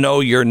don't know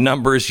your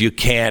numbers, you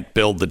can't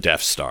build the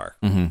Death Star.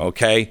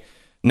 Okay.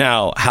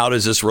 Now, how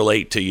does this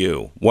relate to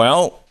you?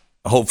 Well,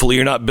 hopefully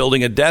you're not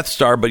building a Death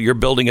Star, but you're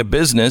building a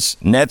business.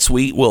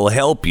 NetSuite will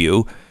help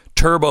you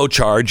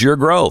turbocharge your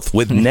growth.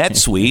 With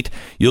NetSuite,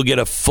 you'll get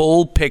a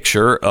full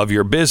picture of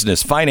your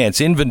business, finance,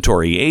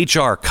 inventory,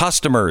 HR,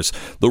 customers,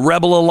 the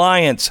Rebel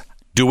Alliance.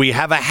 Do we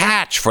have a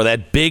hatch for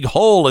that big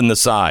hole in the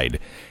side?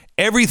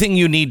 Everything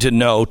you need to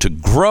know to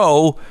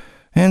grow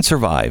and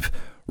survive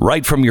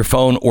right from your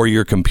phone or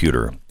your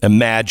computer.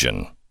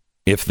 Imagine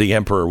if the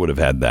emperor would have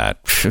had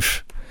that.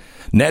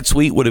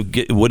 NetSuite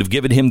would have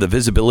given him the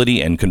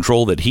visibility and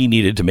control that he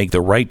needed to make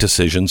the right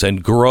decisions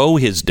and grow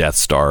his Death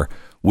Star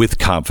with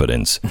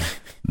confidence.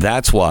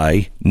 That's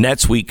why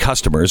NetSuite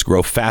customers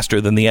grow faster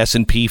than the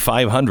S&P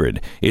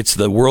 500. It's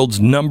the world's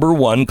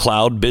 #1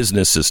 cloud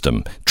business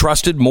system,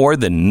 trusted more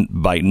than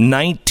by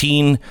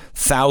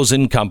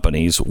 19,000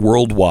 companies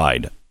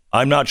worldwide.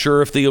 I'm not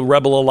sure if the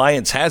Rebel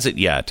Alliance has it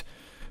yet,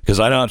 because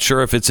I'm not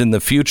sure if it's in the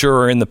future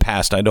or in the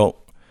past. I don't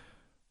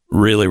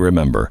really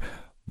remember.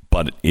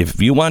 But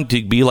if you want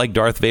to be like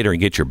Darth Vader and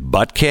get your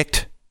butt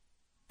kicked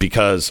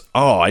because,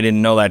 I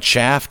didn't know that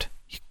shaft,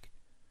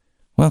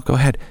 well, go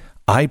ahead.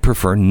 I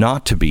prefer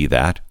not to be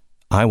that.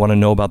 I want to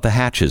know about the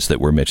hatches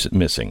that we're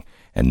missing.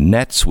 And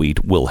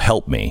NetSuite will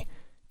help me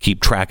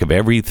keep track of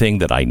everything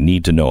that I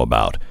need to know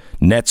about.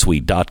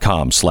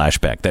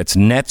 netsuite.com/Beck. That's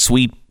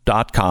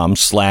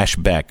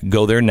netsuite.com/Beck.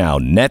 Go there now.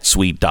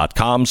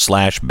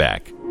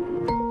 netsuite.com/Beck.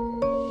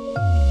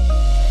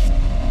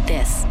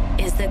 This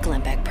is the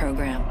Glenn Beck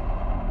Program.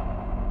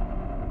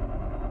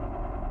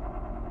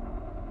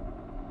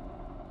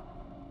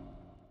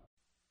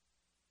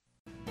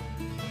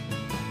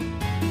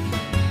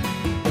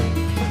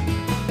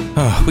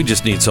 We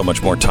just need so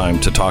much more time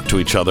to talk to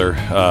each other.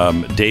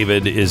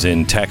 David is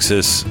in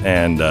Texas,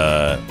 and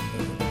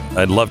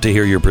I'd love to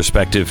hear your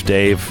perspective,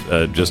 Dave,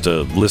 just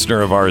a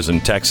listener of ours in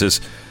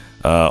Texas,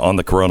 on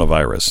the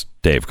coronavirus.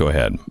 Dave, go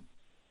ahead.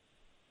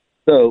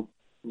 So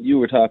you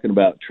were talking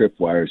about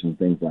tripwires and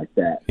things like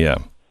that. Yeah.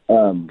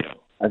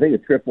 I think a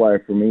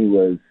tripwire for me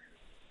was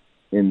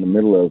in the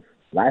middle of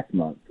last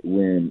month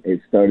when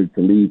it started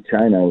to leave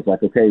China. I was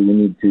like, okay, we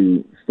need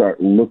to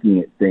start looking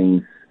at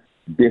things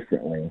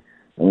differently,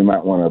 and we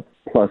might want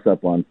to plus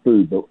up on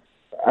food. But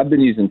I've been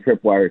using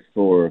tripwires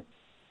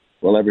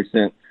ever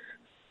since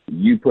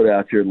you put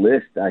out your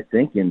list, I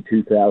think in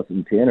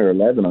 2010 or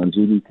 11 on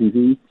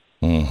GDTV.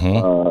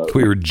 Mm-hmm.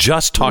 We were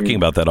just talking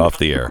about that off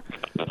the air.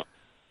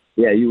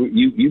 Yeah,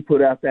 you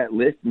put out that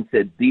list and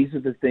said, these are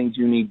the things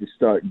you need to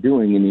start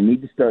doing, and you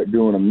need to start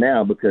doing them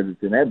now because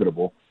it's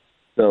inevitable.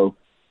 So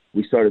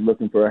we started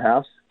looking for a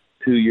house.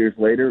 2 years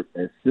later,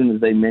 as soon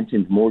as they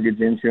mentioned mortgage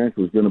insurance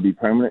was going to be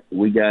permanent,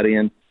 we got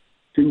in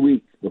 2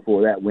 weeks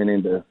before that went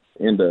into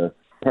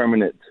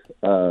permanent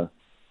on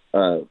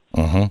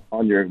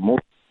your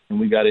mortgage, and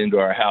we got into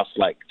our house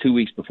like 2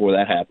 weeks before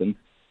that happened.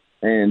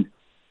 And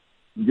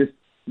just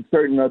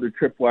certain other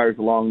tripwires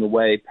along the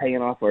way,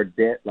 paying off our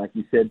debt like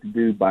you said to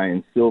do,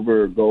 buying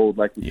silver or gold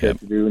like you said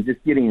to do, and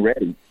just getting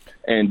ready.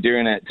 And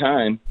during that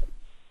time,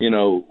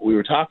 we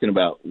were talking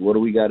about what do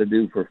we got to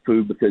do for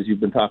food, because you've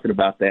been talking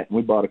about that. And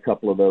we bought a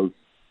couple of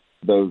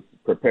those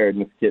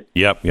preparedness kits.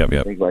 Yep.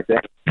 Things like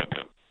that.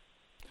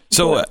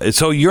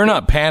 So you're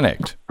not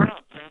panicked?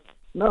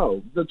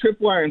 No. The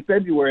tripwire in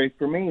February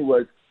for me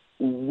was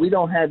we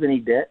don't have any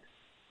debt.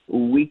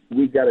 We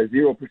got a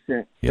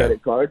 0%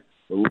 credit card.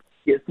 So we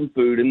get some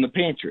food in the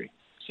pantry.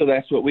 So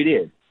that's what we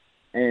did.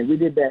 And we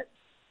did that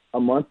a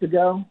month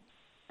ago.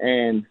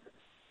 And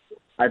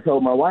I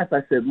told my wife,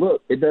 I said,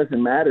 look, it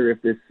doesn't matter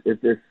if this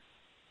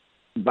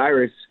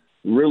virus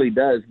really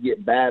does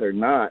get bad or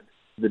not.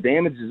 The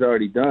damage is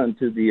already done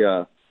to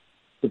the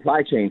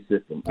supply chain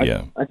system. I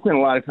spent a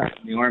lot of time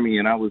in the Army,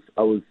 and I was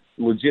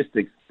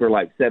logistics for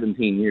like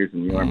 17 years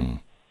in the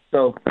Army.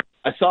 So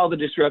I saw the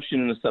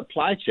disruption in the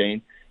supply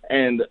chain,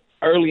 and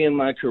early in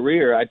my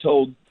career, I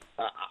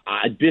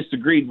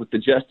disagreed with the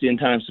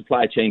just-in-time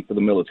supply chain for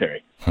the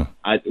military.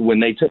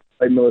 When they took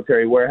away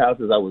military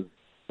warehouses, I was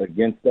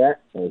against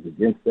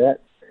that.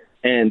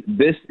 And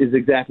this is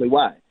exactly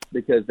why,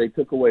 because they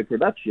took away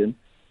production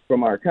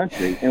from our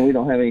country, and we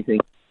don't have anything.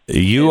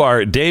 You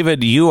are,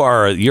 David,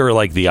 you're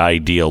like the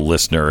ideal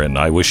listener, and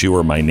I wish you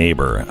were my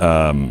neighbor,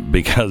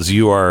 because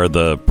you are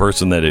the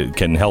person that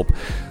can help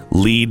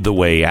lead the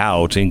way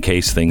out in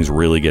case things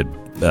really get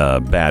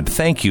bad.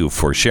 Thank you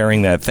for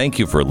sharing that. Thank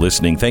you for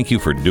listening. Thank you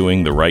for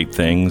doing the right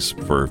things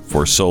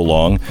for so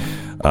long.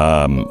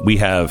 We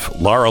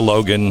have Lara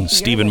Logan,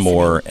 Stephen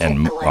Moore,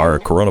 and our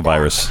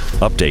coronavirus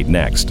update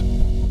next.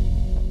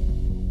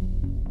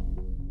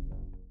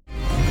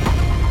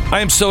 I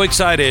am so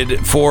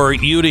excited for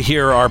you to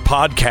hear our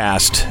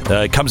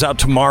podcast. It comes out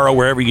tomorrow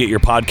wherever you get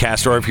your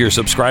podcast, or if you're a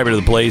subscriber to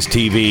the Blaze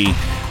TV.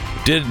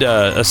 Did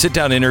a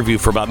sit-down interview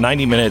for about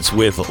 90 minutes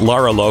with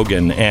Lara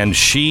Logan, and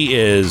she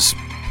is,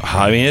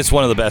 it's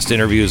one of the best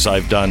interviews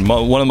I've done.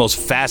 One of the most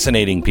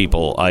fascinating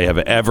people I have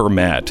ever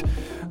met.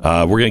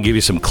 We're going to give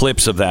you some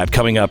clips of that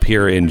coming up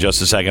here in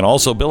just a second.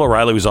 Also, Bill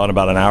O'Reilly was on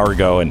about an hour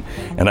ago, and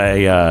I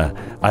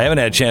haven't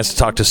had a chance to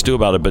talk to Stu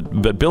about it,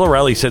 but Bill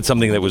O'Reilly said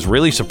something that was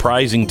really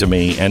surprising to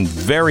me and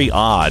very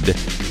odd,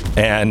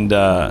 and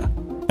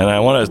I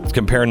want to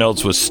compare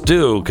notes with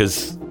Stu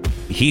because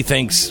he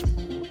thinks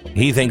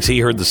he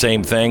heard the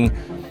same thing,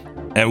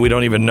 and we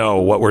don't even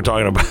know what we're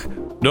talking about.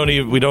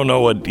 We don't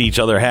know what each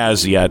other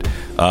has yet,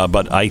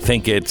 but I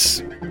think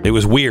it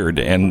was weird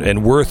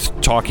and worth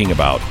talking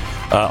about.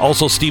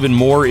 Also, Stephen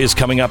Moore is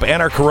coming up,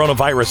 and our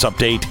coronavirus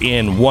update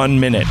in 1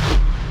 minute.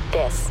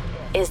 This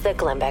is the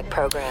Glenn Beck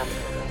Program.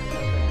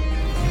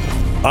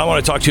 I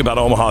want to talk to you about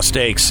Omaha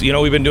Steaks.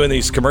 We've been doing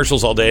these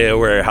commercials all day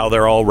where how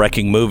they're all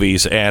wrecking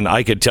movies, and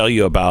I could tell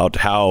you about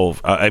how,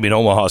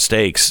 Omaha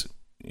Steaks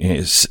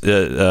is,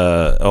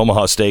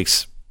 Omaha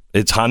Steaks,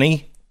 it's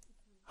honey.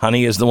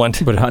 Honey is the one.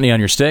 Put honey on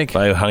your steak.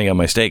 Honey on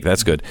my steak.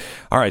 That's good.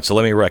 All right, so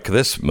let me wreck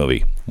this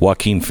movie.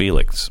 Joaquin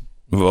Phoenix.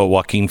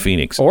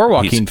 Or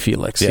Joaquin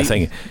Felix.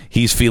 Yeah,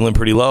 he's feeling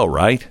pretty low,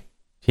 right?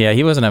 Yeah,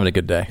 he wasn't having a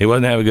good day. He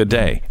wasn't having a good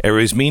day.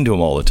 Everybody's mean to him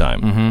all the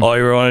time. Mm-hmm. All he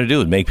ever wanted to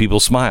do is make people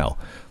smile.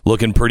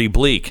 Looking pretty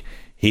bleak.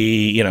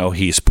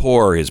 He's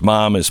poor. His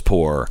mom is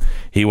poor.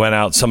 He went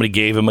out. Somebody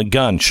gave him a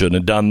gun. Shouldn't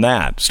have done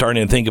that.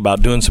 Starting to think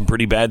about doing some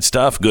pretty bad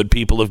stuff. Good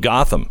people of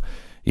Gotham.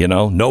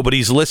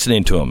 Nobody's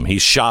listening to him.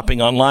 He's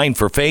shopping online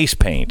for face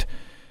paint.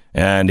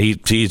 And he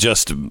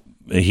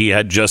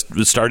had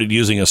just started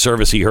using a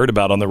service he heard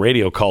about on the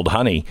radio called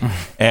Honey,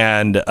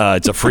 and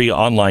it's a free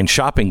online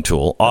shopping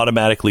tool.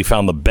 Automatically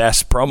found the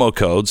best promo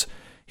codes.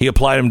 He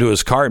applied them to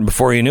his cart, and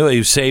before he knew it, he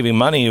was saving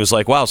money. He was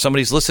like, wow,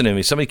 somebody's listening to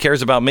me. Somebody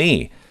cares about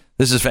me.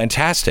 This is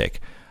fantastic.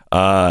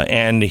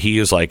 And he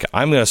was like,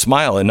 I'm going to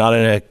smile, and not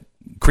in a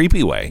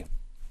creepy way.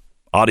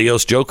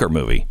 Adios Joker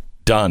movie.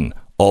 Done.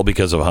 all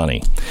because of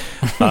honey.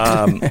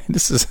 I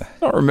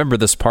don't remember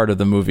this part of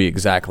the movie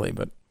exactly,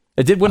 but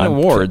it did win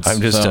awards.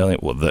 I'm just telling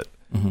you,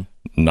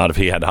 not if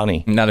he had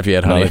honey. Not if he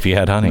had honey. Not if he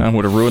had honey. That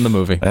would have ruined the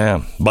movie.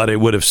 Yeah, but it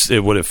would have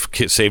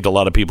saved a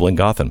lot of people in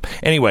Gotham.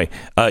 Anyway,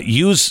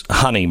 use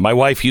honey. My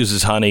wife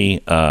uses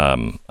honey.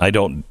 I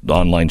don't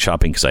online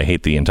shopping because I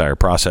hate the entire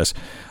process.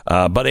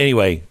 But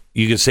anyway,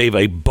 you can save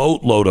a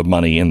boatload of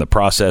money in the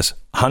process.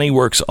 Honey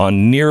works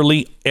on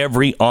nearly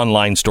every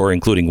online store,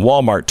 including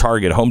Walmart,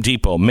 Target, Home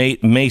Depot,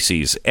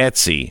 Macy's,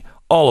 Etsy,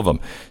 all of them.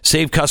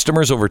 Save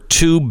customers over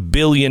 $2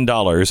 billion,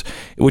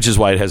 which is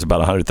why it has about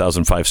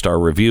 100,000 five-star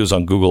reviews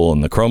on Google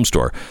and the Chrome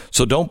store.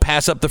 So don't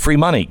pass up the free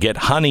money. Get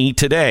honey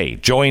today.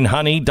 Join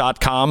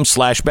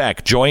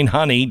honey.com/Beck. Join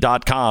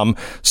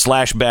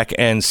honey.com/Beck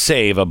and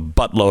save a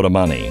buttload of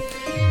money.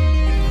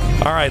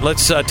 All right,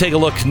 let's take a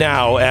look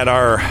now at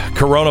our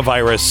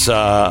coronavirus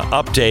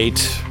update.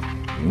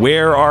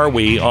 Where are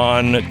we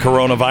on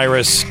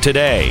coronavirus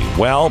today?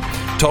 Well,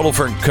 total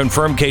for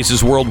confirmed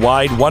cases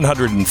worldwide,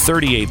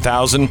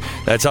 138,000.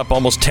 That's up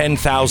almost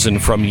 10,000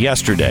 from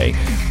yesterday.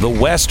 The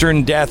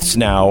Western deaths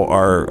now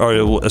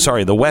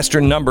the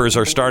Western numbers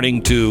are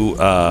starting to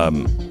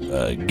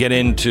get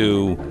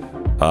into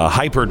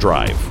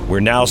hyperdrive. We're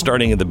now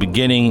starting at the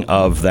beginning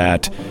of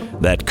that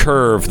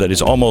curve that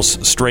is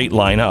almost straight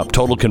line up.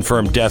 Total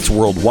confirmed deaths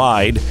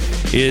worldwide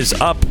is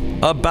up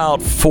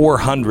about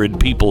 400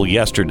 people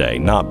yesterday.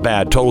 Not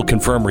bad. Total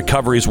confirmed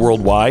recoveries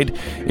worldwide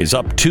is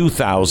up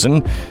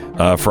 2,000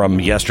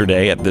 from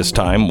yesterday at this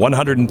time.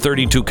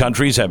 132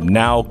 countries have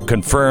now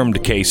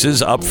confirmed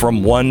cases, up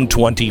from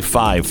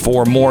 125.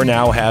 4 more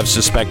now have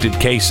suspected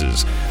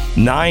cases.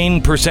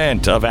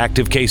 9% of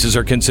active cases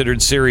are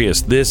considered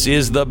serious. This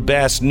is the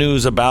best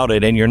news about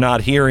it, and you're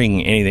not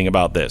hearing anything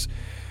about this.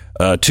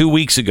 2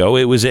 weeks ago,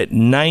 it was at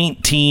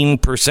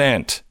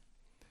 19%.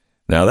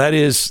 Now, that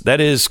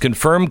is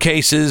confirmed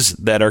cases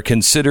that are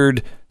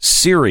considered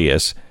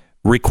serious,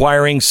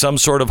 requiring some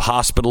sort of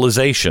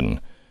hospitalization.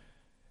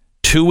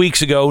 2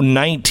 weeks ago,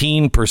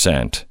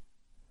 19%.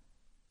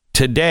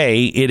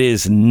 Today, it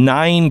is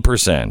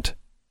 9%.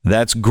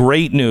 That's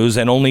great news,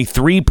 and only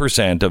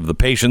 3% of the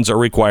patients are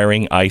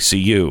requiring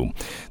ICU.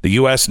 The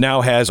U.S.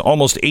 now has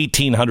almost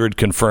 1,800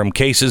 confirmed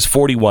cases,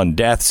 41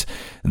 deaths.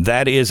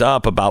 That is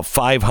up about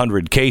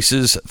 500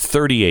 cases,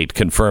 38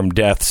 confirmed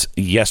deaths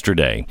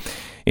yesterday.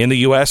 In the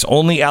U.S.,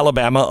 only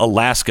Alabama,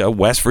 Alaska,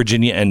 West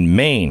Virginia, and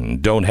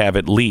Maine don't have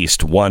at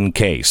least one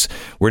case.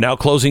 We're now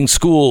closing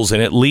schools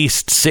in at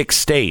least 6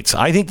 states.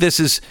 I think this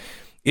is,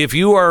 if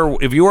you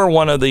are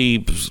one of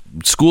the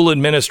school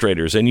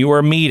administrators and you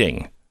are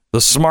meeting,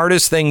 the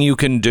smartest thing you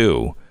can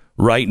do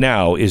right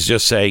now is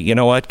just say, you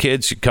know what,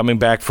 kids, you're coming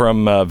back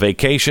from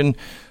vacation,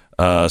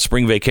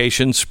 spring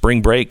vacation,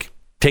 spring break,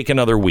 take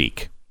another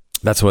week.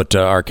 That's what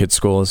our kids'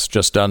 school has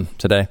just done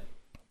today.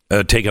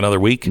 Take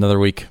another week? Another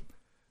week.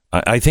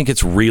 I think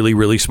it's really,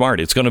 really smart.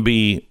 It's going to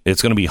be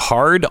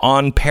hard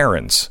on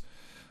parents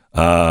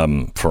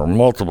for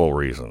multiple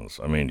reasons.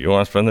 I mean, do you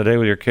want to spend the day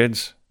with your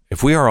kids?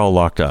 If we are all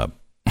locked up,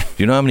 do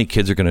you know how many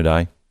kids are going to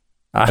die?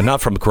 And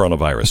not from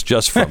coronavirus,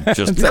 just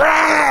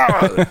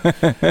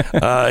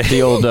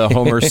the old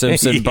Homer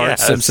Simpson, Bart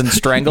Simpson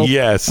strangle.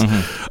 Yes.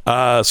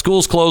 Mm-hmm.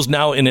 Schools closed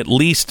now in at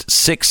least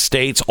 6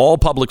 states. All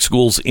public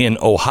schools in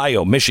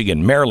Ohio,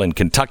 Michigan, Maryland,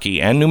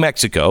 Kentucky, and New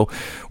Mexico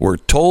were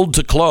told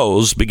to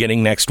close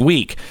beginning next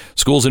week.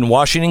 Schools in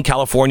Washington,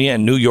 California,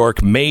 and New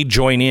York may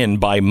join in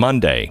by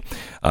Monday.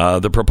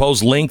 The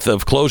proposed length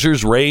of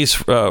closures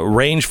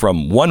range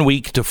from 1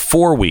 week to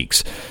 4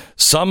 weeks.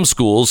 Some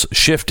schools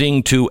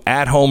shifting to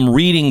at-home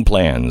reading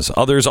plans,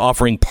 others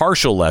offering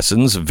partial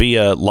lessons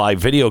via live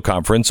video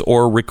conference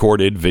or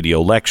recorded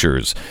video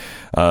lectures.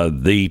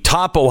 The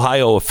top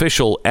Ohio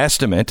official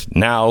estimate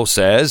now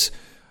says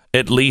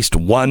at least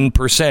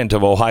 1%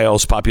 of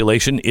Ohio's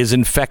population is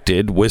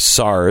infected with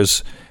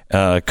SARS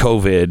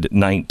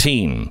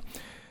COVID-19.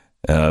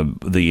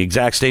 The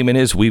exact statement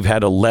is we've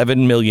had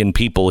 11 million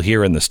people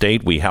here in the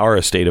state. We are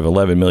a state of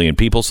 11 million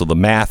people, so the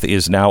math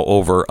is now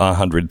over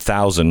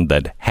 100,000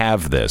 that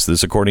have this.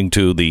 This according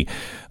to the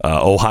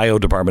Ohio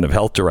Department of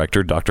Health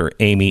Director, Dr.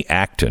 Amy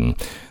Acton.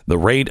 The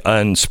rate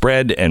on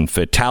spread and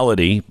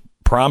fatality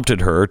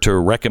prompted her to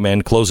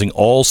recommend closing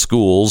all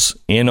schools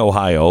in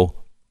Ohio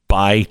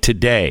by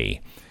today.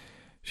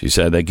 She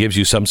said that gives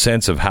you some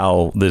sense of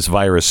how this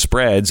virus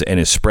spreads and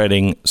is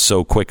spreading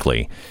so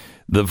quickly.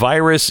 The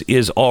virus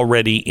is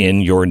already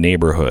in your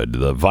neighborhood.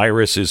 The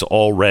virus is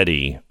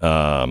already,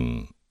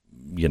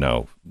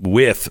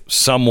 with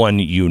someone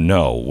you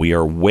know. We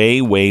are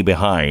way, way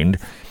behind,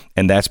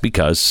 and that's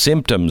because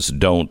symptoms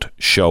don't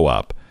show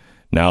up.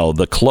 Now,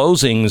 the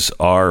closings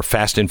are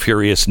Fast and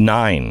Furious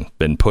 9,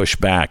 been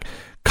pushed back.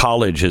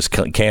 College has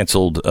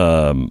canceled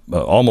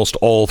almost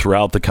all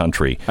throughout the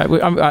country.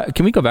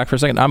 Can we go back for a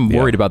second? I'm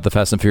worried about the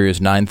Fast and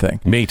Furious 9 thing.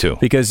 Me too.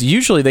 Because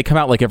usually they come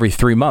out like every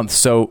 3 months.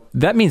 So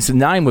that means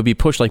 9 would be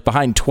pushed like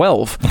behind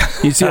 12.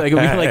 You'd see like it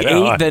would be like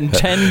 8, then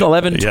 10,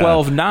 11,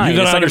 12, 9. You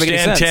don't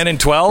understand 10 and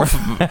 12?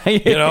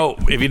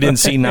 If you didn't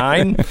see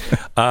 9.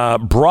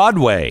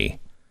 Broadway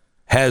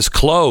has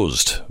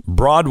closed.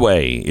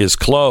 Broadway is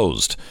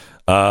closed.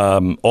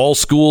 All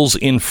schools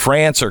in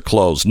France are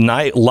closed.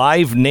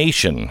 Live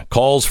Nation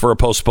calls for a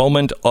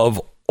postponement of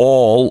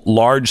all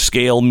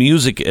large-scale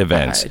music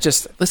events.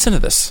 Just listen to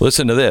this.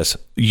 Listen to this.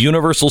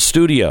 Universal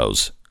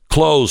Studios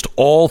closed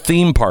all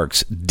theme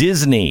parks.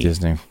 Disney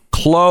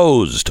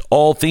closed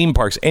all theme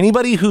parks.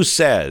 Anybody who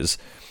says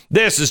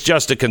this is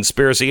just a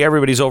conspiracy,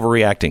 everybody's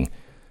overreacting.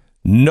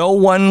 No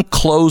one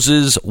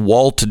closes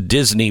Walt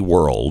Disney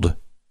World.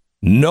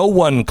 No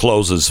one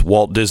closes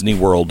Walt Disney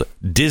World,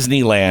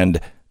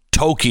 Disneyland,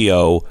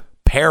 Tokyo,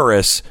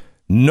 Paris.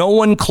 No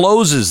one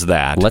closes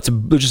that. Let's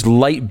just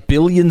light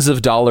billions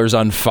of dollars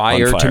on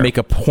fire to make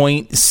a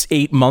point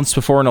 8 months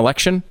before an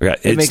election. Yeah,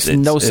 it makes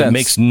no sense. It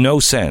makes no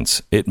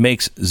sense. It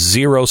makes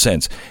zero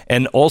sense.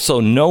 And also,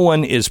 no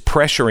one is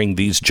pressuring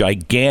these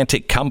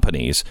gigantic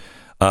companies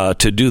to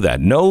do that.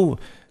 No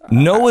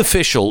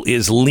official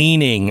is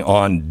leaning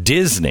on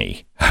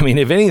Disney. I mean,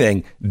 if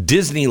anything,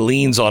 Disney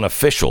leans on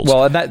officials.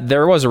 Well,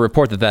 there was a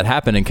report that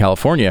happened in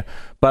California,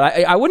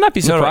 but I would not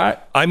be surprised.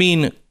 No, I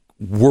mean,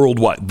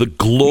 worldwide, the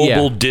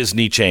global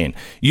Disney chain.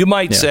 You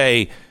might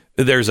say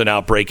there's an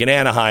outbreak in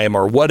Anaheim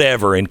or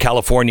whatever in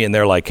California, and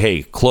they're like,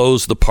 hey,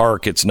 close the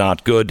park. It's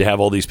not good to have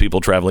all these people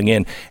traveling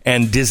in.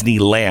 And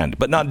Disneyland,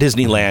 but not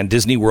Disneyland,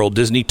 Disney World,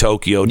 Disney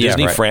Tokyo,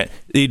 Disney France.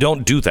 You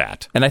don't do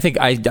that. And I think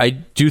I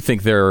do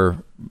think they're,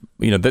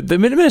 the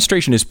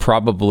administration is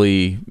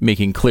probably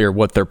making clear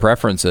what their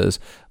preference is.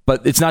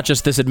 But it's not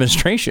just this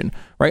administration,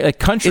 right? Like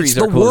countries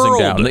are closing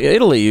down.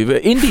 Italy,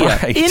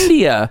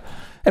 India.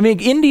 I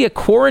mean, India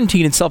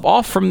quarantined itself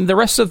off from the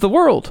rest of the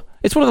world.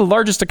 It's one of the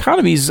largest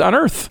economies on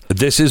earth.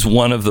 This is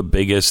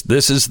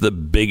the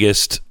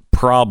biggest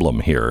problem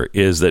here,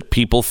 is that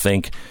people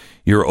think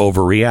you're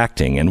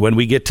overreacting. And when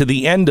we get to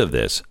the end of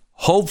this,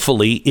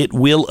 hopefully it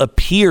will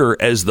appear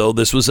as though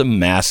this was a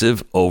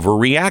massive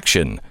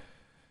overreaction.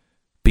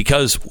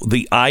 Because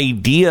the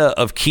idea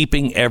of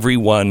keeping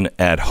everyone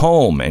at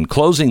home and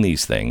closing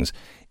these things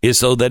is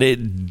so that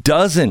it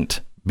doesn't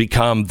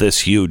become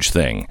this huge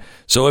thing.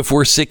 So if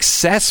we're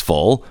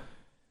successful,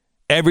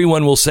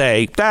 everyone will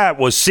say,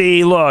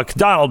 look,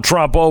 Donald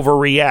Trump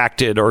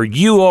overreacted, or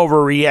you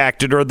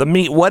overreacted,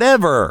 or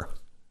whatever.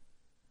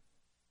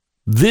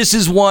 This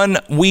is one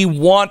we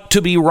want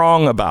to be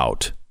wrong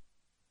about.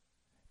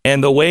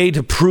 And the way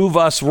to prove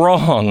us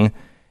wrong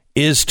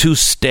is to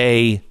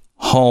stay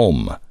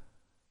home,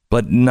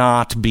 but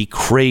not be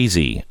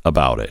crazy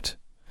about it.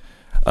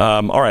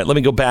 All right, let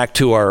me go back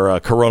to our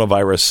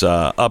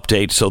coronavirus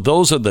update. So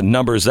those are the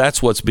numbers.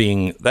 That's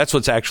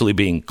what's actually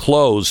being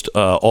closed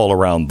all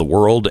around the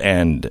world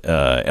and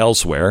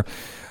elsewhere.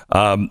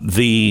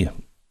 The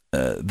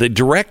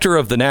director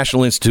of the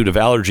National Institute of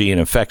Allergy and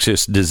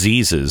Infectious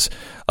Diseases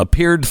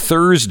appeared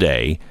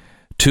Thursday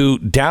to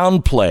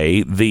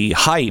downplay the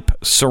hype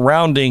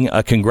surrounding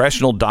a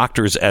congressional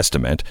doctor's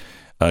estimate.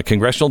 A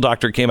congressional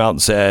doctor came out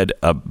and said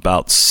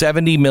about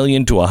 70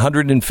 million to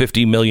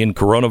 150 million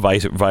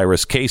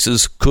coronavirus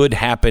cases could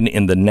happen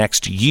in the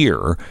next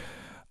year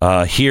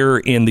here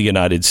in the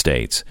United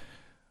States.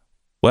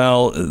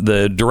 Well,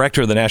 the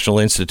director of the National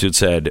Institute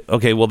said,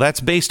 okay, well, that's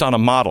based on a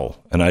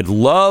model. And I'd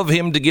love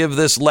him to give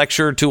this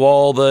lecture to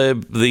all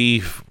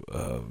the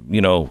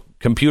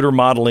computer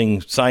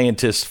modeling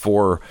scientists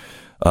for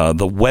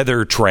the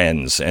weather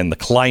trends and the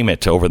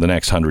climate over the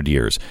next 100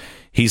 years.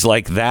 He's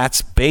like,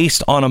 that's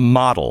based on a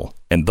model,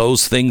 and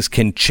those things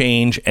can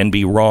change and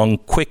be wrong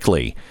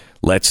quickly.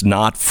 Let's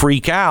not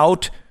freak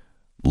out.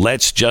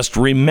 Let's just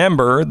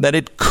remember that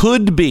it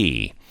could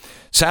be.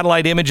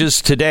 Satellite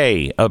images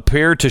today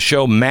appear to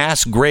show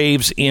mass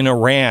graves in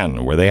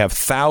Iran, where they have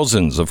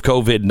thousands of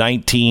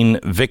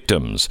COVID-19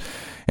 victims.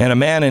 And a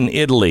man in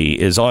Italy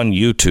is on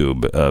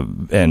YouTube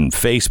and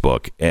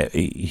Facebook.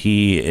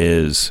 He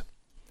is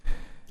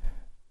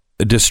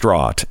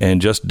distraught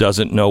and just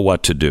doesn't know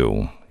what to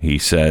do. He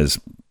says,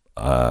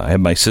 I have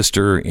my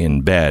sister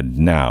in bed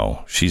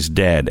now. She's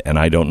dead, and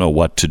I don't know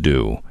what to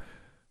do.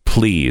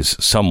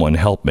 Please, someone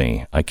help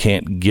me. I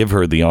can't give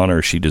her the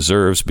honor she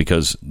deserves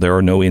because there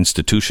are no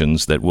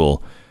institutions that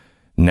will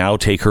now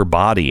take her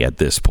body at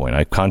this point.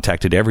 I've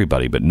contacted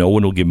everybody, but no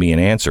one will give me an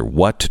answer.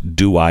 What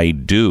do I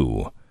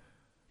do?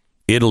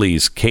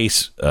 Italy's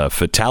case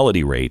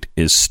fatality rate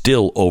is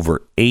still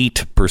over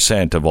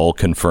 8% of all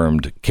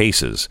confirmed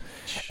cases.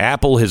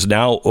 Apple has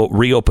now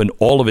reopened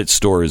all of its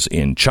stores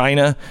in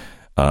China.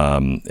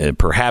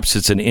 Perhaps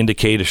it's an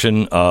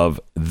indication of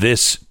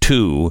this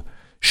too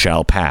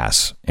shall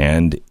pass,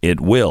 and it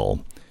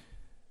will.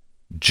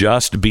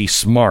 Just be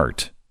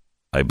smart.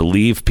 I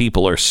believe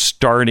people are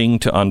starting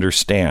to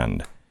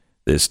understand.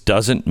 This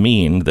doesn't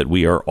mean that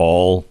we are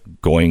all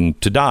going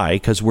to die,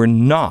 because we're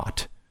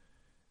not.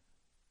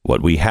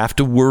 What we have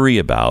to worry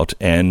about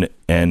and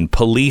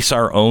police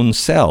our own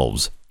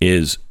selves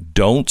is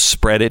don't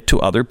spread it to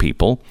other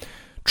people.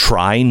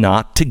 Try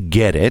not to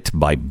get it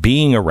by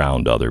being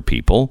around other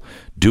people.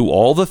 Do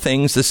all the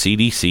things the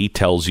CDC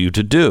tells you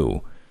to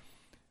do.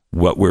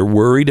 What we're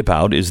worried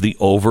about is the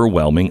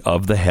overwhelming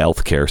of the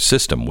healthcare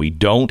system. We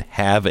don't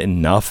have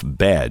enough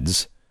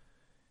beds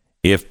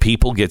if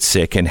people get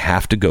sick and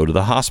have to go to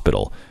the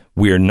hospital.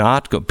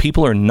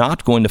 People are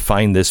not going to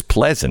find this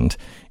pleasant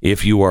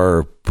if you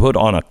are put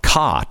on a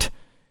cot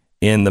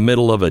in the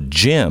middle of a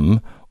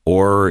gym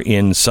or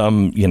in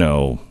some,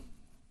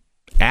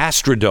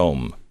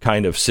 Astrodome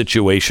kind of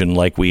situation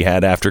like we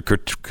had after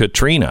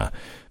Katrina.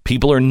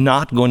 People are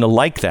not going to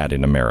like that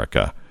in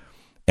America.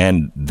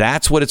 And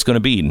that's what it's going to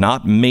be.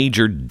 Not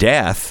major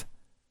death,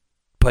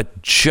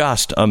 but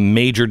just a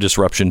major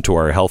disruption to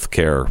our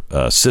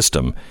healthcare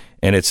system.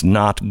 And it's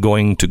not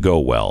going to go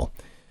well.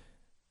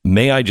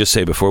 May I just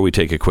say before we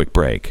take a quick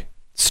break,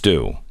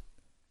 Stu,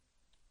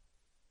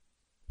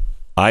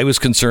 I was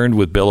concerned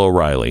with Bill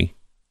O'Reilly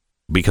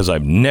because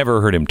I've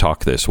never heard him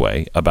talk this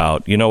way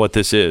about, you know what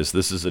this is?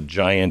 This is a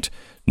giant,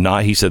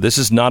 he said, this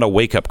is not a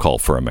wake-up call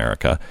for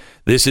America.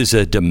 This is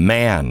a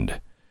demand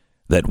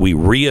that we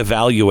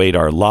reevaluate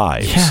our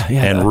lives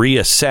and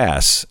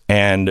reassess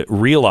and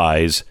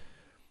realize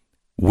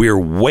we're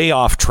way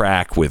off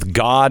track with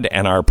God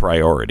and our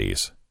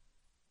priorities.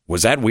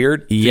 Was that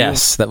weird?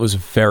 Yes, that was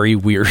very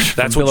weird.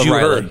 That's what you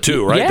heard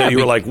too, right? That you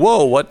were like,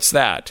 whoa, what's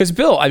that? Because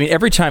Bill,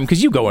 every time,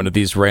 because you go into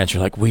these rants,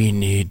 you're like, we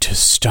need to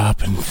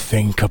stop and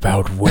think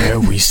about where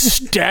we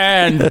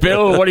stand.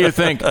 Bill, what do you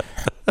think?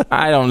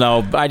 I don't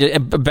know. I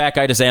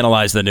just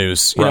analyze the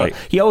news. You know,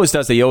 he always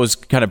does that. He always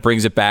kind of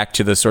brings it back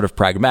to the sort of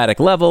pragmatic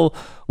level.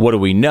 What do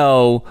we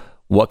know?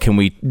 What can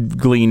we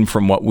glean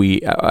from what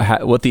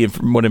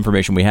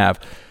information we have?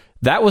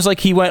 That was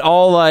like he went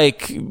all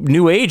like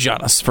new age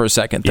on us for a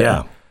second there.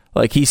 Yeah.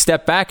 Like he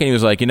stepped back and he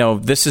was like,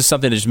 this is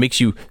something that just makes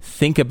you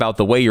think about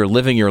the way you're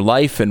living your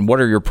life and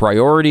what are your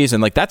priorities.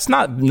 And like, that's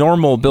not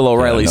normal Bill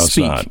O'Reilly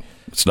speak.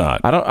 It's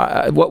not.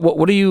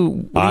 What do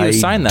you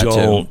assign that to? I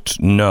don't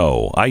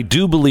know. I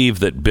do believe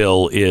that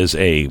Bill is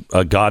a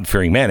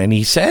God-fearing man. And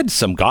he said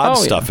some God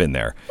stuff in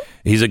there.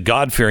 He's a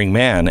God-fearing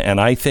man.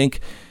 And I think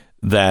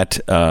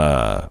that,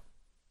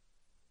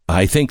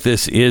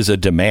 this is a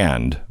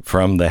demand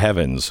from the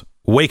heavens.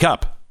 Wake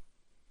up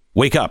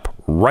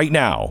right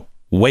now.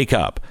 Wake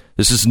up.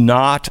 This is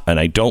not, and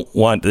I don't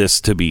want this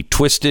to be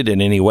twisted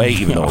in any way,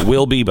 even though it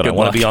will be, but I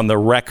want to be on the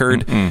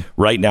record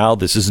right now.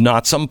 This is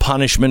not some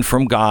punishment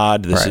from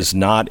God. This is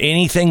not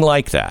anything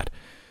like that.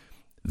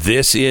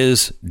 This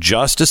is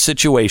just a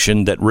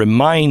situation that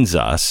reminds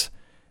us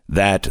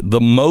that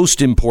the most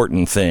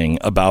important thing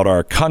about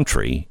our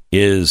country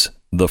is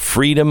the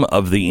freedom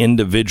of the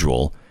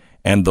individual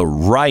and the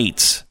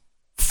rights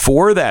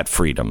for that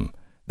freedom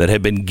that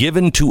have been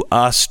given to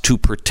us to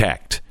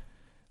protect.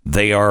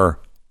 They are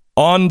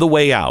on the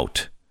way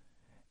out.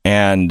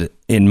 And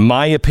in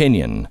my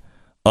opinion,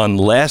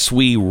 unless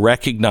we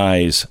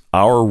recognize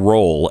our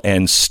role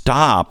and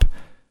stop,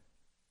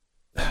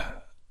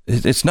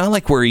 it's not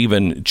like we're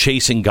even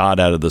chasing God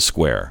out of the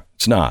square.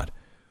 It's not.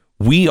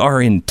 We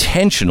are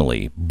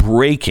intentionally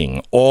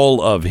breaking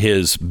all of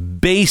his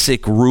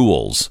basic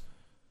rules.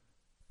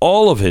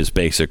 All of his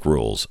basic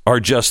rules are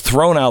just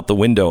thrown out the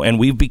window, and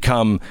we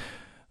become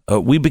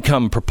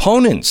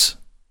proponents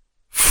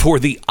for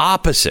the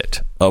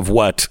opposite of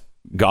what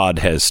God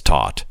has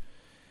taught.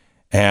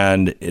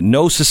 And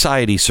no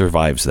society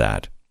survives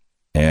that.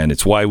 And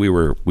it's why we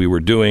were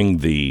doing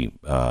the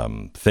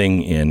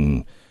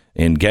thing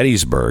in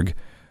Gettysburg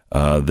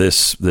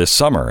this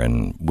summer,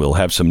 and we'll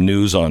have some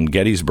news on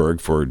Gettysburg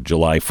for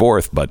July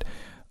 4th, but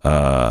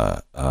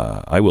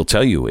I will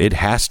tell you, it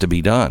has to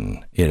be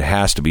done. It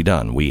has to be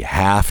done. We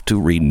have to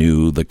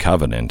renew the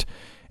covenant.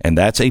 And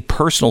that's a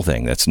personal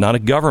thing. That's not a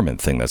government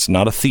thing. That's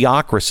not a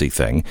theocracy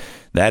thing.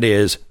 That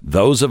is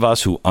those of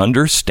us who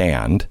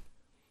understand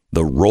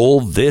the role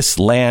this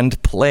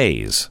land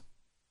plays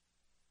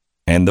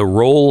and the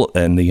role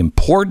and the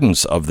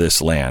importance of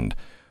this land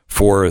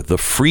for the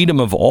freedom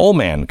of all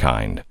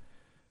mankind.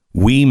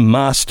 We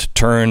must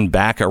turn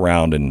back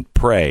around and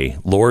pray,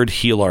 Lord,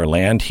 heal our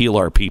land, heal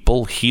our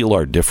people, heal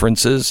our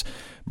differences.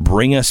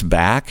 Bring us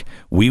back.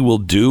 We will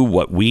do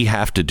what we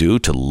have to do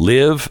to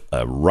live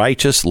a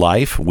righteous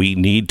life. We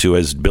need to,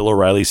 as Bill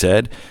O'Reilly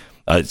said,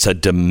 it's a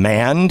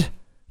demand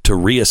to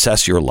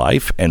reassess your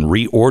life and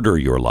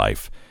reorder your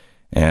life.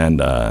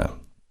 And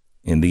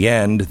in the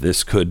end,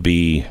 this could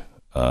be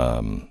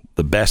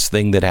the best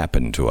thing that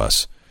happened to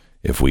us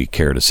if we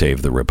care to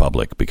save the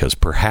Republic, because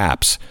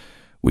perhaps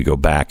we go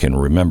back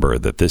and remember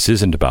that this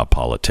isn't about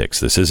politics.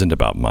 This isn't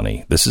about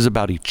money. This is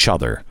about each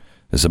other.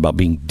 This is about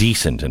being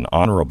decent and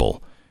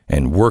honorable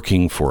and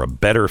working for a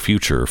better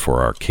future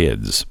for our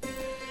kids.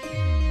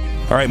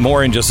 All right,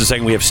 more in just a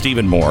second. We have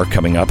Stephen Moore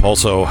coming up.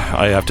 Also,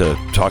 I have to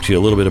talk to you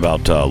a little bit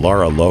about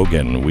Lara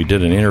Logan. We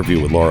did an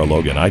interview with Lara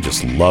Logan. I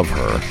just love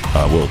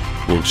her.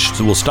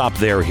 We'll stop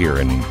there here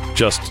in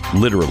just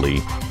literally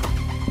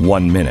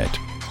 1 minute.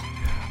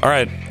 All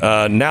right,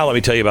 now let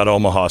me tell you about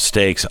Omaha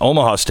Steaks.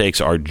 Omaha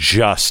Steaks are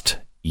just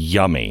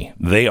yummy.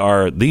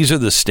 These are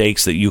the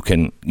steaks that you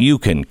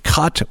can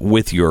cut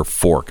with your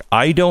fork.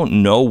 I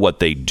don't know what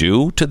they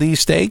do to these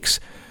steaks.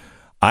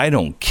 I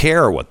don't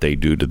care what they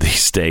do to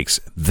these steaks.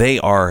 They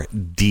are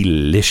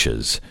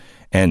delicious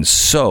and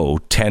so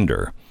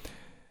tender.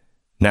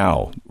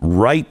 Now,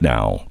 right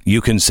now, you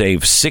can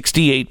save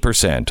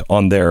 68%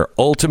 on their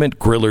Ultimate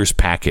Grillers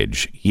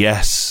package.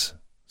 Yes,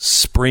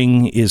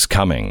 spring is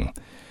coming.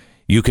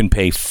 You can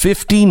pay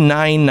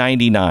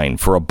 $59.99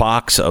 for a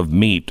box of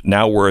meat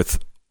now worth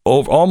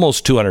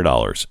almost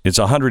 $200. It's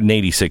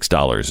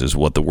 $186 is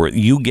what the word.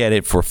 You get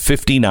it for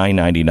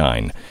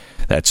 $59.99.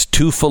 That's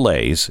 2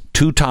 fillets,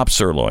 2 top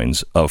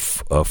sirloins of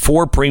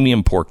 4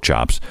 premium pork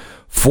chops,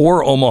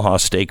 4 Omaha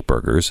steak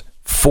burgers,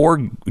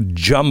 4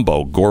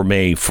 jumbo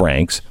gourmet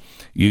franks.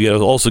 You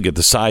also get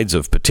the sides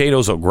of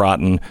potatoes au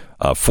gratin,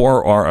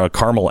 4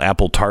 caramel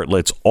apple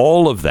tartlets,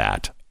 all of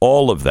that,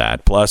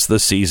 plus the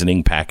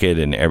seasoning packet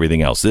and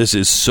everything else. This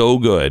is so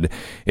good.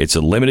 It's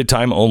a limited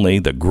time only,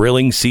 the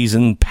grilling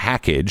season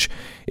package.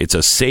 It's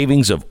a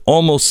savings of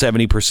almost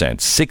 70%,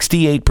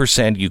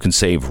 68% you can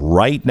save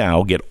right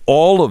now. Get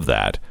all of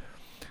that,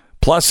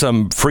 plus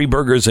some free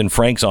burgers and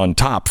franks on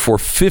top for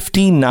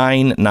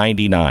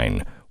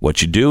 $59.99.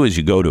 What you do is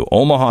you go to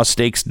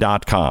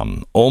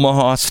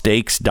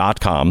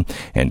omahasteaks.com,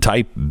 and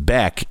type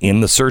Beck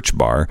in the search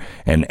bar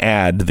and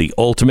add the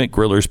Ultimate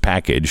Grillers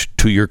package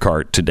to your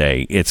cart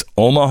today. It's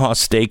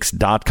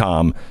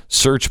omahasteaks.com,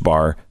 search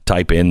bar,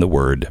 type in the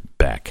word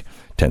Beck.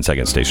 10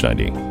 seconds, station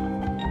ID.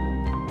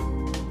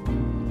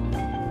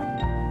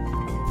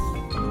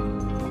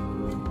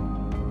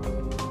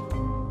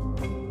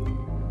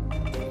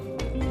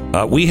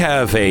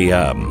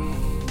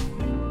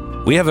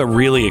 We have a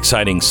really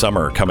exciting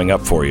summer coming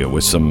up for you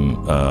with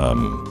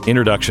some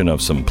introduction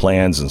of some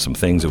plans and some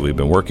things that we've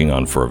been working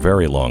on for a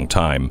very long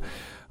time.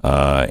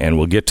 And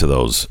we'll get to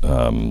those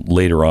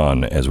later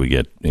on as we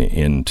get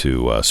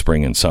into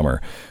spring and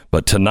summer.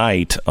 But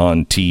tonight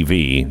on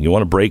TV, you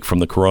want to break from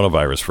the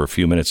coronavirus for a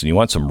few minutes and you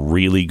want some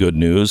really good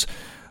news.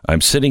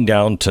 I'm sitting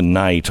down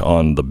tonight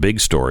on The Big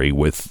Story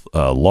with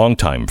a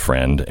longtime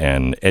friend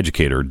and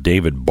educator,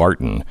 David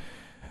Barton.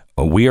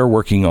 We are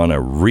working on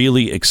a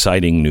really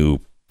exciting new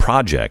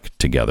project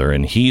together,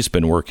 and he's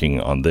been working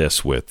on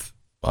this with,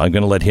 I'm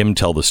going to let him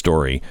tell the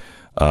story,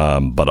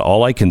 but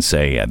all I can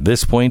say at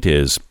this point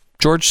is,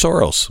 George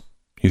Soros,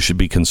 you should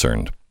be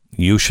concerned.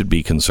 You should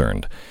be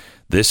concerned.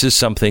 This is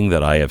something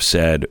that I have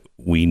said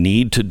we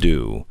need to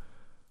do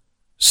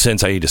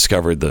since I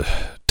discovered the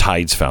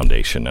Tides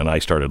Foundation, and I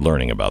started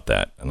learning about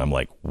that, and I'm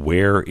like,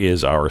 where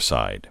is our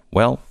side?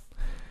 Well,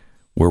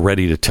 we're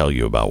ready to tell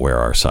you about where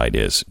our side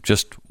is.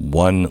 Just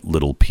one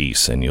little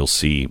piece, and you'll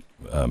see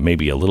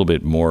maybe a little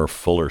bit more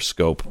fuller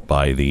scope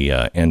by the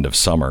end of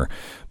summer.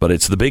 But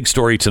it's the big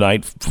story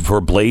tonight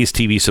for Blaze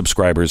TV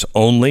subscribers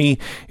only.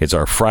 It's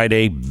our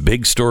Friday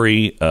Big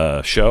Story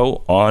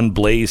show on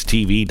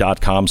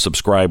BlazeTV.com.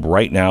 Subscribe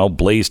right now,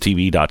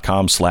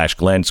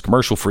 BlazeTV.com/Glenn. It's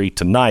commercial free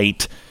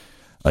tonight.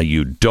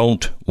 You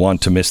don't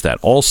want to miss that.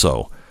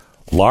 Also,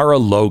 Lara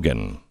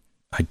Logan.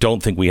 I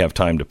don't think we have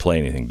time to play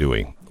anything, do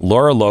we?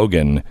 Lara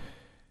Logan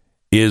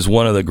is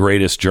one of the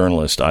greatest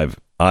journalists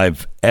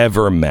I've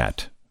ever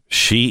met.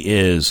 She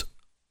is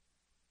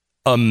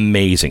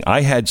amazing.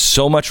 I had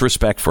so much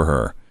respect for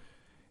her.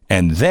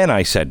 And then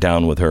I sat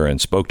down with her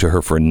and spoke to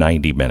her for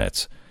 90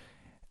 minutes.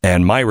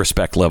 And my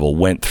respect level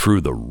went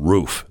through the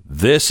roof.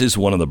 This is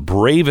one of the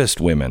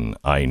bravest women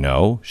I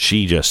know.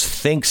 She just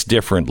thinks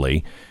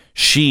differently.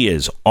 She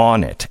is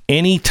on it.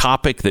 Any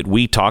topic that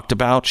we talked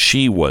about,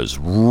 she was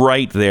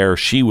right there.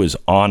 She was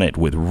on it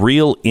with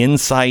real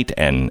insight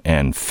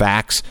and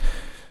facts.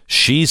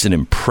 She's an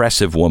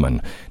impressive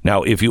woman.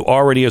 Now, if you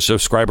already are a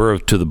subscriber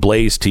to the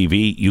Blaze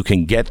TV, you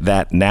can get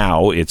that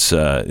now. It's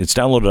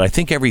downloaded, I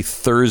think, every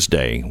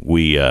Thursday.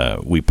 We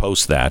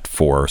post that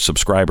for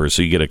subscribers,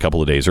 so you get a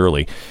couple of days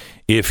early.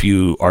 If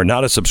you are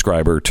not a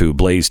subscriber to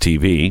Blaze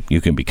TV, you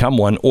can become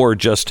one, or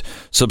just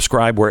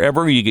subscribe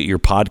wherever you get your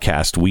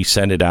podcast. We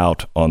send it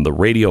out on the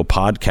radio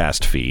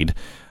podcast feed.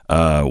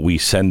 We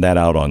send that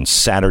out on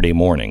Saturday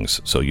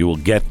mornings, so you will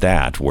get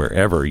that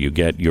wherever you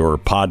get your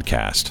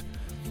podcast.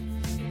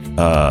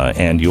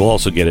 And you'll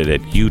also get it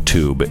at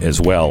YouTube as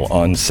well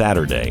on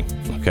Saturday.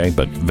 Okay,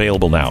 but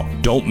available now.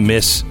 Don't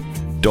miss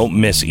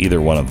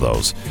either one of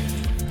those.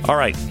 All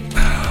right,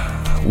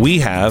 we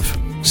have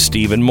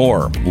Stephen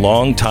Moore,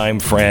 longtime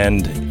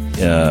friend,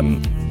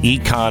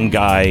 econ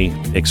guy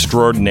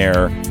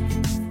extraordinaire,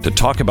 to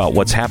talk about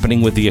what's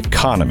happening with the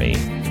economy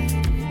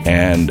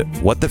and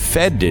what the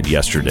Fed did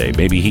yesterday.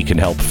 Maybe he can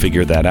help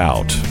figure that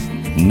out.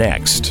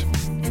 Next.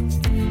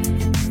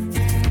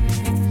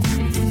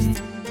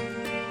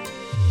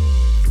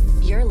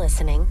 You're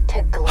listening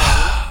to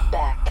Glenn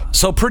Beck.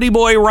 So pretty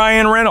boy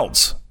Ryan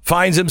Reynolds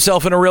finds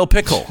himself in a real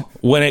pickle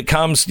when it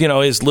comes,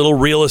 his little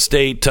real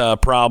estate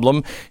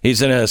problem.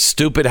 He's in a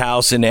stupid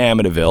house in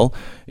Amityville,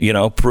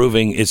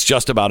 proving it's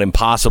just about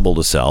impossible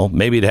to sell.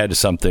 Maybe it had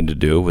something to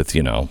do with,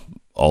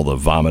 all the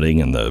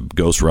vomiting and the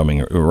ghosts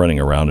running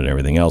around and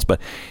everything else.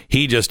 But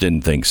he just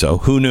didn't think so.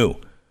 Who knew?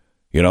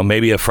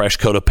 Maybe a fresh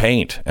coat of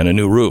paint and a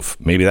new roof.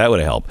 Maybe that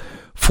would help.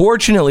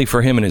 Fortunately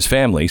for him and his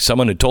family,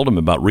 someone had told him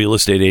about Real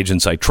Estate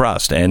Agents I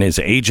Trust, and his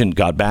agent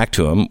got back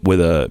to him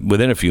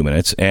within a few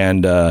minutes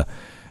and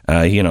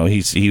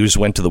He just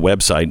went to the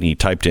website and he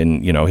typed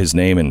in, his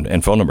name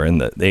and phone number,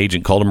 and the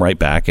agent called him right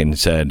back and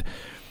said,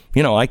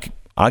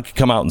 I could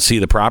come out and see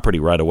the property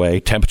right away.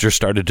 Temperature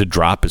started to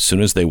drop as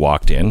soon as they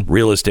walked in.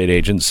 Real estate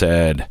agent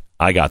said,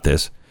 I got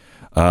this.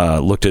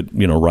 Looked at,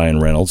 Ryan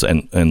Reynolds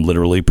and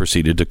literally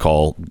proceeded to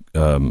call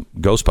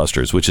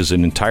Ghostbusters, which is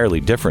an entirely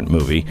different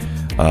movie.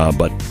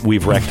 But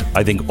we've wrecked,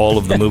 I think, all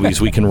of the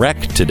movies we can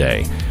wreck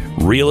today.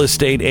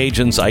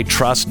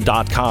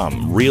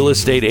 RealestateAgentsITrust.com.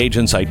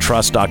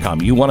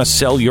 RealestateAgentsITrust.com. You want to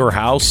sell your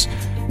house?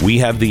 We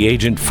have the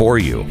agent for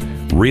you.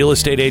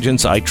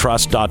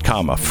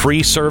 RealestateAgentsITrust.com. A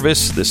free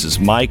service. This is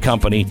my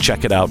company.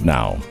 Check it out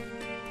now.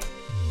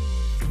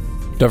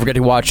 Don't forget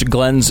to watch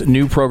Glenn's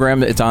new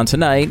program. It's on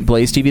tonight.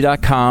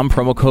 BlazeTV.com.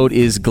 Promo code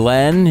is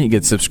Glenn. You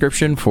get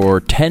subscription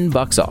for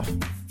 $10 off.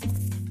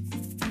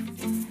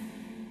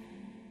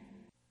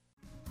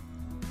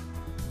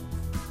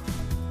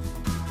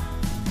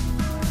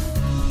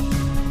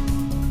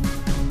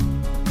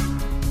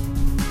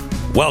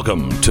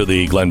 Welcome to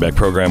the Glenn Beck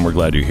program. We're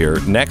glad you're here.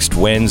 Next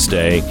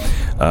Wednesday,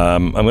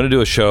 I'm going to do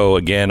a show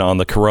again on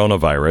the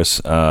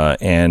coronavirus,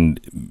 and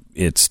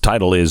its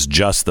title is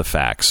Just the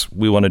Facts.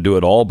 We want to do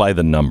it all by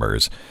the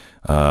numbers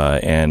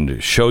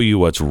and show you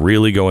what's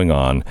really going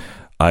on.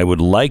 I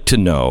would like to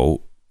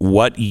know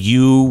what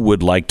you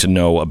would like to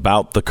know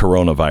about the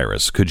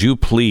coronavirus. Could you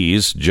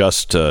please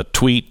just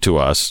tweet to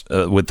us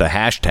with the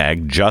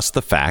hashtag Just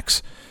the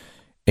Facts?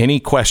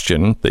 Any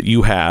question that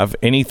you have,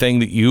 anything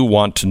that you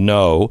want to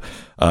know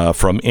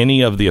from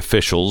any of the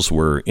officials.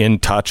 We're in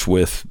touch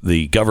with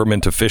the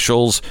government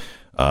officials.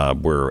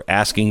 We're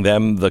asking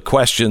them the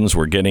questions.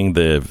 We're getting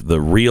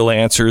the real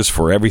answers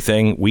for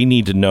everything. We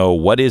need to know,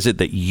 what is it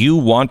that you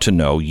want to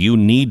know, you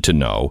need to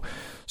know.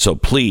 So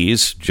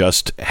please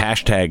just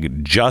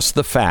hashtag Just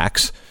the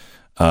Facts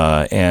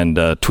and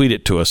tweet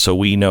it to us so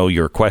we know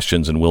your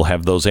questions, and we'll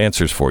have those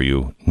answers for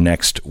you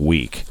next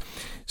week.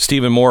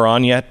 Stephen Moore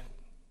on yet?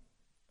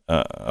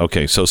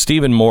 Okay, so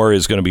Stephen Moore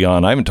is going to be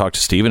on. I haven't talked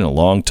to Stephen in a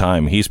long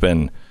time. He's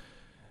been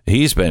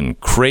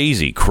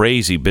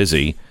crazy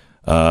busy.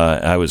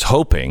 I was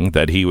hoping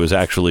that he was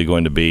actually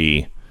going to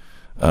be,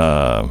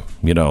 a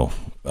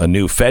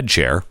new Fed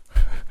chair.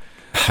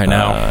 I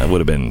know. It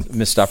would have been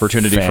missed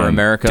opportunity for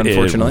America,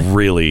 unfortunately.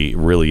 It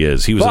really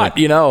is. He was. But,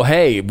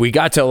 hey, we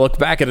got to look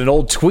back at an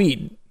old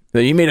tweet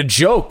that he made a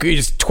joke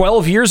just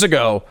 12 years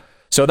ago.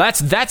 So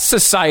that's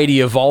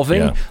society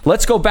evolving. Yeah.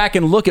 Let's go back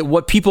and look at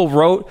what people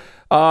wrote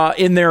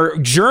in their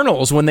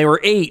journals when they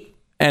were 8.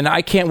 And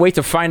I can't wait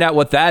to find out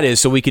what that is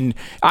so we can...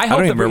 I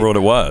don't even remember what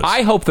it was.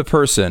 I hope the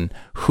person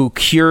who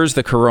cures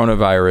the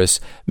coronavirus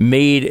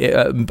made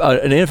an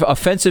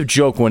offensive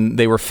joke when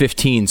they were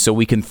 15 so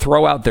we can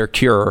throw out their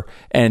cure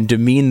and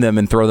demean them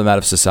and throw them out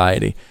of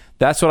society.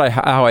 That's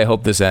how I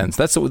hope this ends.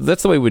 That's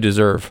the way we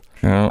deserve,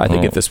 I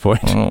think, at this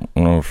point. I don't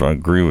know if I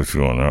agree with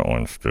you on that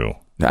one, Stu.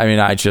 I mean,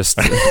 I just...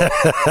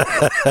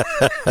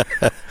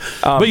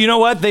 but you know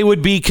what? They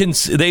would be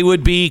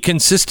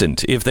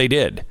consistent if they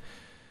did.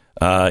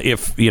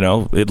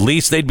 At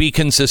least they'd be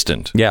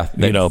consistent. Yeah.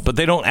 But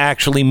they don't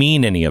actually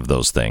mean any of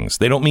those things.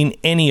 They don't mean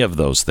any of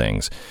those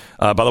things.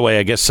 By the way,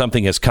 I guess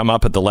something has come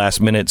up at the last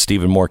minute.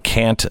 Stephen Moore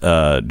can't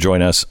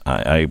join us.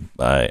 We're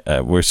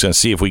going to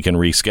see if we can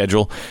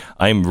reschedule.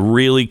 I'm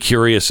really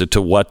curious as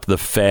to what the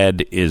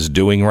Fed is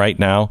doing right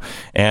now.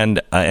 And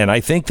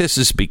I think this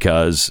is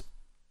because,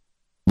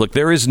 look,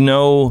 there is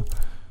no...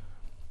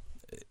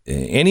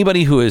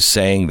 Anybody who is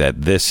saying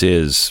that this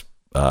is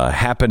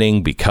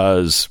happening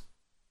because...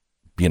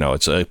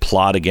 it's a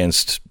plot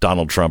against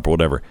Donald Trump or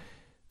whatever.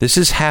 This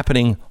is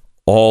happening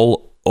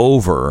all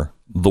over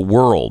the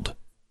world.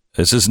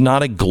 This is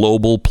not a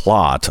global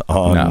plot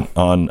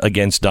on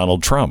against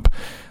Donald Trump.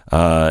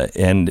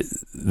 And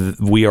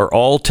we are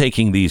all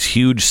taking these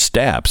huge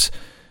steps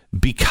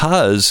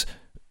because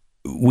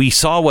we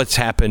saw what's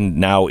happened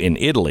now in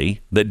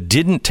Italy that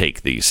didn't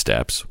take these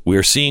steps.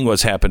 We're seeing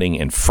what's happening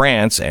in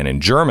France and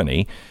in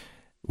Germany,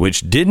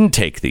 which didn't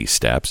take these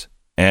steps,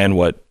 and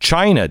what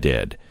China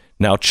did.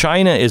 Now,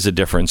 China is a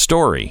different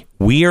story.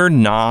 We are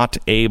not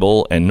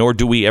able, and nor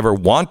do we ever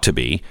want to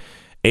be,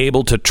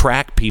 able to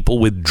track people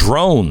with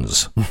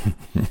drones.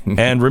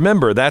 And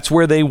remember, that's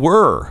where they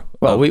were.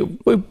 Well,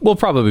 we'll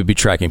probably be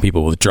tracking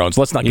people with drones.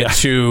 Let's not get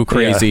too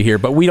crazy here,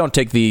 but we don't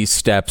take these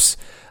steps.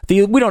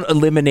 We don't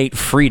eliminate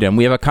freedom.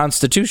 We have a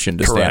constitution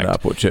to stand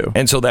up to.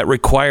 And so that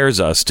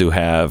requires us to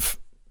have,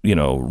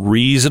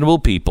 reasonable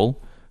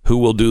people who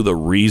will do the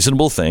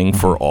reasonable thing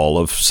for all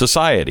of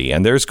society.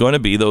 And there's going to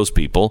be those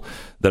people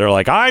that are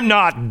like, I'm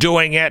not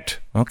doing it.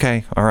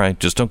 Okay, all right,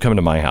 just don't come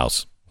into my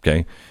house.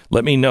 Okay,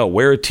 let me know.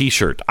 Wear a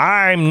T-shirt.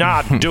 I'm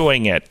not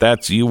doing it.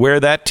 You wear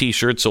that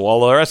T-shirt so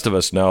all the rest of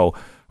us know.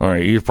 All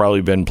right, you've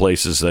probably been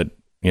places that,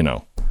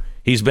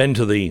 he's been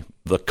to the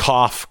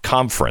cough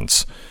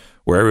conference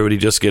where everybody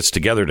just gets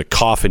together to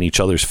cough in each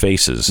other's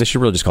faces. They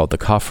should really just call it the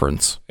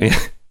conference.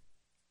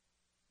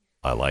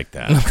 I like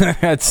that.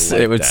 It's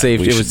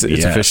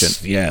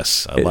efficient.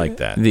 Yes, I like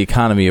that. The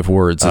economy of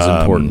words is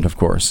important, of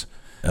course.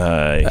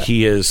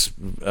 He is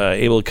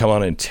able to come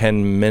on in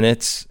 10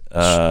 minutes.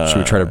 Should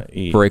we try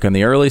to break on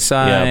the early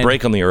side? Yeah,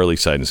 break on the early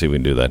side and see if we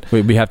can do that.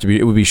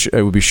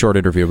 It would be short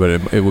interview,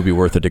 but it would be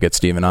worth it to get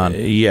Stephen on.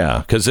 Yeah,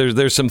 because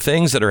there's some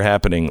things that are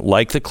happening,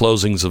 like the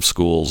closings of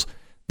schools,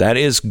 that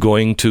is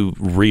going to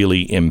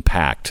really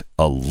impact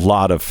a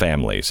lot of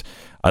families.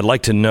 I'd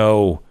like to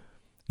know.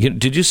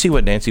 Did you see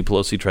what Nancy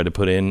Pelosi tried to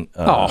put in?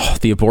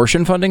 The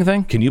abortion funding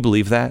thing? Can you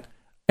believe that?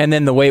 And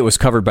then the way it was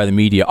covered by the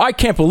media. I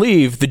can't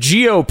believe the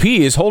GOP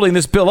is holding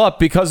this bill up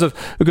because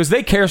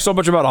they care so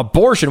much about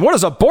abortion. What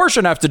does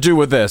abortion have to do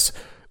with this?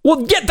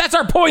 Well, that's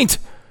our point.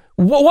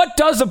 What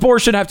does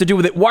abortion have to do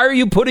with it? Why are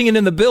you putting it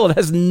in the bill? It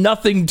has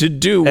nothing to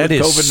do with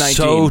COVID-19. That is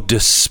so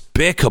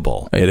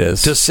despicable. It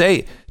is. To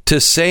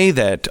say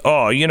that,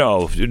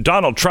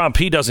 Donald Trump,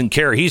 he doesn't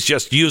care. He's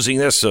just using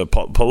this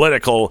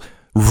political.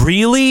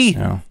 Really?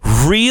 Yeah.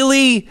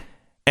 Really?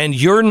 And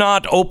you're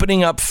not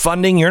opening up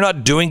funding? You're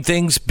not doing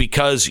things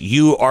because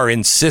you are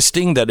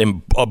insisting that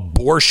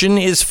abortion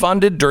is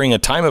funded during a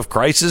time of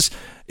crisis?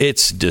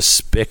 It's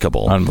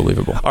despicable.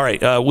 Unbelievable. All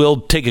right,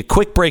 we'll take a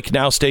quick break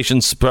now,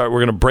 stations. We're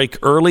going to break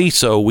early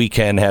so we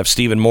can have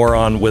Stephen Moore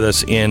on with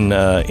us in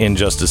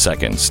just a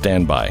second.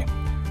 Stand by.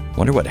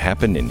 Wonder what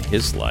happened in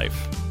his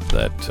life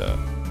that...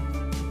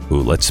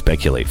 let's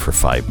speculate for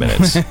 5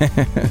 minutes.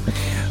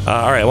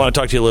 All right, I want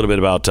to talk to you a little bit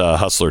about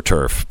Hustler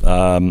Turf.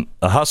 A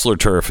Hustler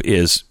Turf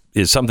is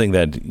something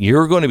that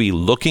you're going to be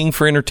looking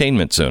for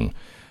entertainment soon.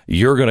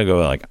 You're going to go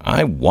like,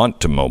 I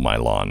want to mow my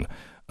lawn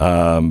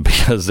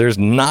because there's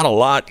not a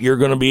lot you're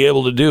going to be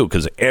able to do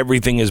because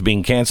everything is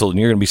being canceled and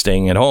you're going to be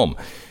staying at home.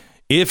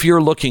 If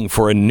you're looking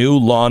for a new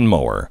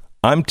lawnmower,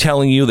 I'm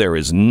telling you, there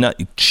is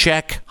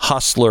check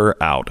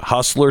Hustler out.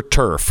 Hustler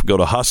Turf. Go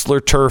to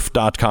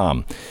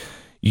hustlerturf.com.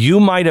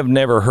 You might have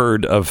never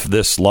heard of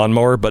this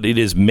lawnmower, but it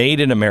is made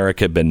in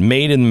America, been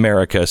made in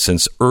America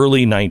since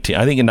in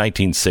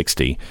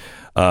 1960.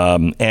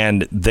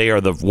 And they are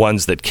the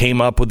ones that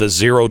came up with a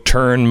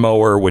zero-turn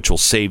mower, which will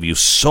save you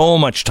so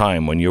much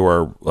time when you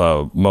are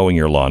mowing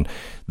your lawn.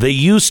 They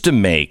used to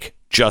make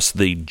just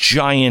the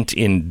giant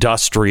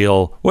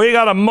industrial, we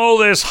got to mow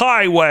this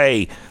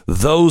highway,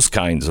 those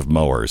kinds of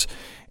mowers.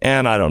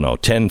 And I don't know,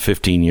 10,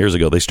 15 years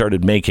ago, they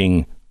started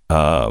making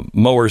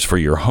mowers for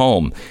your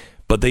home.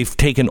 But they've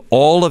taken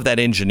all of that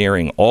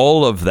engineering,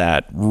 all of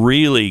that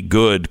really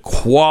good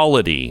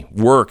quality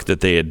work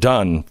that they had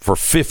done for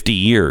 50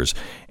 years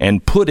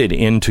and put it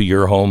into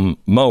your home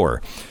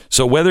mower.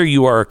 So whether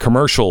you are a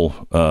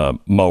commercial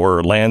mower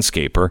or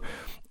landscaper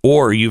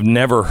or you've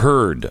never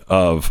heard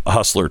of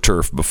Hustler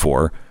Turf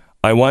before,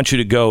 I want you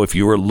to go. If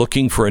you are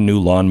looking for a new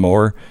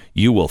lawnmower,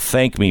 you will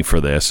thank me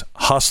for this.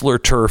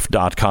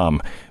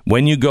 Hustlerturf.com.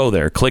 When you go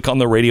there, click on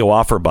the radio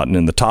offer button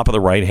in the top of the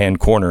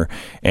right-hand corner.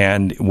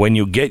 And when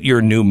you get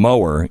your new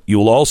mower, you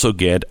will also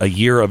get a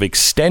year of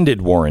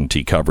extended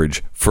warranty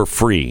coverage for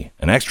free.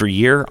 An extra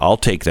year, I'll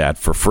take that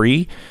for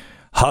free.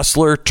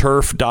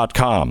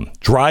 Hustlerturf.com.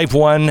 Drive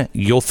one,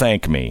 you'll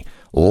thank me.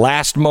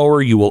 Last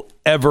mower you will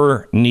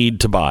ever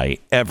need to buy,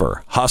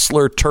 ever.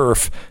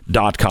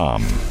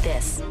 Hustlerturf.com.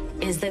 This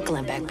is the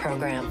Glenn Beck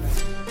Program.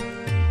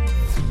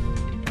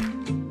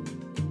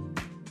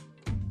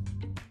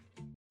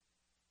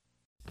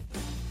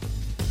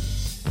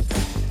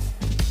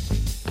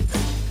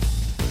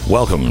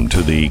 Welcome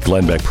to the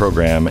Glenn Beck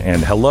Program,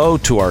 and hello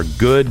to our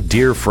good,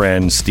 dear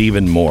friend,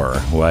 Stephen Moore,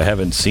 who I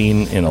haven't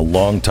seen in a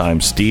long time.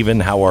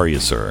 Stephen, how are you,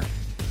 sir?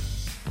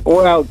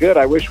 Well, good.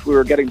 I wish we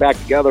were getting back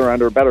together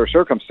under better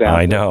circumstances.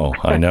 I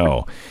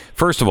know.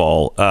 First of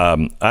all,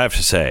 I have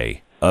to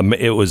say,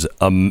 it was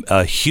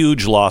a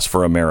huge loss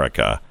for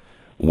America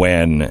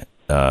when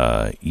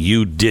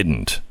you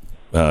didn't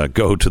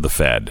go to the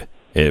Fed.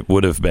 It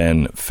would have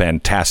been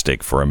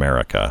fantastic for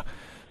America.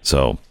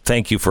 So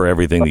thank you for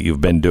everything that you've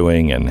been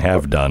doing and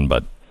have done,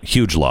 but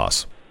huge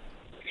loss.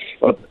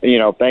 Well,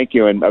 thank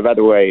you. And by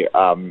the way,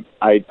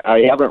 I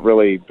haven't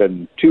really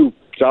been too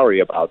sorry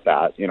about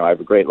that. I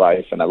have a great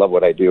life and I love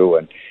what I do.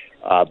 And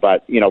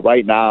but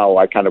right now,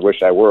 I kind of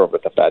wish I were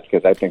with the Fed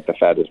because I think the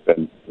Fed has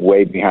been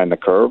way behind the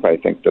curve. I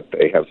think that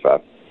they have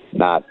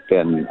not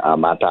been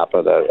on top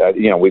of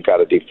the. We've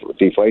got a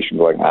deflation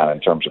going on in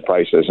terms of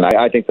prices, and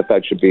I think the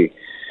Fed should be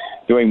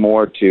doing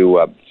more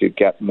to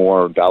get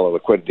more dollar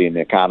liquidity in the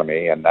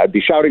economy. And I'd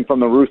be shouting from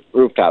the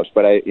rooftops.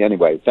 But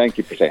anyway, thank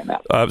you for saying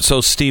that.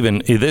 So,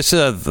 Stephen, this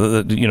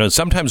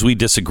sometimes we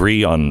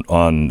disagree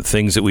on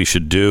things that we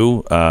should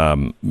do.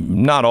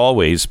 Not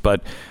always,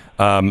 but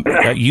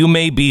you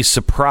may be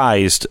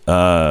surprised,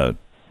 and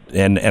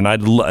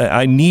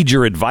I need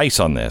your advice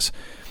on this.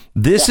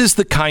 This is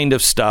the kind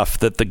of stuff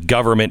that the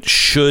government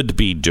should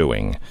be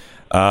doing.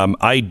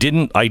 I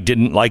didn't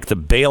like the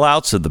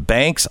bailouts of the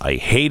banks. I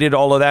hated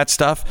all of that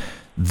stuff.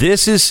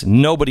 This is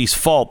nobody's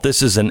fault.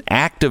 This is an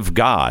act of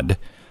God.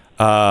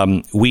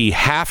 We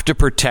have to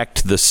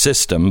protect the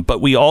system,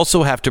 but we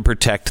also have to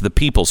protect the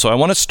people. So I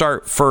want to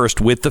start first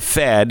with the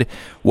Fed,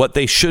 what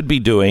they should be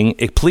doing.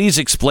 Please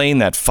explain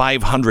that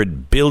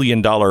 $500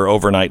 billion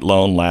overnight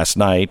loan last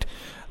night.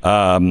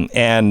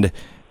 And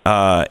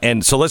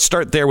so let's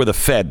start there with the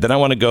Fed. Then I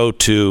want to go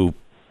to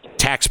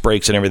tax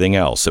breaks and everything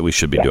else that we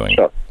should be doing.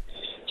 Sure.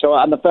 So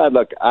on the Fed,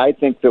 look, I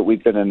think that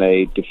we've been in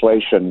a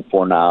deflation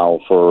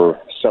for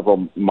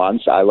several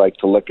months. I like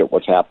to look at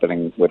what's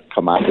happening with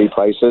commodity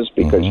prices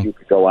because you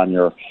could go on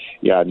your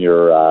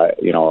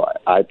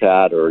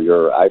iPad or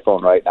your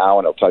iPhone right now,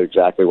 and it'll tell you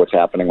exactly what's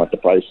happening with the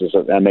prices,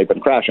 and they've been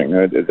crashing.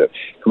 The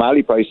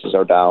commodity prices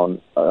are down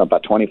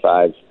about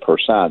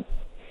 25%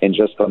 in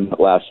just the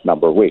last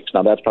number of weeks.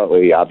 Now, that's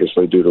partly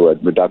obviously due to a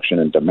reduction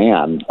in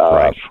demand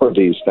for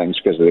these things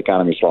because the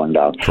economy is slowing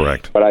down.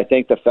 Correct. But I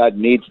think the Fed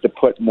needs to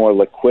put more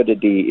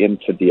liquidity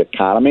into the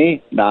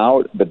economy.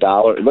 Now, the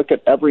dollar, look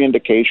at every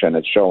indication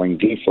it's showing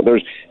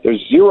there's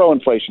zero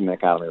inflation in the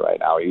economy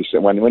right now. You see,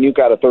 when you've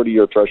got a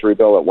 30-year Treasury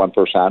bill at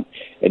 1%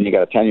 and you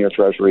got a 10-year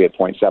Treasury at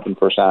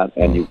 0.7%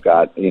 and you've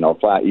got,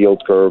 flat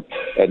yield curve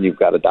and you've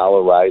got a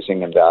dollar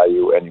rising in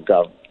value and you've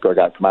got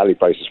commodity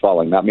prices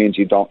falling, that means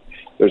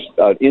there's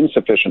an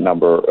insufficient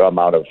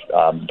amount of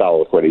dollar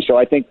liquidity. So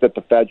I think that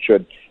the Fed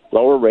should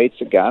lower rates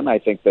again. I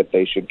think that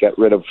they should get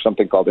rid of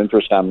something called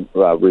interest on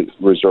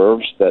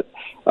reserves that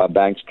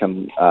banks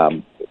can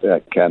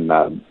get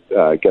a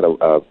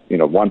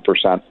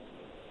 1%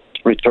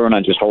 return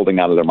on just holding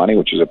out of their money,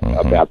 which is a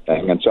bad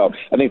thing. And so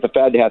I think the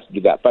Fed has to do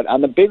that. But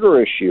on the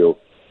bigger issue,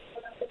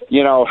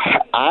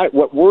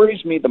 what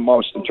worries me the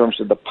most in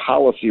terms of the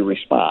policy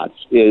response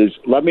is,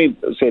 let me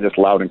say this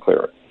loud and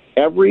clear.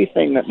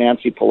 Everything that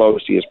Nancy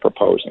Pelosi is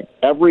proposing,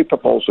 every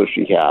proposal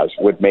she has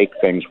would make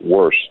things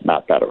worse,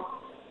 not better.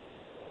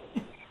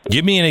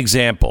 Give me an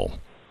example.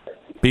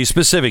 Be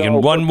specific.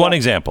 And one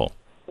example.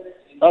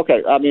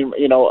 Okay. I mean,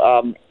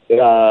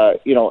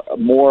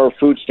 more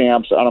food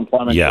stamps,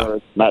 unemployment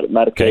insurance,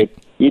 Medicaid. Okay.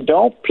 You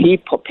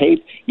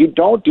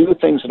don't do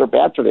things that are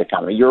bad for the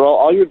economy.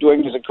 All you're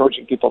doing is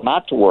encouraging people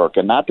not to work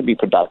and not to be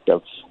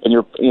productive.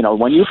 And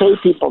when you pay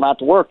people not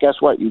to work, guess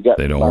what? You get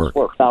less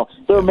work. Now,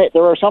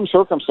 there are some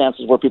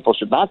circumstances where people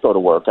should not go to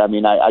work. I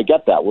mean, I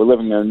get that. We're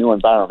living in a new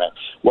environment.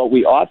 What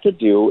we ought to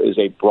do is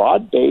a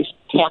broad-based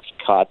tax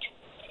cut.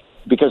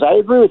 Because I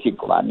agree with you,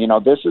 Glenn.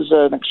 This is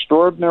an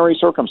extraordinary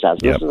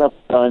circumstance. Yep. This is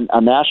a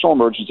national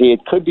emergency.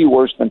 It could be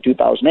worse than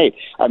 2008.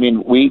 I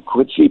mean, we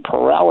could see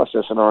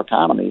paralysis in our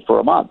economy for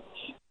a month.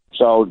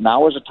 So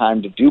now is a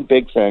time to do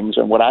big things.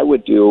 And what I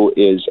would do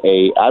is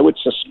I would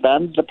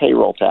suspend the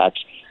payroll tax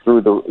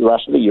through the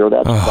rest of the year.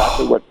 That's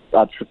exactly what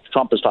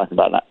Trump is talking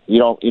about. You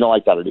don't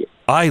like that idea?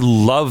 I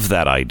love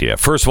that idea.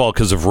 First of all,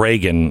 because of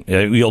Reagan,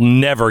 you'll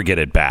never get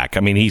it back. I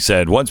mean, he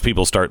said once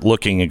people start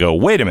looking and go,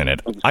 wait a minute,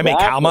 exactly. I make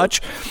how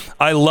much?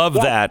 I love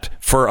that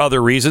for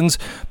other reasons.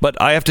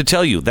 But I have to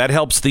tell you, that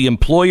helps the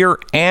employer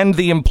and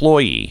the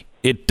employee.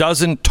 It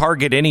doesn't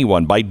target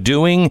anyone by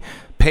doing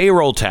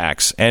payroll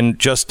tax and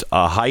just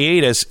a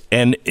hiatus.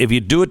 And if you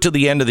do it to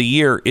the end of the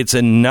year, it's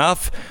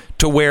enough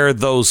to where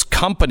those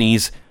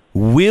companies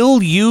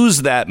will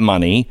use that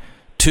money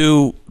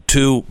to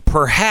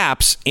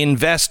perhaps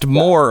invest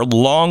more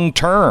long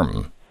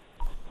term.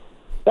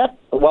 That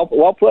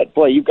well put.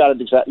 Boy, you've got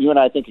it. You and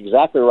I think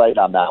exactly right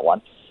on that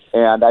one.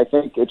 And I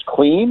think it's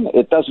clean.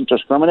 It doesn't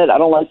discriminate. I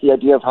don't like the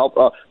idea of help.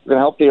 We're going to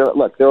help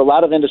look. There are a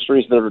lot of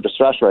industries that are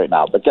distressed right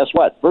now, but guess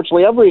what?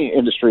 Virtually every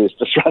industry is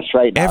distressed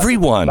right now.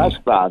 Everyone.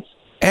 Restaurants.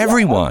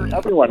 Everyone.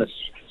 Everyone is.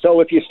 So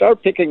if you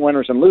start picking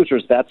winners and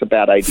losers, that's a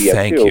bad idea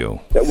Thank too. You.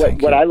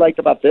 What I liked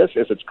about this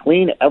is it's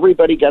clean.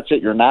 Everybody gets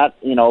it. You're not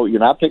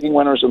picking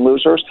winners and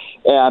losers.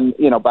 And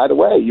by the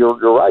way, you're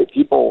right.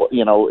 People,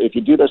 if you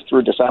do this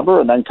through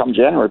December and then come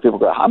January, people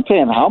go, I'm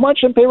paying how much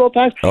in payroll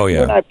tax? Oh yeah.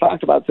 You and I've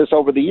talked about this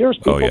over the years.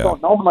 People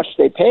don't know how much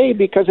they pay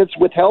because it's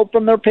withheld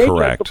from their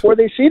paycheck before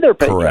they see their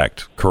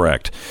paycheck.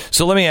 Correct.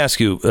 So let me ask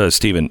you,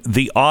 Stephen,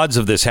 the odds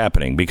of this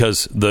happening,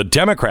 because the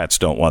Democrats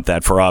don't want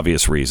that for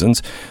obvious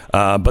reasons,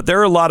 but there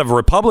are a lot of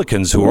Republicans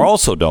who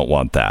also don't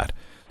want that.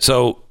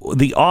 So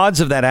the odds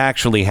of that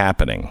actually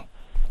happening.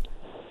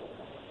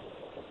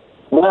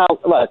 Well,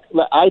 look,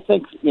 I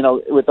think, as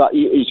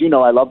you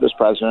know, I love this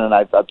president.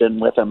 I've been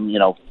with him,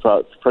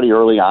 pretty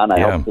early on. I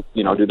helped,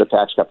 do the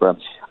tax cut for him.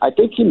 I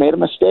think he made a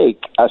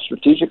mistake, a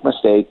strategic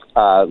mistake.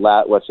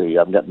 Let's see,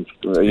 I'm getting,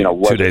 2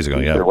 days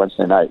ago,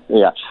 Wednesday night.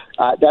 Yeah.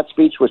 That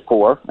speech was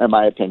poor, in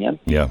my opinion.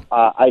 Yeah.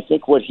 I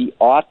think what he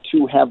ought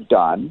to have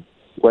done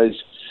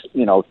was,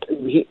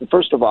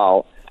 first of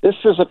all, this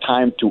is a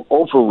time to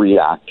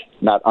overreact,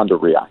 not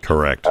underreact.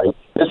 Correct. Right?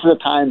 This is a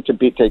time to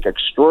take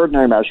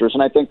extraordinary measures,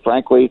 and I think,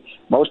 frankly,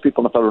 most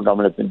people in the federal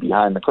government have been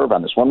behind the curve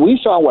on this. When we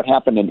saw what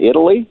happened in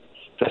Italy,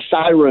 the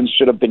sirens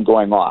should have been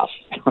going off,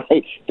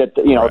 right? That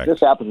if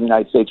this happens in the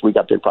United States, we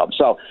got big problems.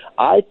 So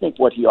I think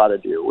what he ought to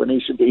do, and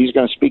he's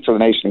going to speak to the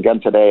nation again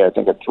today, I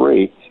think at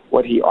 3.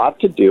 What he ought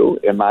to do,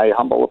 in my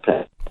humble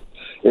opinion,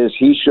 is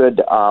he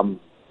should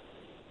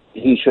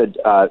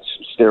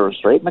stare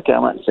straight in the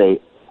camera and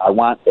say, I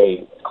want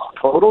a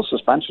total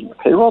suspension of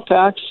payroll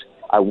tax.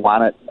 I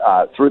want it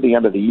through the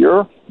end of the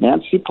year.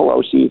 Nancy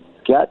Pelosi,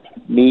 get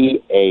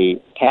me a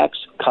tax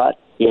cut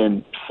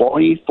in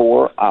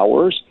 24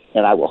 hours,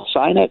 and I will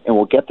sign it, and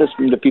we'll get this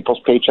into people's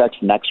paychecks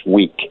next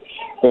week.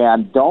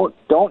 And don't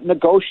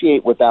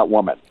negotiate with that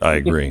woman. I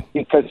agree.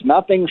 Because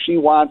nothing she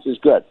wants is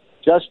good.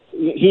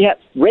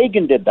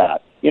 Reagan did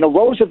that.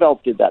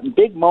 Roosevelt did that. In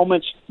big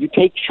moments, you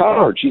take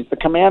charge. He's the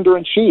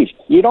commander-in-chief.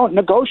 You don't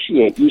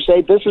negotiate. You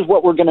say, this is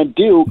what we're going to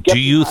do. Do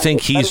you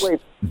think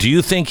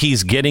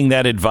he's getting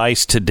that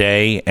advice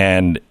today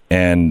and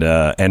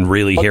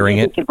really hearing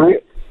it?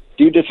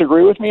 Do you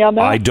disagree with me on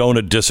that? I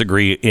don't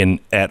disagree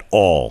at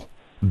all.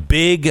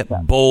 Big,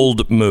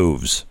 bold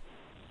moves.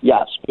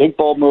 Yes, big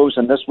bold moves,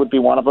 and this would be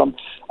one of them.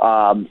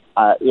 And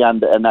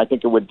I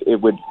think it would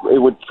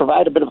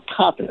provide a bit of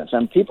confidence.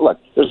 And people, look,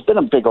 there's been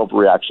a big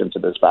overreaction to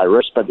this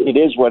virus, but it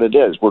is what it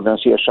is. We're going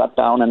to see a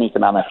shutdown in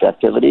economic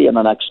activity in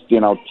the next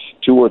 2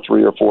 or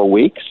 3 or 4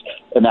 weeks,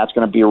 and that's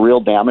going to be real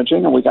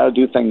damaging. And we got to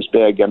do things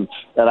big. And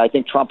I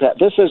think Trump.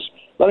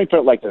 Let me put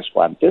it like this,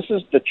 Glenn. This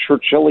is the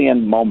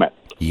Churchillian moment.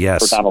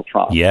 Yes. For Donald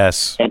Trump.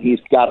 Yes. And he's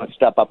got to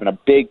step up in a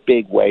big,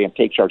 big way and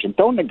take charge. And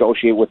don't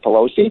negotiate with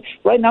Pelosi.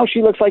 Right now,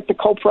 she looks like the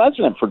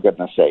co-president, for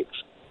goodness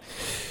sakes.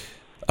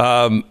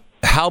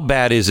 How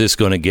bad is this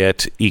going to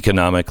get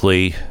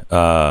economically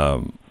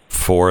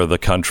for the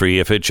country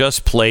if it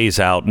just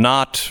plays out?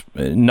 Not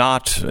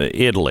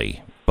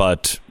Italy,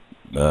 but,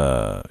 we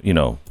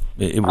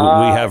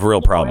have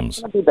real problems.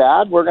 It's going to be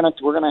bad. We're going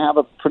to have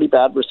a pretty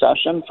bad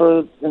recession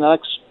for the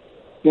next,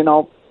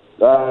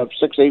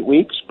 6-8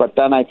 weeks, but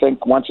then I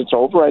think once it's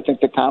over, I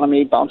think the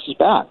economy bounces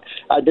back.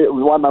 I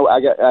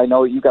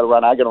know you got to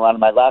run. I got to run.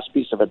 My last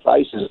piece of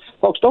advice is,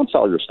 folks, don't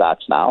sell your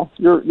stocks now.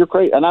 You're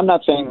crazy, and I'm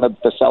not saying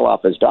that the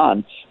sell-off is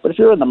done, but if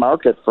you're in the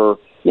market for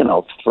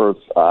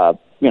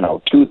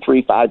 2,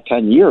 3, 5,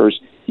 10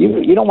 years,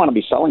 you don't want to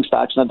be selling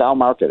stocks in a down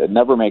market. It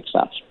never makes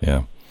sense.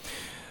 Yeah.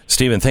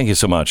 Stephen, thank you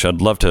so much.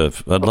 I'd love to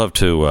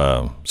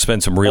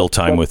spend some real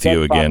time with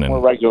you again. More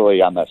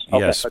regularly on this.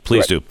 Okay, yes,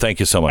 please do. Thank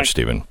you so much,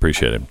 Stephen.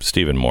 Appreciate it.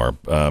 Stephen Moore,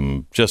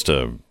 just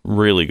a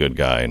really good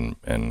guy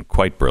and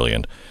quite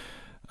brilliant.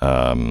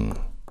 And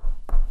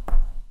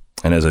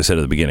as I said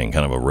at the beginning,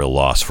 kind of a real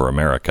loss for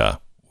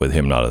America with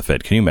him not at the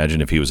Fed. Can you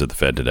imagine if he was at the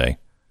Fed today?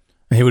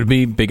 He would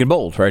be big and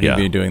bold, right? Yeah.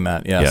 He'd be doing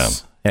that.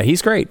 Yes. Yeah,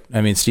 he's great. I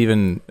mean,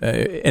 Stephen,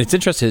 and it's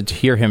interesting to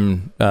hear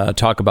him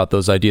talk about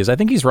those ideas. I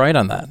think he's right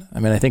on that.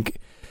 I mean, I think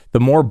the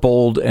more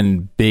bold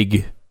and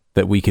big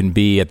that we can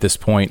be at this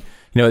point,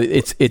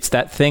 it's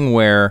that thing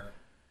where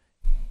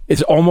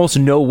it's almost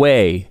no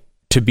way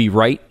to be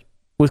right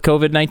with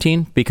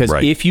COVID-19 because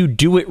if you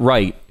do it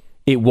right,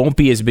 it won't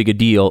be as big a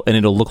deal and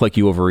it'll look like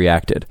you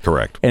overreacted.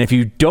 Correct. And if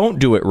you don't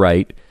do it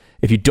right,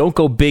 if you don't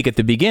go big at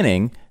the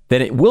beginning,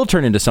 then it will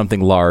turn into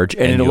something large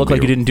and it'll look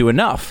like you didn't do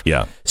enough.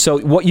 Yeah. So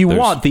what you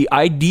want, the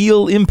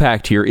ideal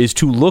impact here is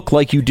to look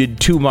like you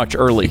did too much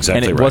early.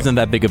 Exactly. And it wasn't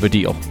that big of a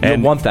deal. You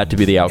want that to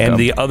be the outcome. And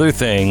the other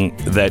thing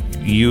that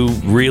you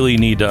really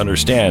need to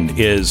understand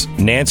is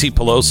Nancy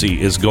Pelosi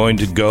is going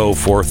to go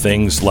for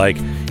things like,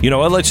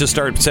 let's just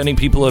start sending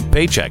people a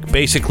paycheck,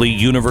 basically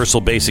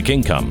universal basic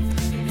income.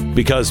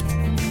 Because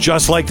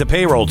just like the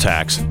payroll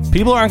tax,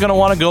 people aren't going to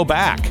want to go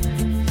back.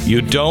 You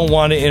don't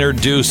want to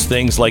introduce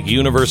things like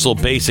universal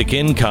basic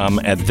income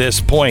at this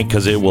point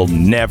because it will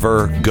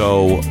never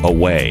go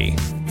away.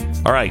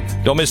 All right.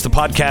 Don't miss the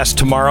podcast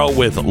tomorrow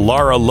with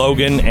Lara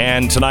Logan,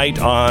 and tonight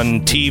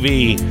on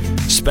TV,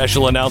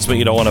 special announcement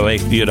you don't want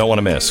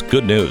to miss.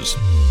 Good news.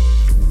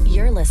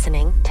 You're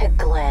listening to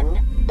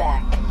Glenn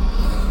Beck.